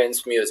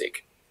experience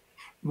music.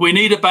 We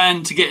need a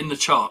band to get in the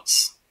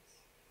charts.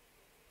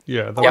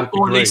 Yeah, that would be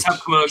or at great. least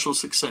have commercial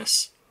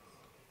success.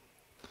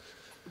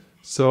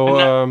 So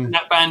and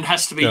that band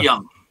has to be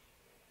young.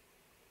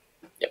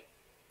 Yep.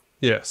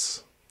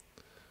 Yes.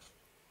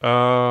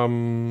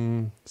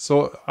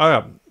 So I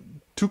have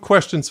 2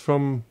 questions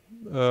from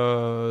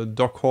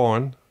Doc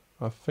Horn.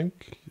 I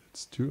think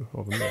it's 2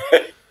 of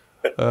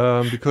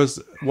them. Because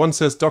one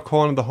says Doc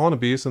Horn and the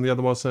Hornabees, and the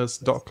other one says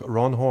Doc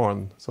Ron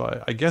Horn.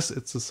 So I guess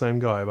it's the same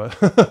guy.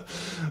 But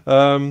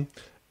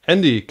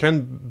Andy,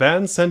 can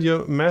bands send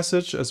you a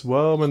message as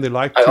well when they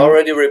like to? I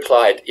already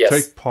replied, yes.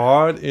 Take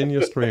part in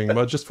your stream,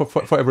 but just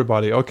for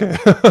everybody. Okay.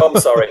 I'm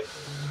sorry.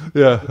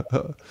 Yeah.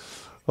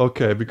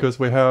 Okay, because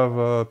we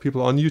have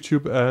people on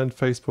YouTube and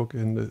Facebook,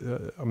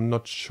 and I'm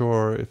not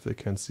sure if they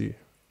can see.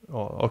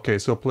 Oh, okay,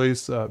 so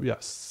please,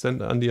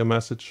 send Andy a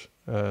message,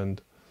 and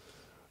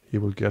he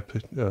will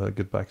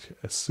get back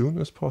as soon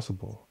as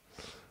possible.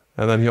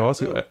 And then he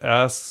also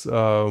asks,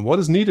 what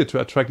is needed to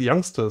attract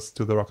youngsters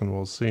to the rock and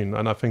roll scene?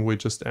 And I think we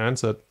just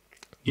answered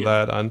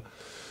that. And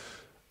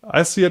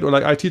I see it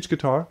like I teach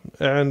guitar,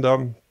 and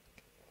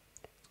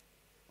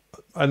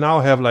I now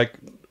have like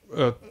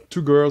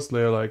 2 girls.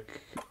 They're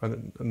like,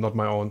 not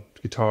my own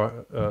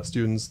guitar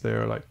students.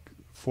 They're like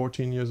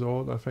 14 years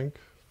old, I think,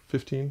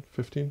 15.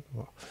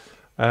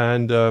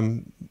 And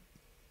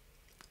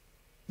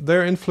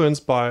they're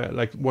influenced by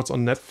like what's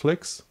on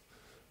Netflix,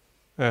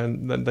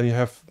 and then you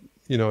have,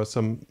 you know,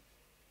 some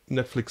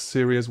Netflix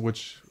series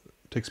which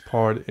takes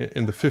part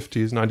in the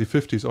 50s,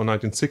 1950s or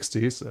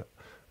 1960s,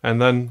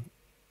 and then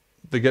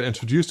they get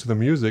introduced to the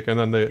music, and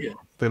then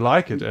they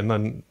like it, and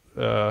then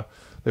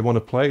they want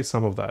to play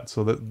some of that.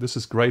 So this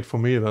is great for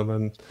me. And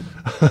then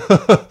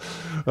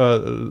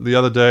the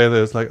other day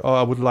there's like, oh,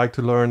 I would like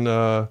to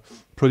learn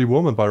Pretty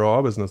Woman by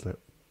Raw Business. Like,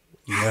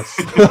 yes.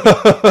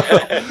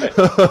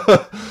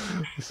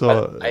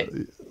 So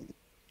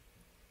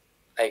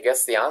I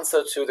guess the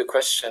answer to the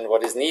question,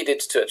 what is needed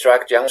to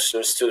attract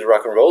youngsters to the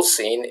rock and roll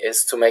scene,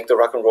 is to make the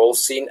rock and roll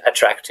scene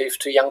attractive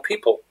to young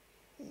people.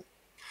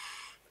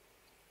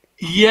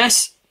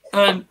 Yes,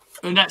 and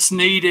that's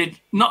needed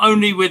not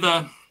only with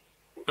a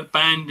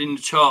band in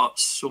the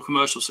charts or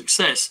commercial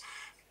success,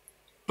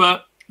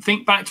 but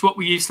think back to what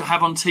we used to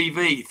have on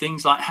TV,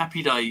 things like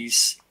Happy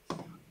Days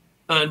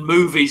and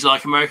movies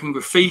like American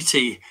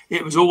Graffiti.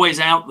 It was always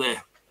out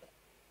there.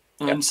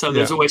 And so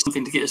there's always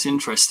something to get us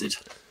interested.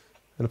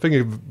 And I think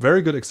a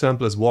very good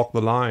example is Walk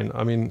the Line.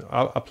 I mean,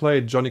 I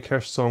played Johnny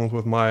Cash songs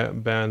with my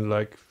band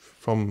like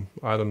from,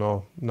 I don't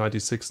know,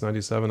 96,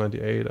 97,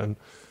 98, and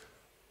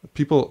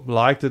people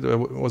liked it.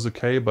 It was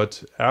okay,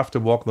 but after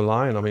Walk the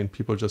Line, I mean,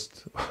 people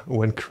just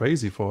went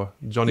crazy for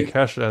Johnny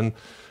Cash. And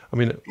I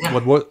mean,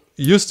 what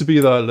used to be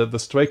the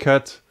stray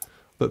cat,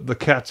 the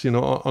cat, you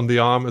know, on the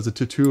arm as a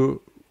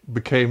tattoo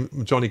became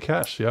Johnny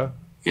Cash. Yeah.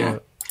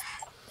 Do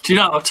you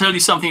know? I'll tell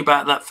you something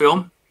about that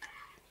film.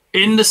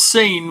 In the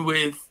scene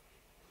with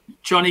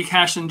Johnny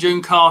Cash and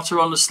June Carter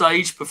on the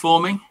stage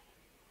performing,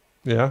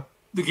 the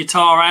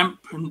guitar amp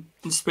and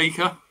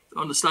speaker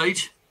on the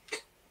stage,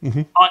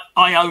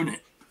 I own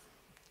it.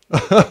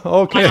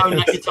 Okay. I own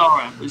that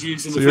guitar amp was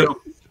used in the film.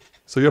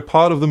 So you're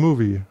part of the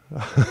movie,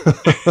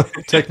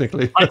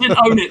 technically. I didn't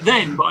own it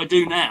then, but I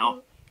do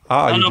now.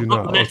 And I've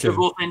got the letter of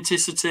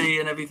authenticity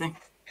and everything.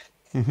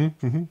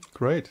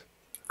 Great.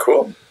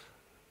 Cool.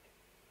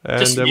 And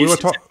just we were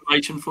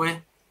information for you.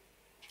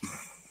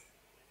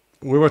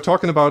 We were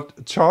talking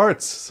about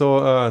charts.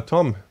 So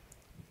Tom,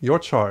 your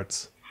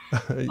charts,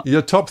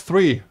 your top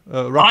 3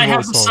 rock and roll songs. I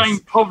have the same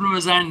problem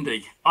as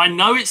Andy. I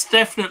know it's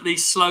definitely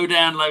Slow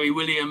Down, Larry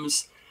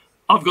Williams.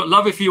 I've got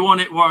Love If You Want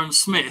It, Warren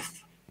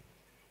Smith.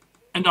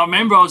 And I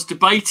remember I was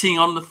debating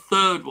on the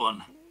third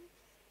one.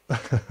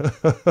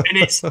 And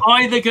it's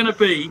either going to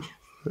be...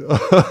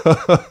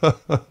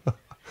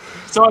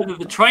 It's either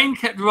The Train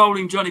Kept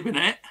Rolling, Johnny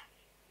Burnett.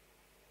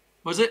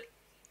 Was it?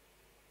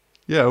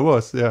 Yeah, it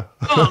was, yeah.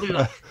 Oh, look at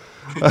that.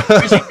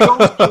 Because it could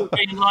also have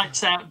been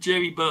Lights Out,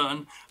 Jerry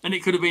Byrne, and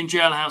it could have been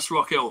Jailhouse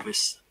Rock,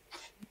 Elvis.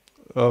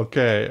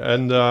 Okay,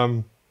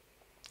 and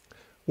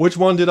which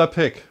one did I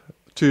pick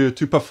to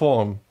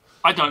perform?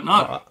 I don't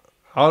know.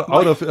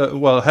 Out of,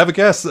 well, have a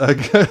guess.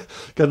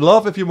 Get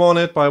Love If You Want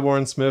It by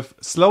Warren Smith,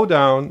 Slow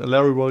Down,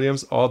 Larry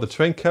Williams, or The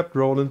Train Kept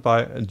Rolling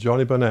by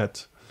Johnny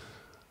Burnett.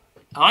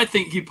 I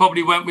think you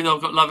probably went with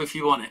I've Got Love If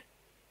You Want It.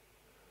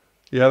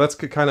 Yeah, that's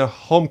kind of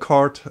home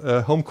court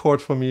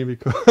for me,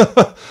 because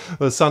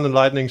the Sun and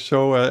Lightning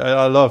show.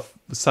 I love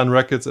Sun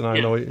Records, and I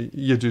know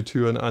you do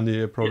too, and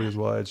Andy probably as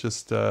well. It's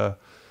just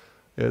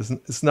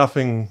it's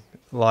nothing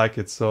like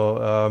it.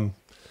 So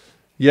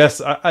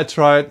yes, I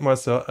tried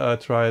myself. I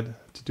tried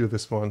to do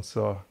this one.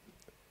 So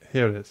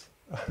here it is.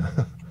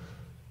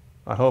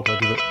 I hope I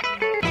did it.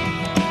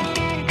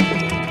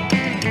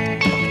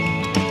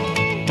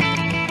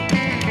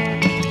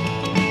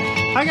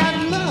 I got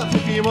love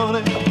if you want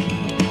it.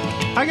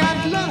 I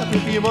got love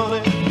if you want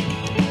it.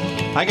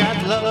 I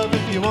got love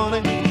if you want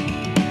it.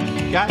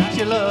 Got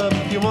your love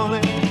if you want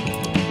it.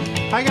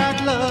 I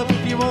got love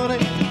if you want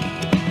it.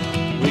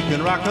 We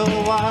can rock a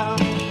while.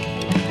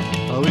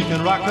 We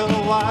can rock a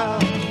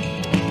while.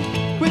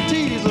 Quit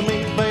teasing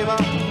me, baby.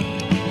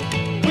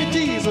 Quit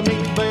teasing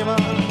me, baby.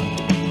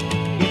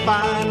 You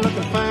fine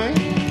looking thing.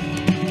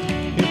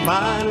 You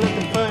fine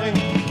looking thing.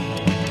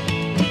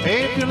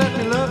 Hey, if you let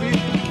me love you,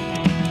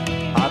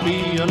 I'll be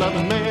your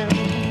loving man.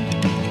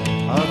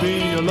 I'll be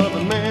your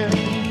loving man.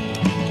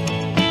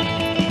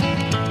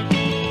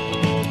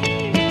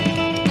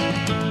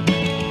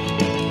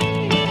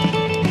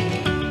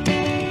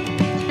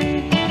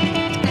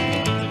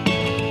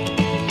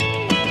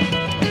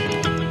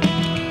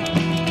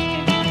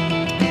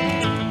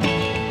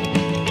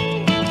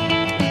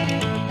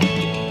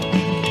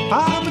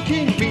 I'm a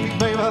king bee,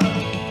 baby.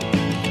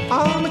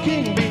 I'm a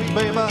king bee,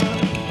 baby.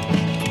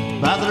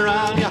 Buzzing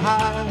around your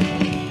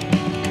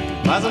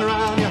hive. Buzzing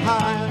around your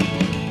hive.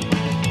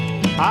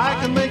 I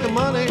can make the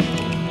money.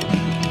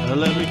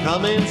 Let me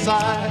come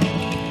inside.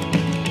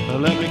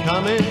 Let me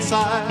come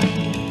inside.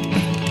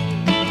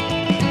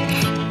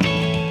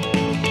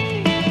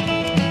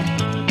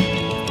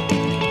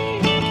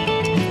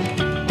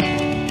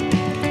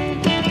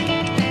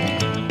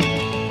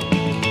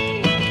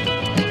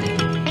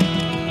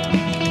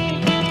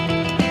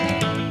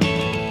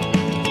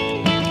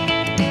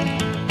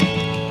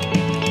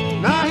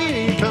 Now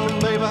here you come,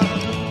 baby.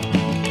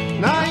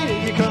 Now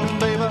here you come,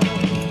 baby.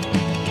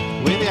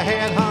 With your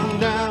head hung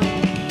down,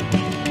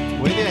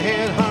 with your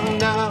head hung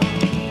down.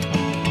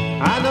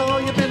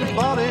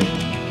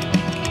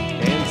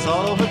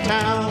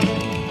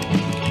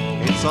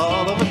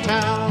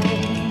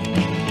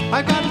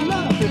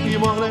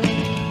 want it.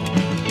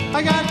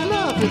 I got your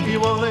love if you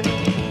want it.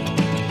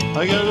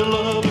 I got your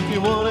love if you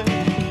want it.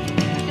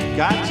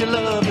 Got your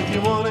love if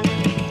you want it.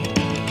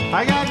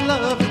 I got your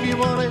love if you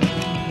want it.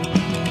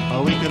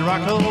 Oh, we can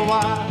rock a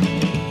while.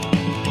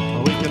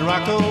 Oh, we can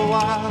rock a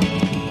while.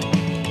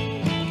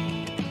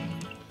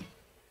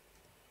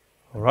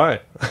 All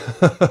right.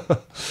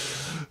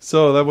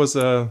 So that was,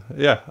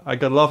 yeah, I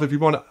Got Love If You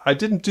Want. I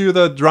didn't do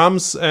the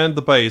drums and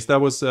the bass. That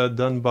was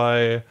done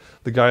by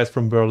the guys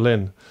from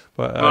Berlin.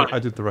 But Right. I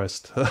did the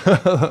rest.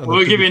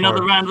 We'll give you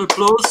another round of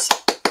applause.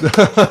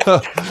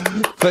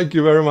 Thank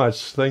you very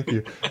much. Thank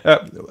you.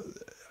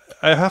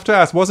 I have to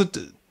ask, was it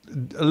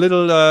a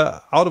little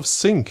out of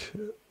sync?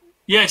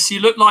 Yes, you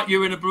look like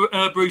you're in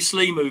a Bruce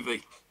Lee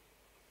movie.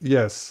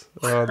 Yes,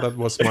 that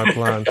was my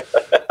plan.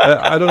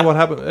 I don't know what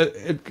happened.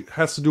 It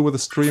has to do with the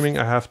streaming.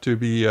 I have to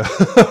be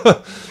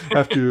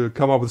have to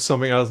come up with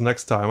something else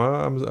next time.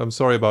 I'm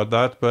sorry about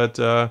that, but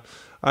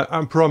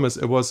I promise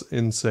it was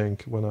in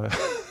sync when I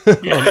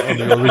on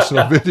the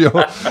original video.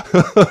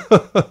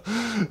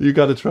 You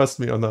got to trust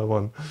me on that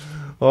one.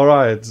 All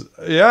right,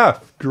 yeah,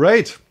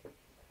 great,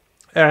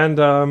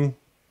 and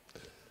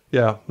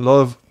yeah,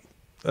 love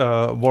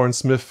Warren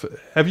Smith.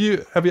 Have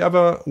you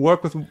ever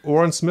worked with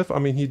Warren Smith? I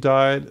mean, he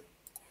died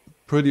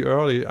pretty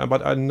early,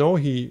 but I know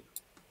he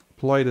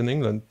played in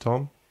England,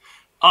 Tom.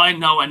 I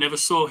know, I never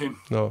saw him.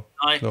 No,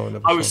 I never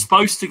was saw him.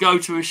 supposed to go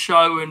to a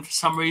show, and for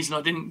some reason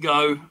I didn't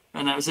go,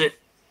 and that was it.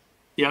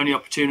 The only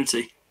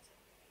opportunity.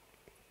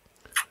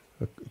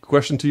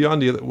 Question to you,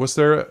 Andy. Was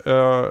there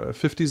a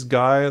 50s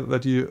guy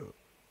that you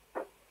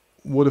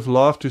would have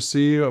loved to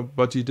see,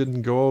 but you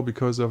didn't go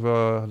because of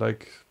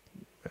like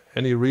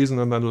any reason,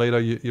 and then later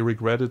you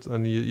regret it,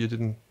 and you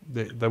didn't?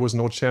 There was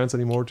no chance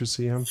anymore to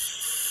see him.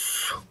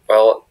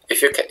 Well,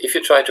 if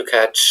you try to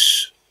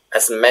catch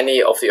as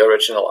many of the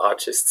original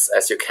artists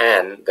as you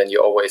can, then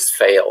you always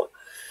fail.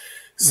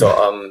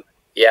 So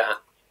yeah,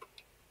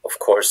 of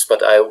course,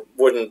 but I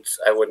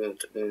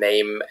wouldn't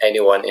name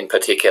anyone in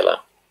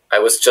particular. I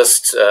was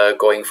just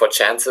going for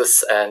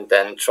chances and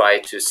then try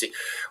to see.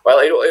 Well,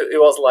 it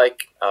was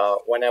like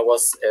when I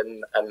was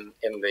in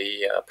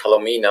the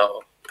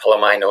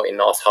Palomino in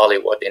North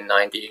Hollywood in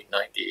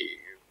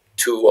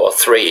 1992 or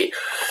 3.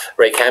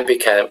 Ray Campy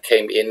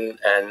came in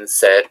and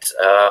said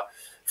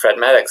Fred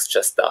Maddox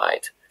just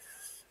died,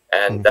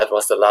 and that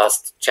was the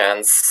last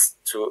chance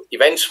to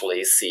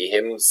eventually see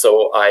him.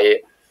 So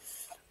I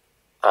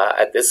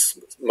at this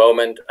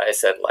moment I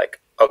said,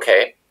 like,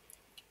 okay,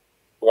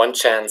 one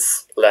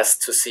chance less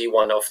to see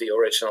one of the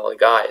original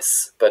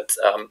guys. But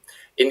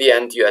in the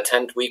end, you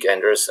attend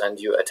weekenders and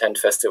you attend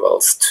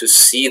festivals to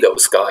see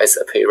those guys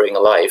appearing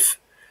live,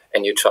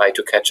 and you try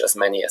to catch as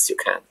many as you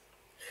can.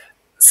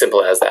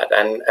 Simple as that.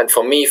 And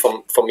for me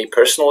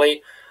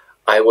personally,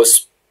 I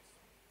was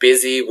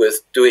busy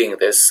with doing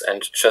this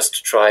and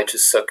just try to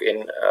suck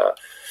in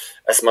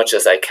as much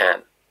as I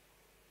can.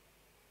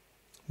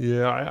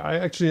 Yeah,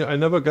 I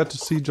never got to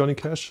see Johnny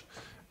Cash,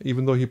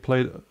 even though he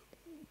played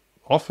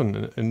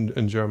often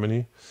in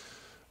Germany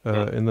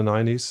in the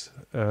 90s,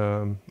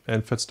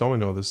 and Fats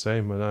Domino the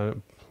same.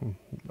 And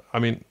I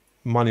mean,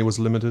 money was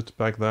limited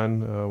back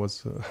then.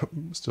 Was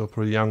still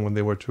pretty young when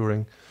they were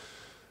touring.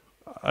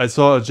 I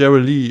saw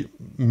Jerry Lee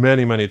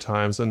many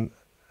times, and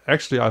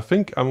actually I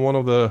think I'm one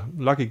of the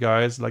lucky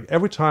guys. Like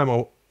every time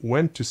I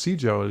went to see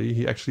Jerry Lee,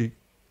 he actually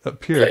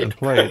appeared and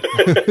played.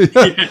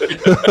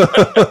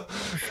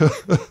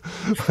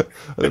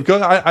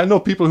 Because I know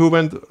people who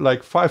went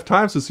like 5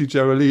 times to see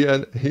Jerry Lee,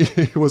 and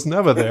he was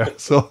never there.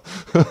 So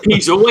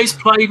he's always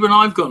played when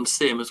I've gone to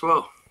see him as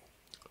well.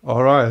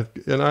 All right,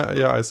 and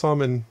I saw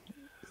him in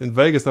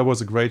Vegas. That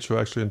was a great show,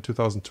 actually, in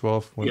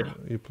 2012 when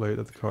he played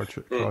at the car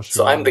show.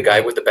 So I'm the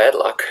guy with the bad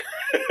luck.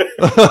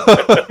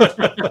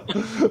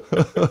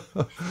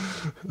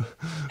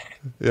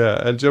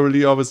 Yeah, and Jerry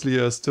Lee obviously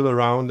is still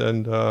around,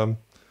 and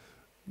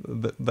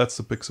that's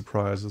a big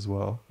surprise as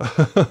well.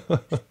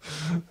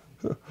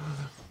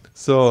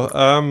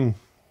 So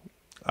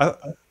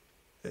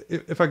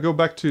if I go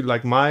back to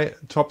like my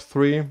top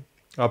 3,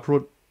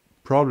 I'll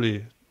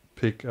probably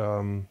pick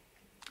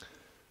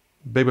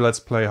Baby Let's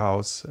Play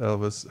House,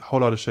 Elvis, Whole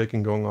Lot of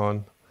Shaking Going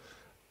On,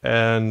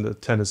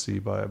 and Tennessee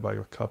by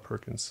Carl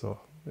Perkins. So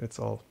it's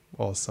all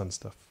Sun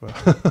stuff.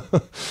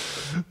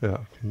 Yeah.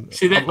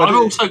 See, I've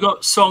also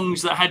got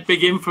songs that had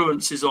big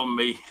influences on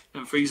me.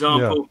 And for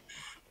example,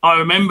 I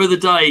remember the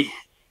day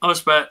I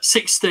was about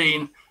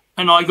 16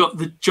 and I got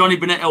the Johnny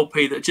Bennett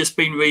LP that had just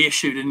been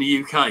reissued in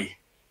the UK.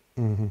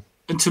 Mm-hmm.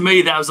 And to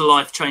me, that was a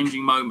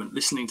life-changing moment,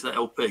 listening to that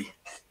LP.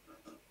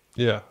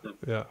 Yeah.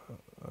 It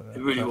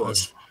really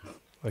was.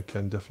 I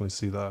can definitely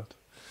see that.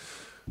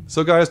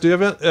 So, guys, do you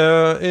have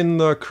in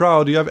the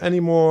crowd? Do you have any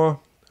more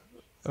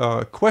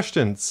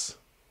questions?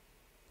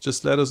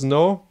 Just let us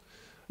know.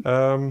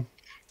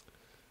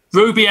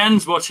 Ruby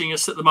Ann's watching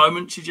us at the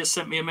moment. She just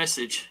sent me a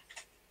message.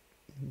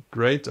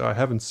 Great. I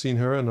haven't seen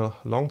her in a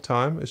long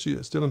time. Is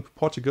she still in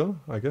Portugal?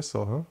 I guess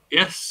so, huh?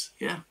 Yes.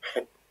 Yeah.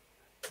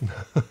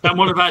 And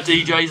one of our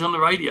DJs on the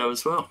radio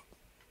as well.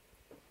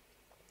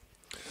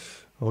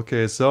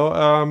 Okay,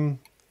 so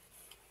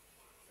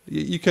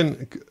you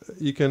can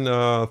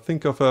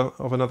think of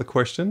another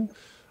question,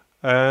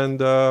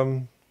 and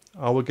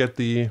I will get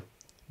the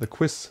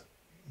quiz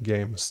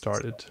game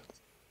started.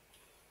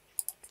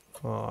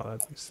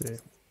 Let me see.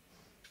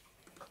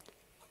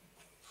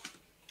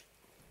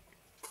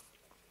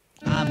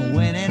 I'm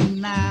winning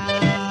now.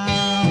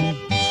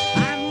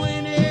 I'm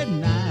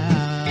winning now.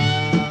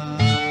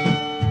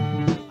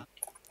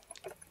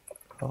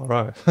 All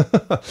right.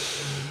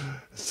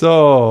 So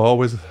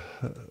always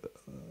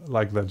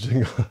like that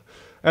jingle.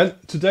 And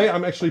today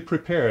I'm actually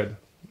prepared.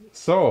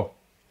 So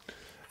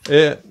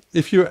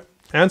if you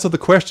answer the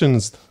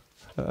questions,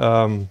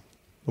 the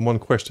one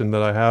question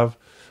that I have,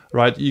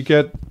 right, you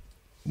get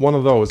one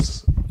of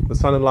those: the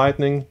Sun and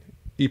Lightning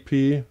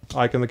EP,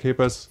 Ike and the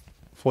Capers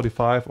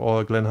 45,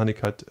 or Glenn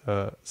Honeycutt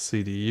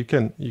CD. You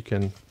can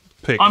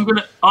pick.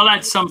 I'll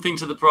add something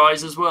to the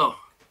prize as well.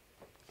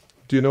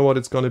 Do you know what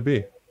it's going to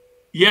be?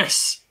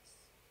 Yes,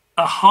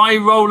 a high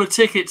roller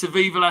ticket to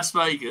Viva Las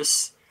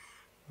Vegas.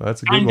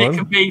 That's a good one. It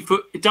can be for.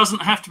 It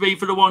doesn't have to be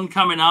for the one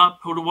coming up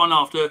or the one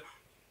after.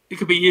 It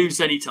could be used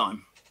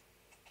anytime.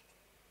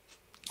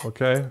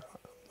 Okay,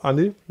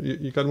 Andy,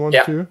 you got one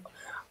too?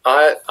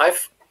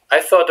 I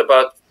thought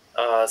about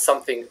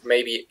something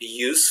maybe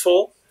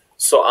useful,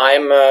 so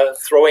I'm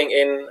throwing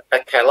in a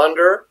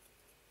calendar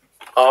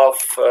of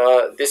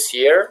this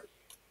year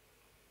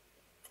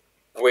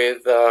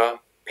with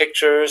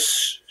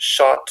pictures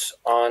shot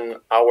on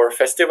our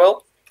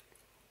festival.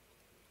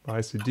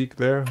 I see Deke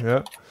there.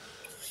 Yeah.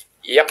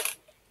 Yep.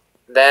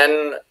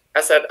 Then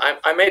I said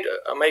I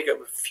make a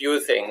few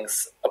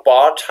things. A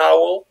bar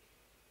towel.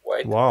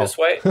 Wait, wow. This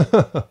way.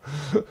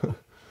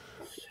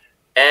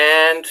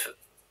 And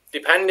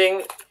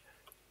depending,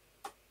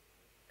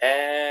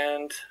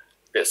 and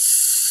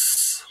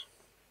this.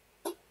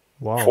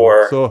 Wow.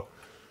 For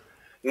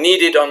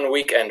needed on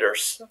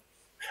weekenders.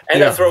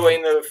 And I throw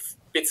in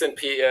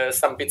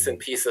some bits and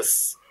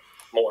pieces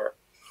more.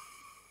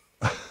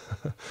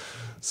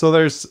 So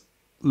there's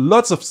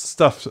lots of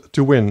stuff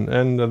to win,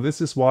 and this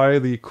is why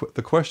the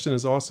question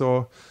is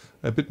also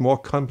a bit more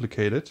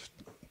complicated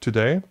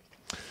today.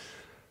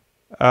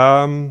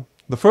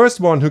 The first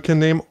one who can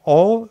name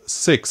all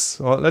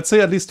 6, or let's say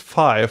at least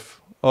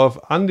 5 of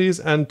Andy's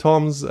and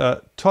Tom's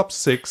top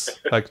 6,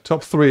 like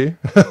top 3,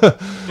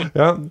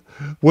 yeah,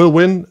 will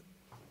win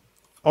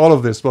all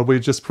of this, what we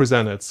just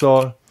presented.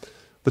 So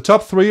the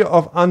top 3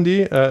 of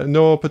Andy,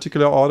 no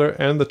particular order,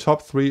 and the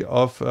top 3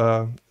 of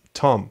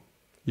Tom.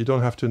 You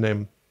don't have to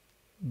name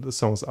the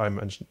songs I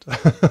mentioned.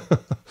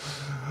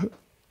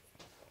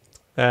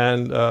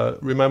 And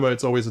remember,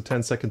 it's always a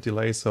 10-second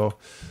delay, so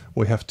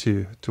we have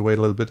to wait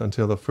a little bit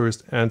until the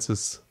first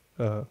answers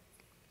are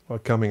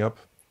coming up.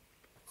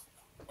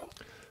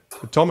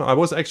 Tom, I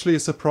was actually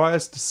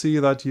surprised to see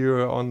that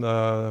you're on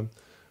the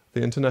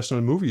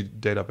International Movie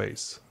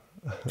Database.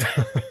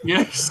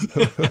 Yes.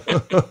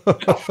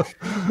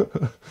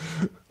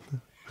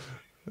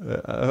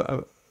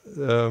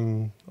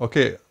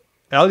 Okay,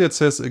 Elliot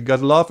says,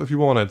 got love if you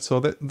want it. So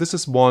this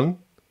is 1,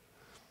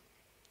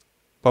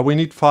 but we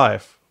need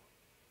 5.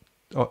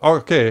 Oh,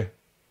 okay,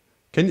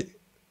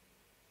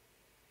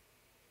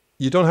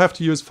 you don't have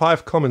to use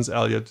 5 comments,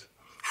 Elliot.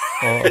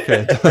 Oh,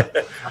 okay.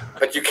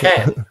 But you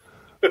can.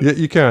 Yeah,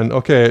 you can.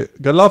 Okay,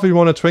 got love if you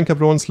want a Train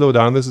Kept Rolling, Slow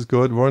Down. This is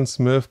good. Warren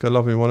Smith, got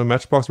love if you want a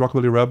Matchbox,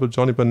 Rockabilly Rebel,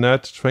 Johnny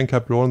Burnett, Train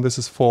Kept Rolling. This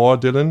is 4.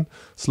 Dylan,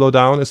 Slow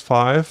Down is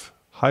 5.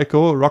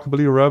 Heiko,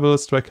 Rockabilly Rebel,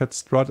 Stray Cat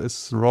Strut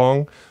is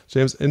wrong.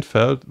 James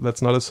Infeld,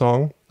 that's not a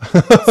song.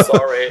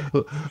 Sorry.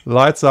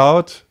 Lights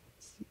Out.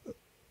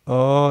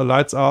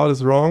 Lights Out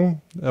is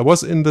wrong. It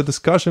was in the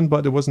discussion,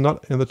 but it was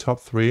not in the top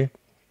 3.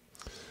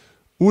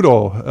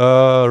 Udo,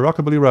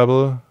 Rockabilly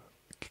Rebel,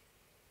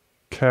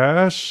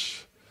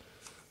 Cash,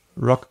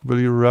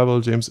 Rockabilly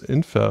Rebel, James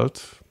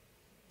Infeld.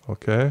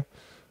 Okay.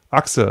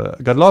 Axel,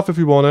 got love if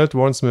you want it.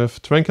 Warren Smith,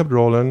 Train Kept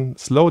Rolling,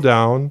 Slow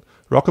Down,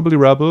 Rockabilly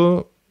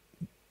Rebel,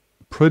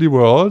 Pretty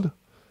World.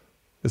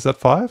 Is that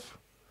 5?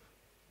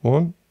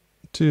 1,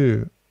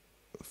 2,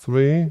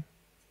 3,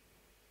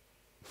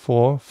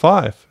 4,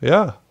 5.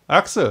 Yeah,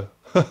 Axel.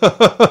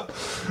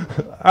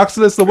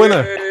 Axel is the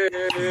winner.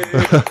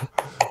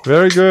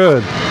 Very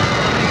good.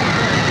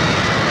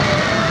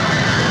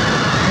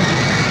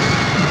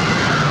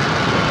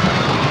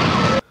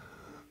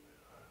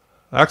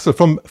 Axel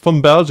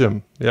from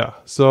Belgium. Yeah.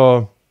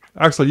 So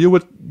Axel, you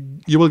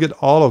will get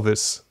all of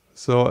this.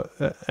 So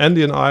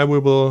Andy and I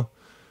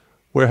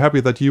we're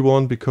happy that you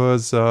won,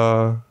 because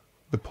the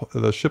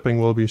shipping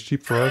will be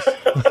cheap for us.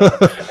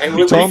 And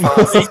we'll Tom. be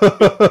fast.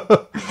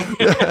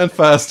 Yeah, and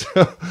fast.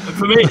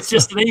 For me, it's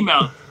just an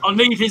email. I'll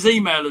need his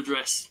email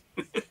address.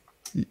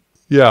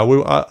 Yeah,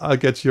 I'll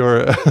get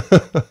your.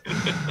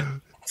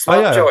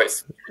 Smart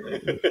choice.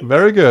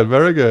 Very good,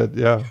 very good.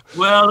 Yeah.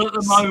 Well, at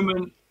the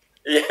moment,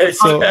 Yes.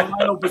 the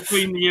mail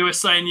between the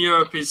USA and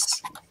Europe is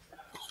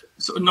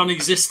sort of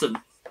non-existent.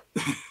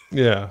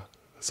 Yeah.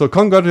 So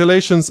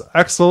congratulations,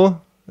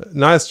 Axel.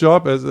 Nice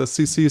job, as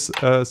CC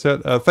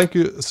said. Thank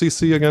you,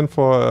 CC, again,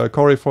 for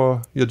Corey,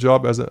 for your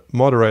job as a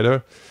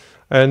moderator.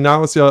 And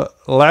now is your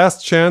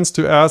last chance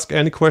to ask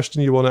any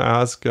question you want to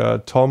ask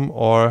Tom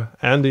or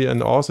Andy,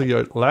 and also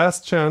your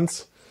last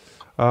chance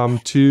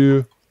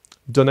to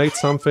donate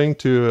something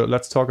to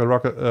Let's Talk at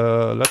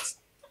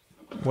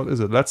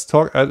Let's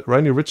Talk at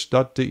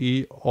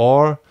randyrich.de,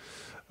 or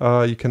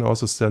you can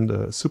also send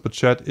a super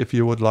chat if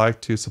you would like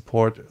to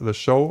support the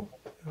show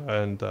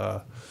and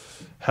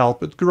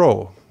help it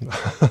grow.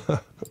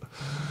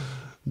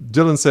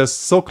 Dylan says,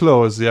 so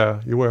close. Yeah,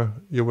 you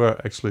were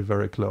actually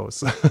very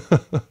close.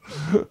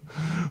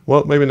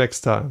 Well, maybe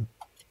next time.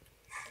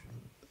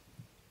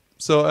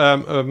 So,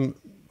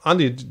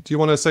 Andy, do you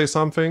want to say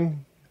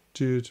something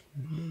to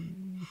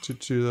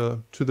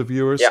the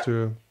viewers,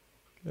 to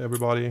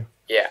everybody?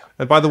 Yeah.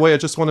 And by the way, I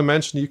just want to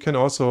mention, you can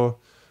also,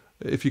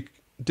 if you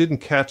didn't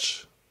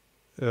catch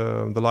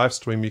the live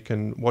stream, you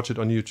can watch it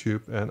on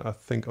YouTube, and I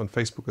think on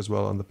Facebook as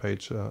well, on the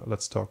page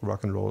Let's Talk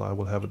Rock and Roll. I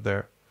will have it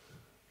there.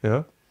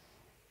 Yeah.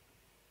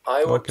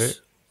 I would. Okay.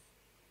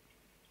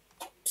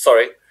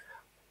 Sorry.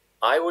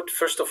 I would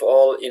first of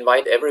all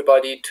invite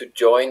everybody to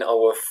join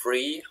our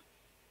free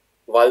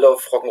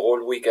Waldorf Rock and Roll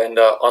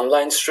Weekender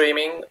online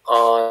streaming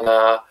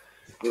on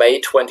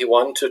May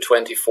 21 to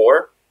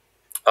 24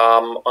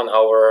 on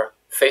our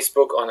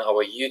Facebook, on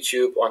our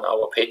YouTube, on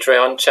our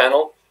Patreon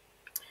channel.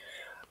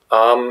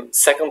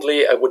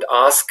 Secondly, I would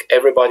ask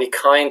everybody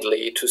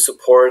kindly to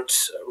support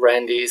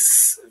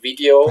Randy's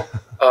video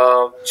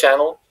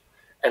channel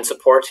and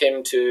support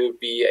him to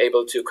be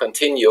able to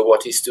continue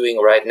what he's doing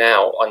right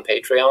now on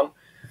Patreon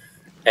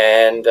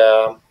and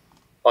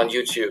on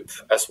YouTube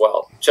as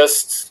well.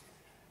 Just,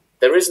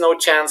 there is no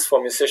chance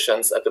for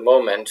musicians at the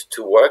moment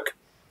to work,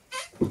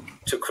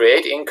 to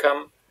create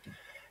income,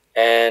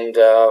 and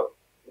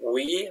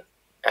we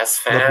as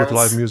fans... Not with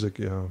live music,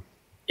 yeah.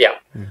 Yeah,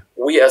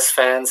 we as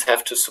fans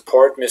have to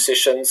support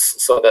musicians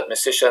so that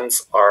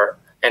musicians are,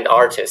 and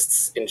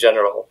artists in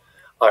general,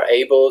 are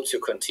able to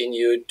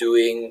continue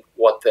doing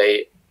what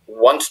they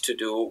want to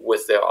do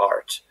with their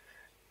art.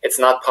 It's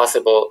not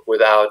possible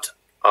without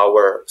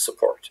our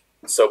support.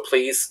 So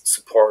please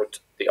support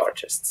the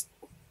artists.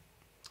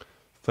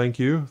 Thank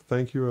you.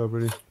 Thank you. I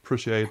really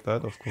appreciate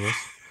that, of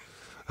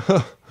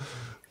course.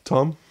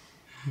 Tom?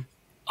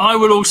 I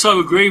would also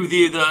agree with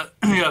you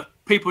that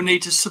people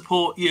need to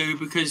support you,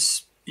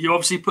 because you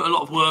obviously put a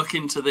lot of work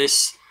into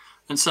this,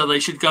 and so they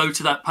should go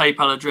to that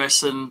PayPal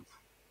address and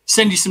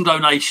send you some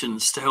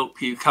donations to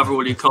help you cover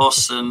all your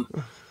costs and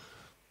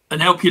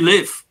help you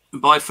live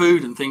and buy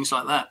food and things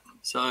like that.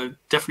 So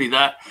definitely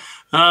that.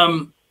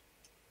 And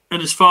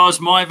as far as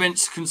my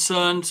event's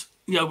concerned,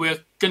 we're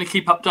going to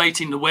keep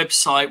updating the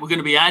website. We're going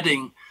to be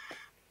adding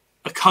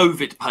a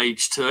COVID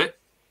page to it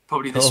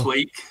probably this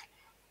week,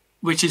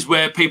 which is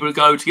where people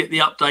go to get the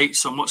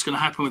updates on what's going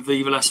to happen with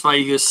Viva Las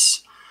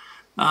Vegas.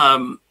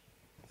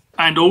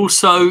 And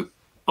also,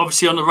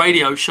 obviously, on the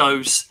radio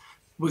shows,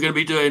 we're going to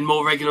be doing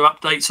more regular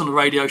updates on the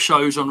radio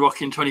shows on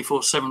Rockin'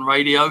 24/7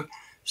 Radio.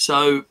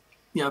 So,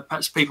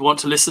 perhaps people want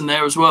to listen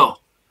there as well.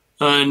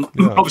 And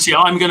obviously,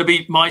 I'm going to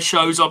be, my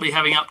shows, I'll be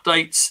having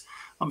updates.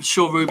 I'm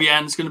sure Ruby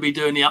Ann's going to be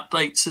doing the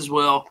updates as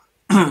well,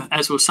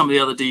 as will some of the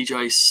other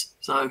DJs.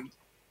 So,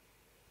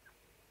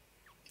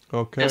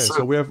 okay,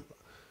 so we have,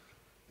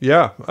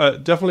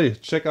 definitely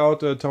check out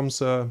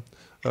Tom's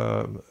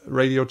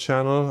radio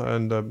channel,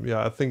 and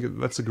I think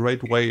that's a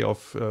great way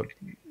of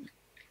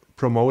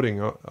promoting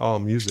our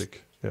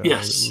music.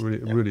 Yes, I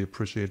really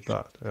appreciate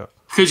that. Yeah,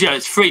 because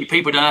it's free.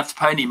 People don't have to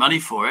pay any money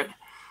for it,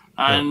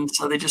 and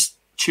so they just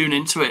tune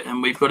into it.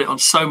 And we've got it on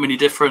so many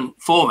different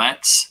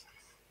formats,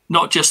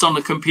 not just on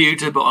the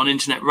computer, but on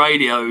internet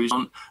radios,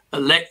 on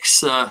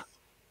Alexa,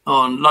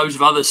 on loads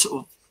of other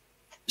sort of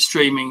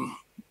streaming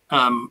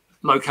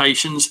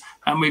locations,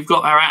 and we've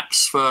got our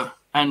apps for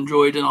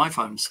Android and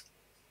iPhones.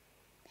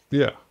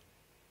 Yeah.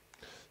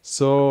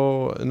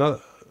 So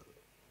another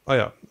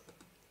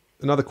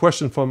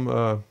question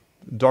from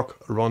Doc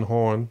Ron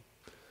Horn.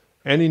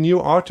 Any new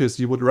artists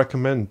you would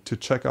recommend to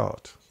check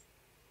out?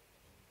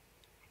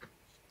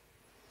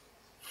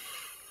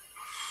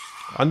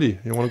 Andy,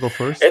 you want to go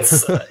first?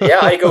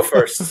 I go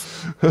first.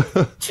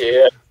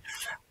 Cheers.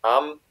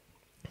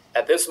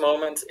 At this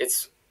moment,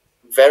 it's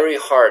very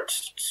hard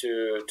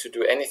to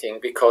do anything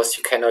because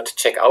you cannot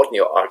check out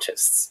new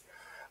artists.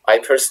 I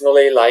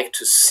personally like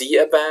to see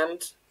a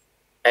band,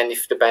 and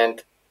if the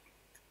band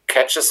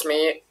catches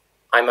me,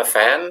 I'm a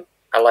fan.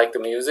 I like the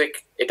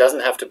music. It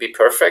doesn't have to be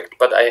perfect,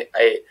 but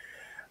I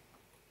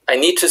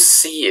need to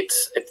see it.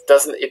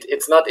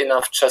 It's not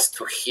enough just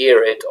to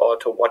hear it or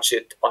to watch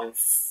it on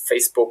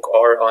Facebook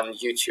or on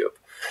YouTube.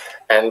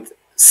 And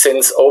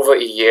since over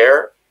a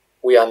year,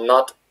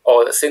 around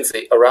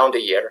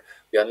a year,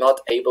 we are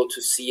not able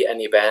to see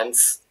any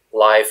bands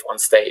live on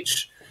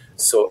stage.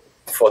 So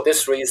for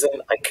this reason,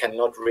 I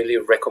cannot really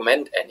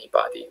recommend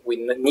anybody. We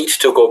need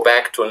to go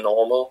back to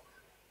normal,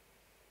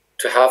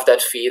 to have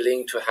that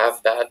feeling, to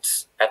have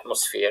that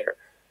atmosphere.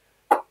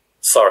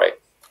 Sorry,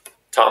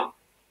 Tom?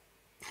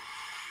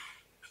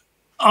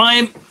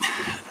 I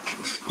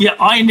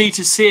need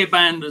to see a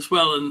band as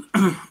well. And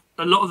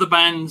a lot of the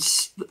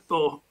bands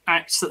or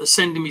acts that are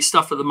sending me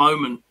stuff at the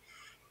moment,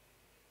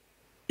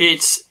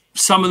 It's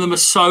some of them are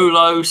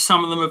solo,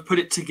 some of them have put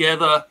it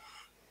together,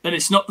 and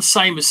it's not the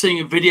same as seeing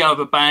a video of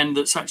a band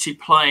that's actually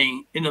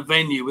playing in a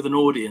venue with an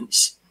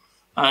audience.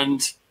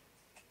 And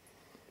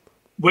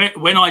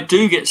when I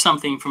do get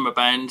something from a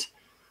band,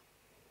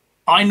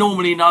 I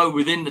normally know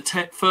within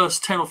the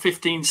first 10 or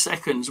 15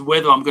 seconds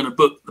whether I'm going to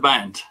book the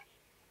band.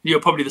 You're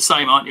probably the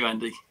same, aren't you,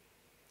 Andy?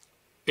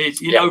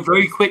 You know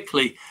very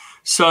quickly.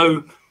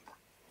 So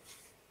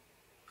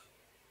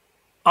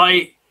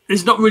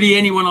there's not really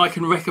anyone I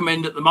can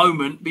recommend at the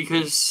moment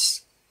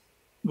because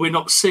we're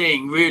not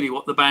seeing really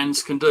what the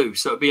bands can do.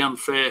 So it'd be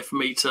unfair for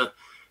me to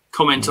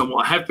comment on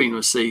what I have been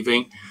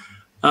receiving.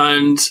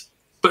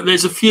 But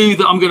there's a few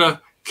that I'm going to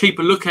keep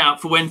a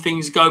lookout for when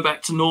things go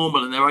back to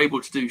normal and they're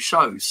able to do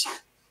shows.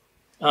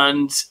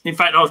 And in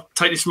fact, I'll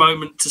take this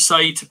moment to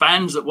say to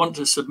bands that want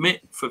to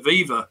submit for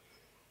Viva,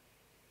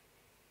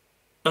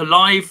 a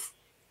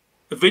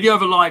video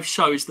of a live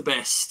show is the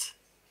best.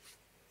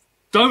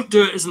 Don't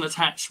do it as an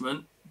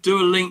attachment. Do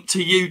a link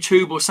to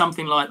YouTube or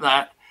something like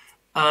that.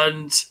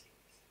 And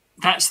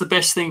that's the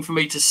best thing for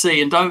me to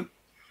see. And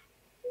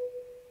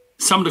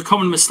some of the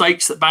common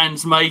mistakes that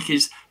bands make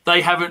is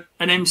they have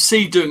an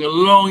MC doing a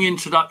long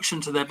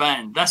introduction to their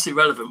band. That's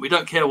irrelevant. We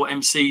don't care what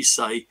MCs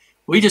say.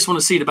 We just want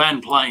to see the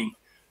band playing.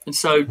 And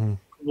so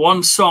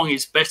one song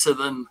is better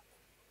than,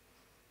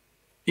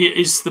 it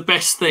is the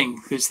best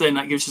thing, because then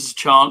that gives us a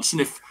chance.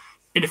 And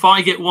if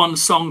I get one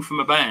song from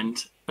a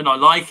band and I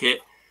like it,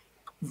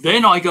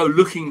 then I go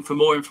looking for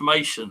more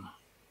information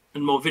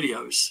and more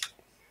videos.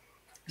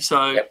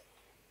 So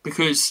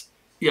because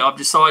I've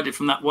decided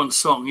from that one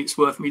song it's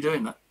worth me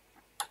doing that.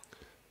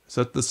 Is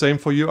that the same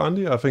for you,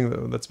 Andy? I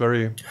think that's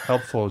very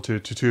helpful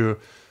to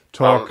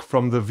talk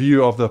from the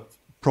view of the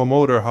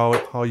promoter,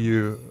 how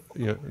you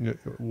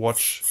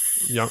watch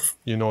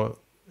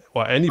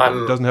or any band.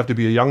 It doesn't have to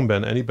be a young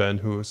band, any band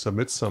who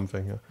submits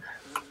something.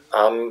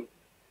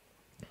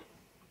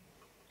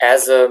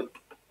 As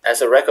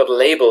a record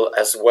label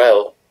as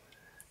well,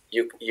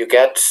 you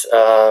get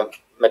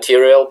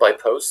material by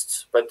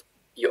post, but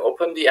you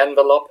open the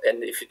envelope,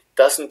 and if it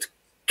doesn't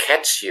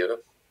catch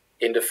you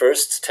in the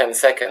first 10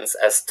 seconds,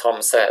 as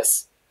Tom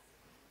says,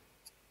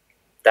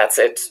 that's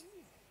it.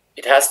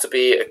 It has to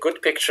be a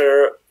good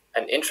picture,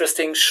 an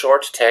interesting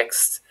short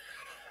text.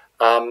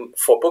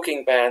 For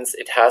booking bands,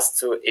 it has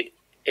to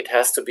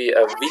be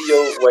a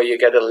video where you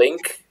get a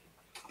link.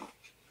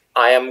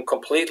 I am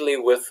completely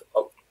with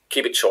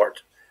keep it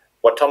short.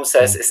 What Tom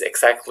says is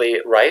exactly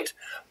right,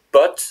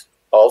 but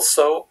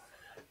also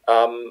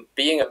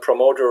being a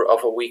promoter of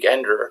a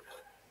weekender,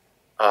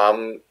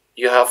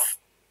 you have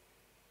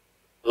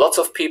lots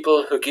of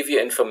people who give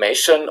you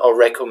information or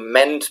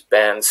recommend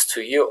bands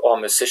to you or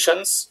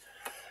musicians.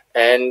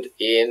 And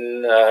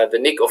in the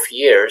nick of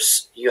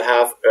years, you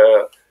have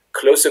a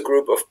closer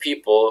group of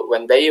people.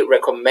 When they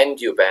recommend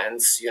you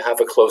bands, you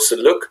have a closer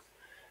look.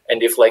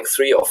 And if like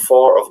 3 or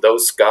 4 of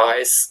those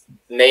guys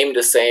name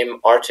the same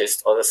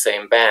artist or the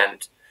same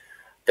band,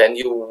 then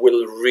you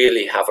will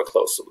really have a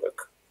closer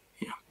look.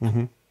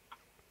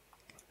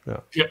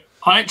 Yeah.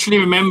 I actually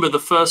remember the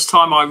first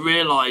time I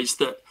realized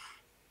that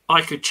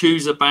I could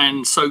choose a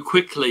band so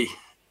quickly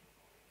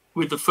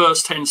with the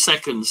first 10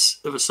 seconds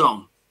of a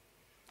song.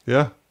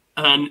 Yeah.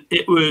 And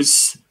it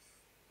was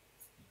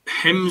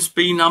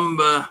Hemsby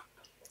number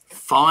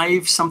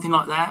 5, something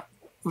like that.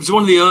 It was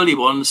one of the early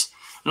ones.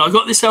 And I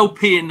got this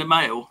LP in the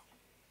mail.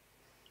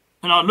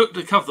 And I looked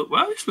at the cover,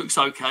 well, this looks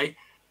okay.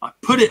 I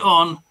put it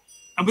on.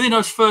 And within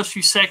those first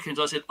few seconds,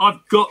 I said,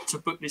 I've got to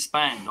book this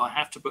band. I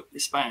have to book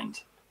this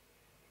band.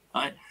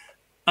 Right?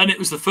 And it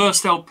was the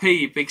first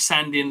LP, Big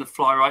Sandy and the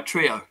Fly Right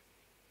Trio.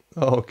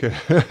 Oh, okay.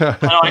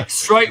 And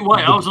straight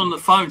away, I was on the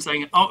phone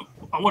saying, oh,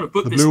 I want to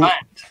book this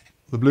band.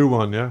 The blue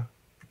one, yeah.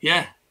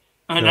 Yeah.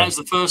 And that was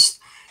the first,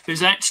 it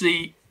was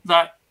actually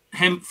that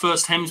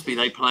first Hemsby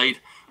they played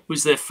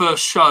was their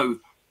first show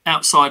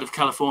outside of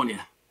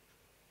California.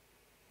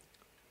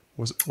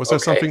 Was there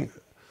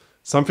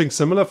something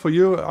similar for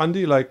you,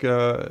 Andy? Like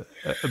a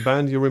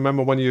band you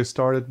remember when you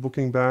started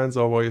booking bands,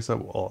 or where you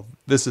said, "Oh,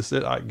 this is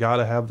it. I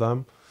gotta have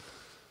them."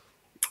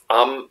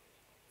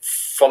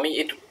 For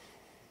me,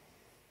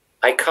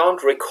 I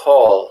can't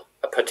recall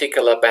a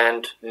particular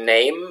band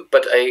name,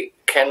 but I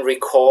can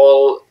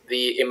recall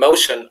the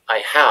emotion I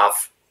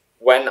have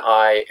when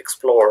I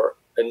explore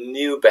a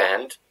new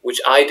band,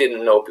 which I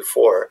didn't know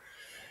before,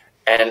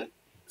 and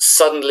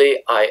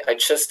suddenly I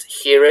just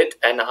hear it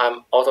and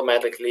I'm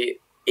automatically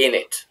in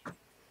it.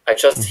 I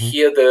just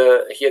hear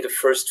the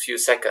first few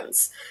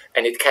seconds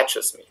and it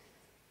catches me.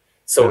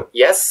 So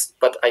yes,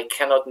 but I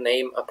cannot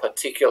name a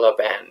particular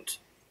band.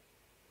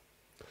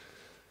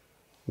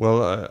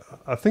 Well,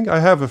 I think I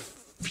have a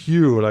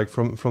few, like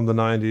from the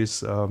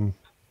 90s.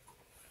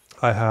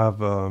 I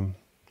have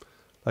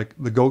like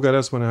the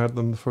Go-Getters when I had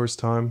them the first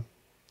time,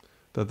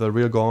 the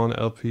Real Gone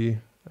LP,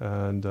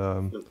 and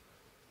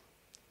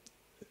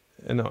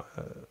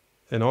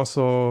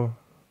also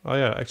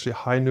actually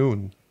High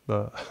Noon,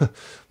 the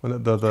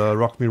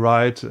Rock Me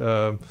Right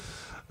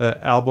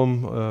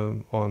album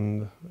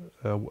on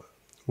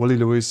Willie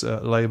Lewis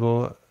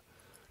label.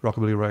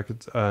 rockabilly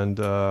record, and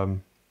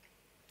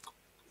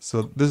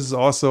so this is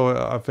also,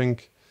 I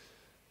think,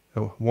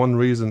 one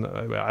reason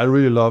I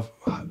really love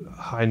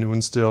High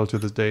Noon still to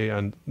this day.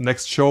 And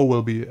next show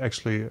will be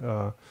actually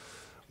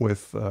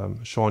with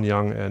Sean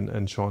Young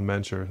and Sean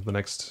Mancher. The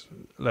next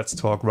Let's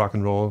Talk Rock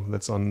and Roll,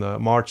 that's on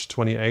March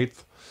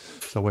 28th.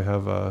 So we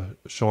have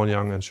Sean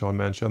Young and Sean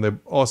Mancher, and they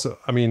also,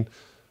 I mean,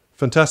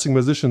 fantastic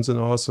musicians and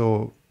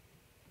also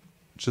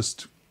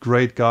just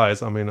great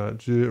guys. I mean, I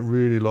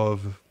really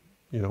love,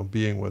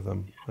 being with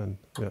them. And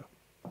yeah,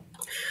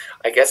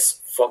 I guess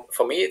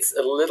for me, it's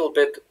a little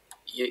bit,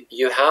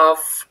 you have,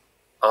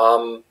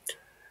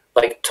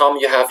 like Tom,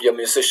 you have your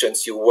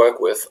musicians you work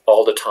with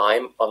all the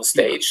time on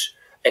stage,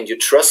 and you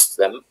trust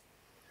them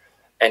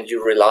and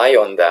you rely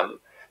on them.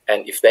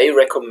 And if they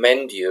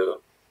recommend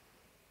you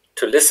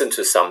to listen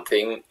to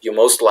something, you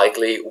most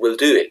likely will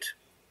do it.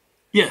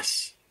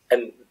 Yes.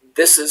 And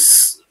this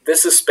is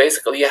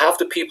basically, you have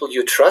the people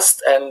you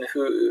trust and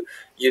who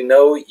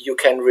you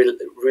can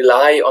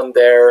rely on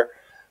their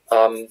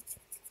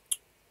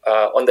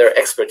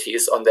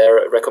expertise, on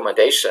their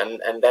recommendation,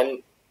 and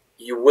then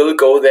you will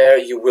go there,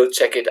 you will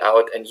check it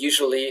out, and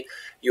usually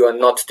you are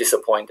not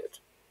disappointed.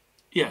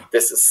 Yeah.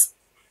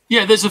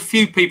 Yeah, there's a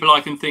few people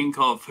I can think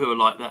of who are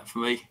like that for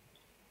me.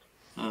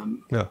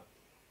 yeah.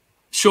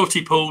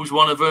 Shorty Paul's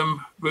one of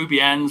them.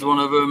 Ruby Ann's one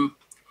of them.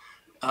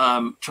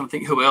 Trying to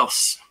think who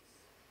else.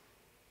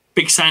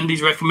 Big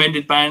Sandy's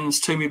recommended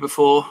bands to me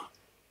before.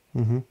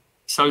 Mm-hmm.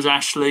 So's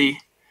Ashley.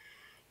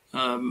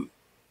 Trying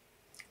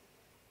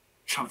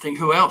to think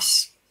who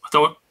else.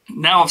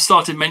 Now I've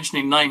started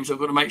mentioning names. I've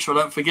got to make sure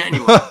I don't forget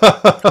anyone.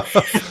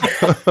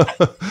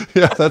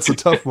 Yeah, that's a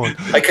tough one.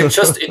 I can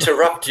just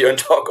interrupt you and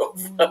talk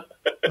over.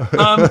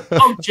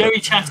 Jerry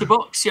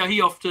Chatterbox. Yeah, he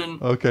often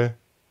Okay.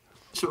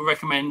 sort of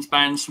recommends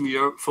bands from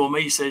Europe for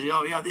me. He says,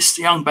 "Oh yeah, this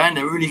young band,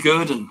 they're really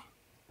good." And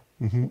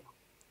Mm-hmm.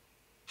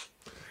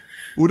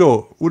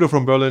 Udo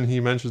from Berlin, he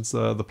mentions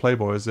the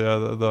Playboys. Yeah,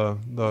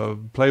 the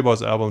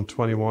Playboys album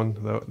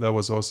 21. That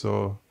was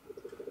also,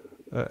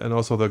 and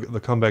also the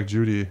Comeback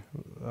Judy.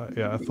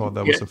 Yeah, I thought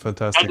that was a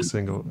fantastic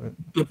single.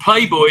 The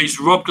Playboys,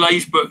 Rob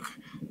Glazebrook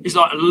is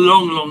like a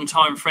long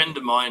time friend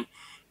of mine,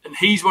 and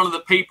he's one of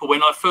the people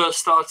when I first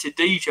started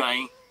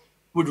DJing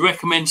would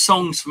recommend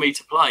songs for me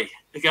to play.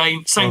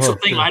 Again, same sort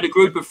of thing. I had a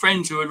group of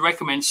friends who would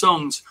recommend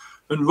songs,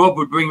 and Rob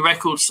would bring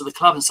records to the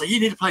club and say, "You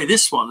need to play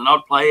this one," and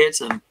I'd play it.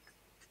 And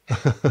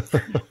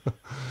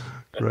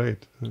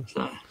Great.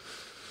 so,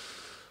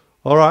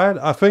 All right,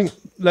 I think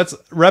let's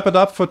wrap it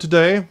up for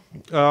today.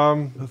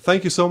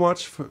 Thank you so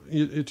much for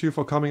you two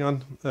for coming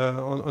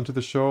onto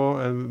the show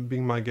and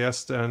being my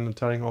guest and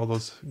telling all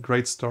those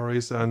great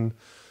stories. And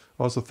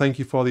also thank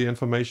you for the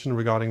information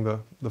regarding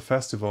the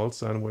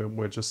festivals. And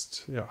we're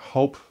just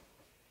hope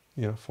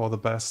for the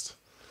best.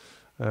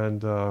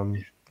 And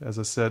as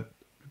I said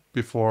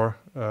before,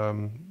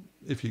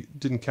 if you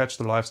didn't catch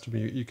the live stream,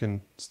 you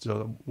can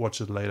still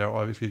watch it later,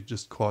 or if you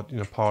just caught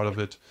part of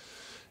it,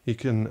 you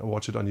can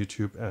watch it on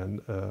YouTube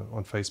and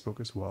on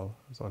Facebook as well.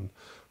 So,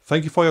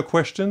 thank you for your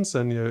questions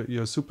and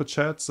your super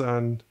chats,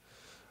 and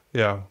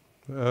we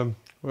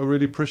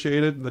really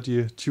appreciate it that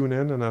you tune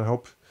in, and I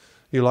hope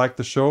you like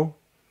the show.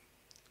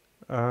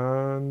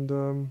 And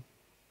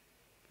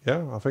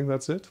I think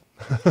that's it.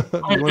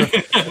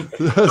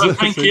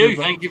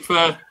 thank you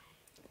for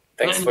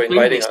thanks for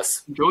inviting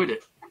us. Enjoyed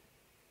it.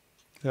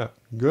 Yeah,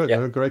 good.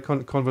 Yeah. A great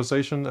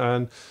conversation,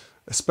 and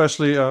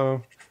especially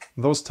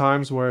those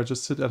times where I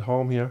just sit at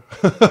home here.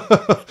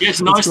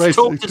 It's nice to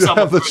talk to someone.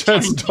 Have the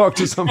chance to talk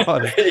to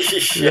somebody.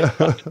 Yeah.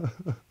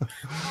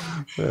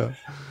 Yeah.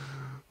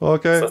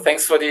 Okay. So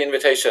thanks for the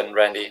invitation,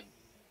 Randy.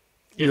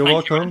 Yeah, You're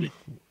thank you, welcome.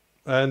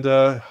 Andy.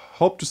 And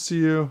hope to see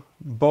you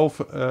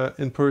both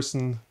in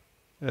person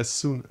as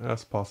soon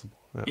as possible.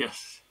 Yeah.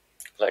 Yes.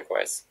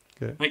 Likewise.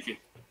 Okay. Thank you.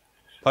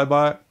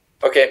 Bye-bye.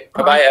 Okay.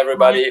 Bye-bye,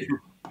 everybody.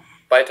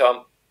 Bye,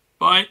 Tom.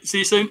 Bye. See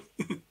you soon.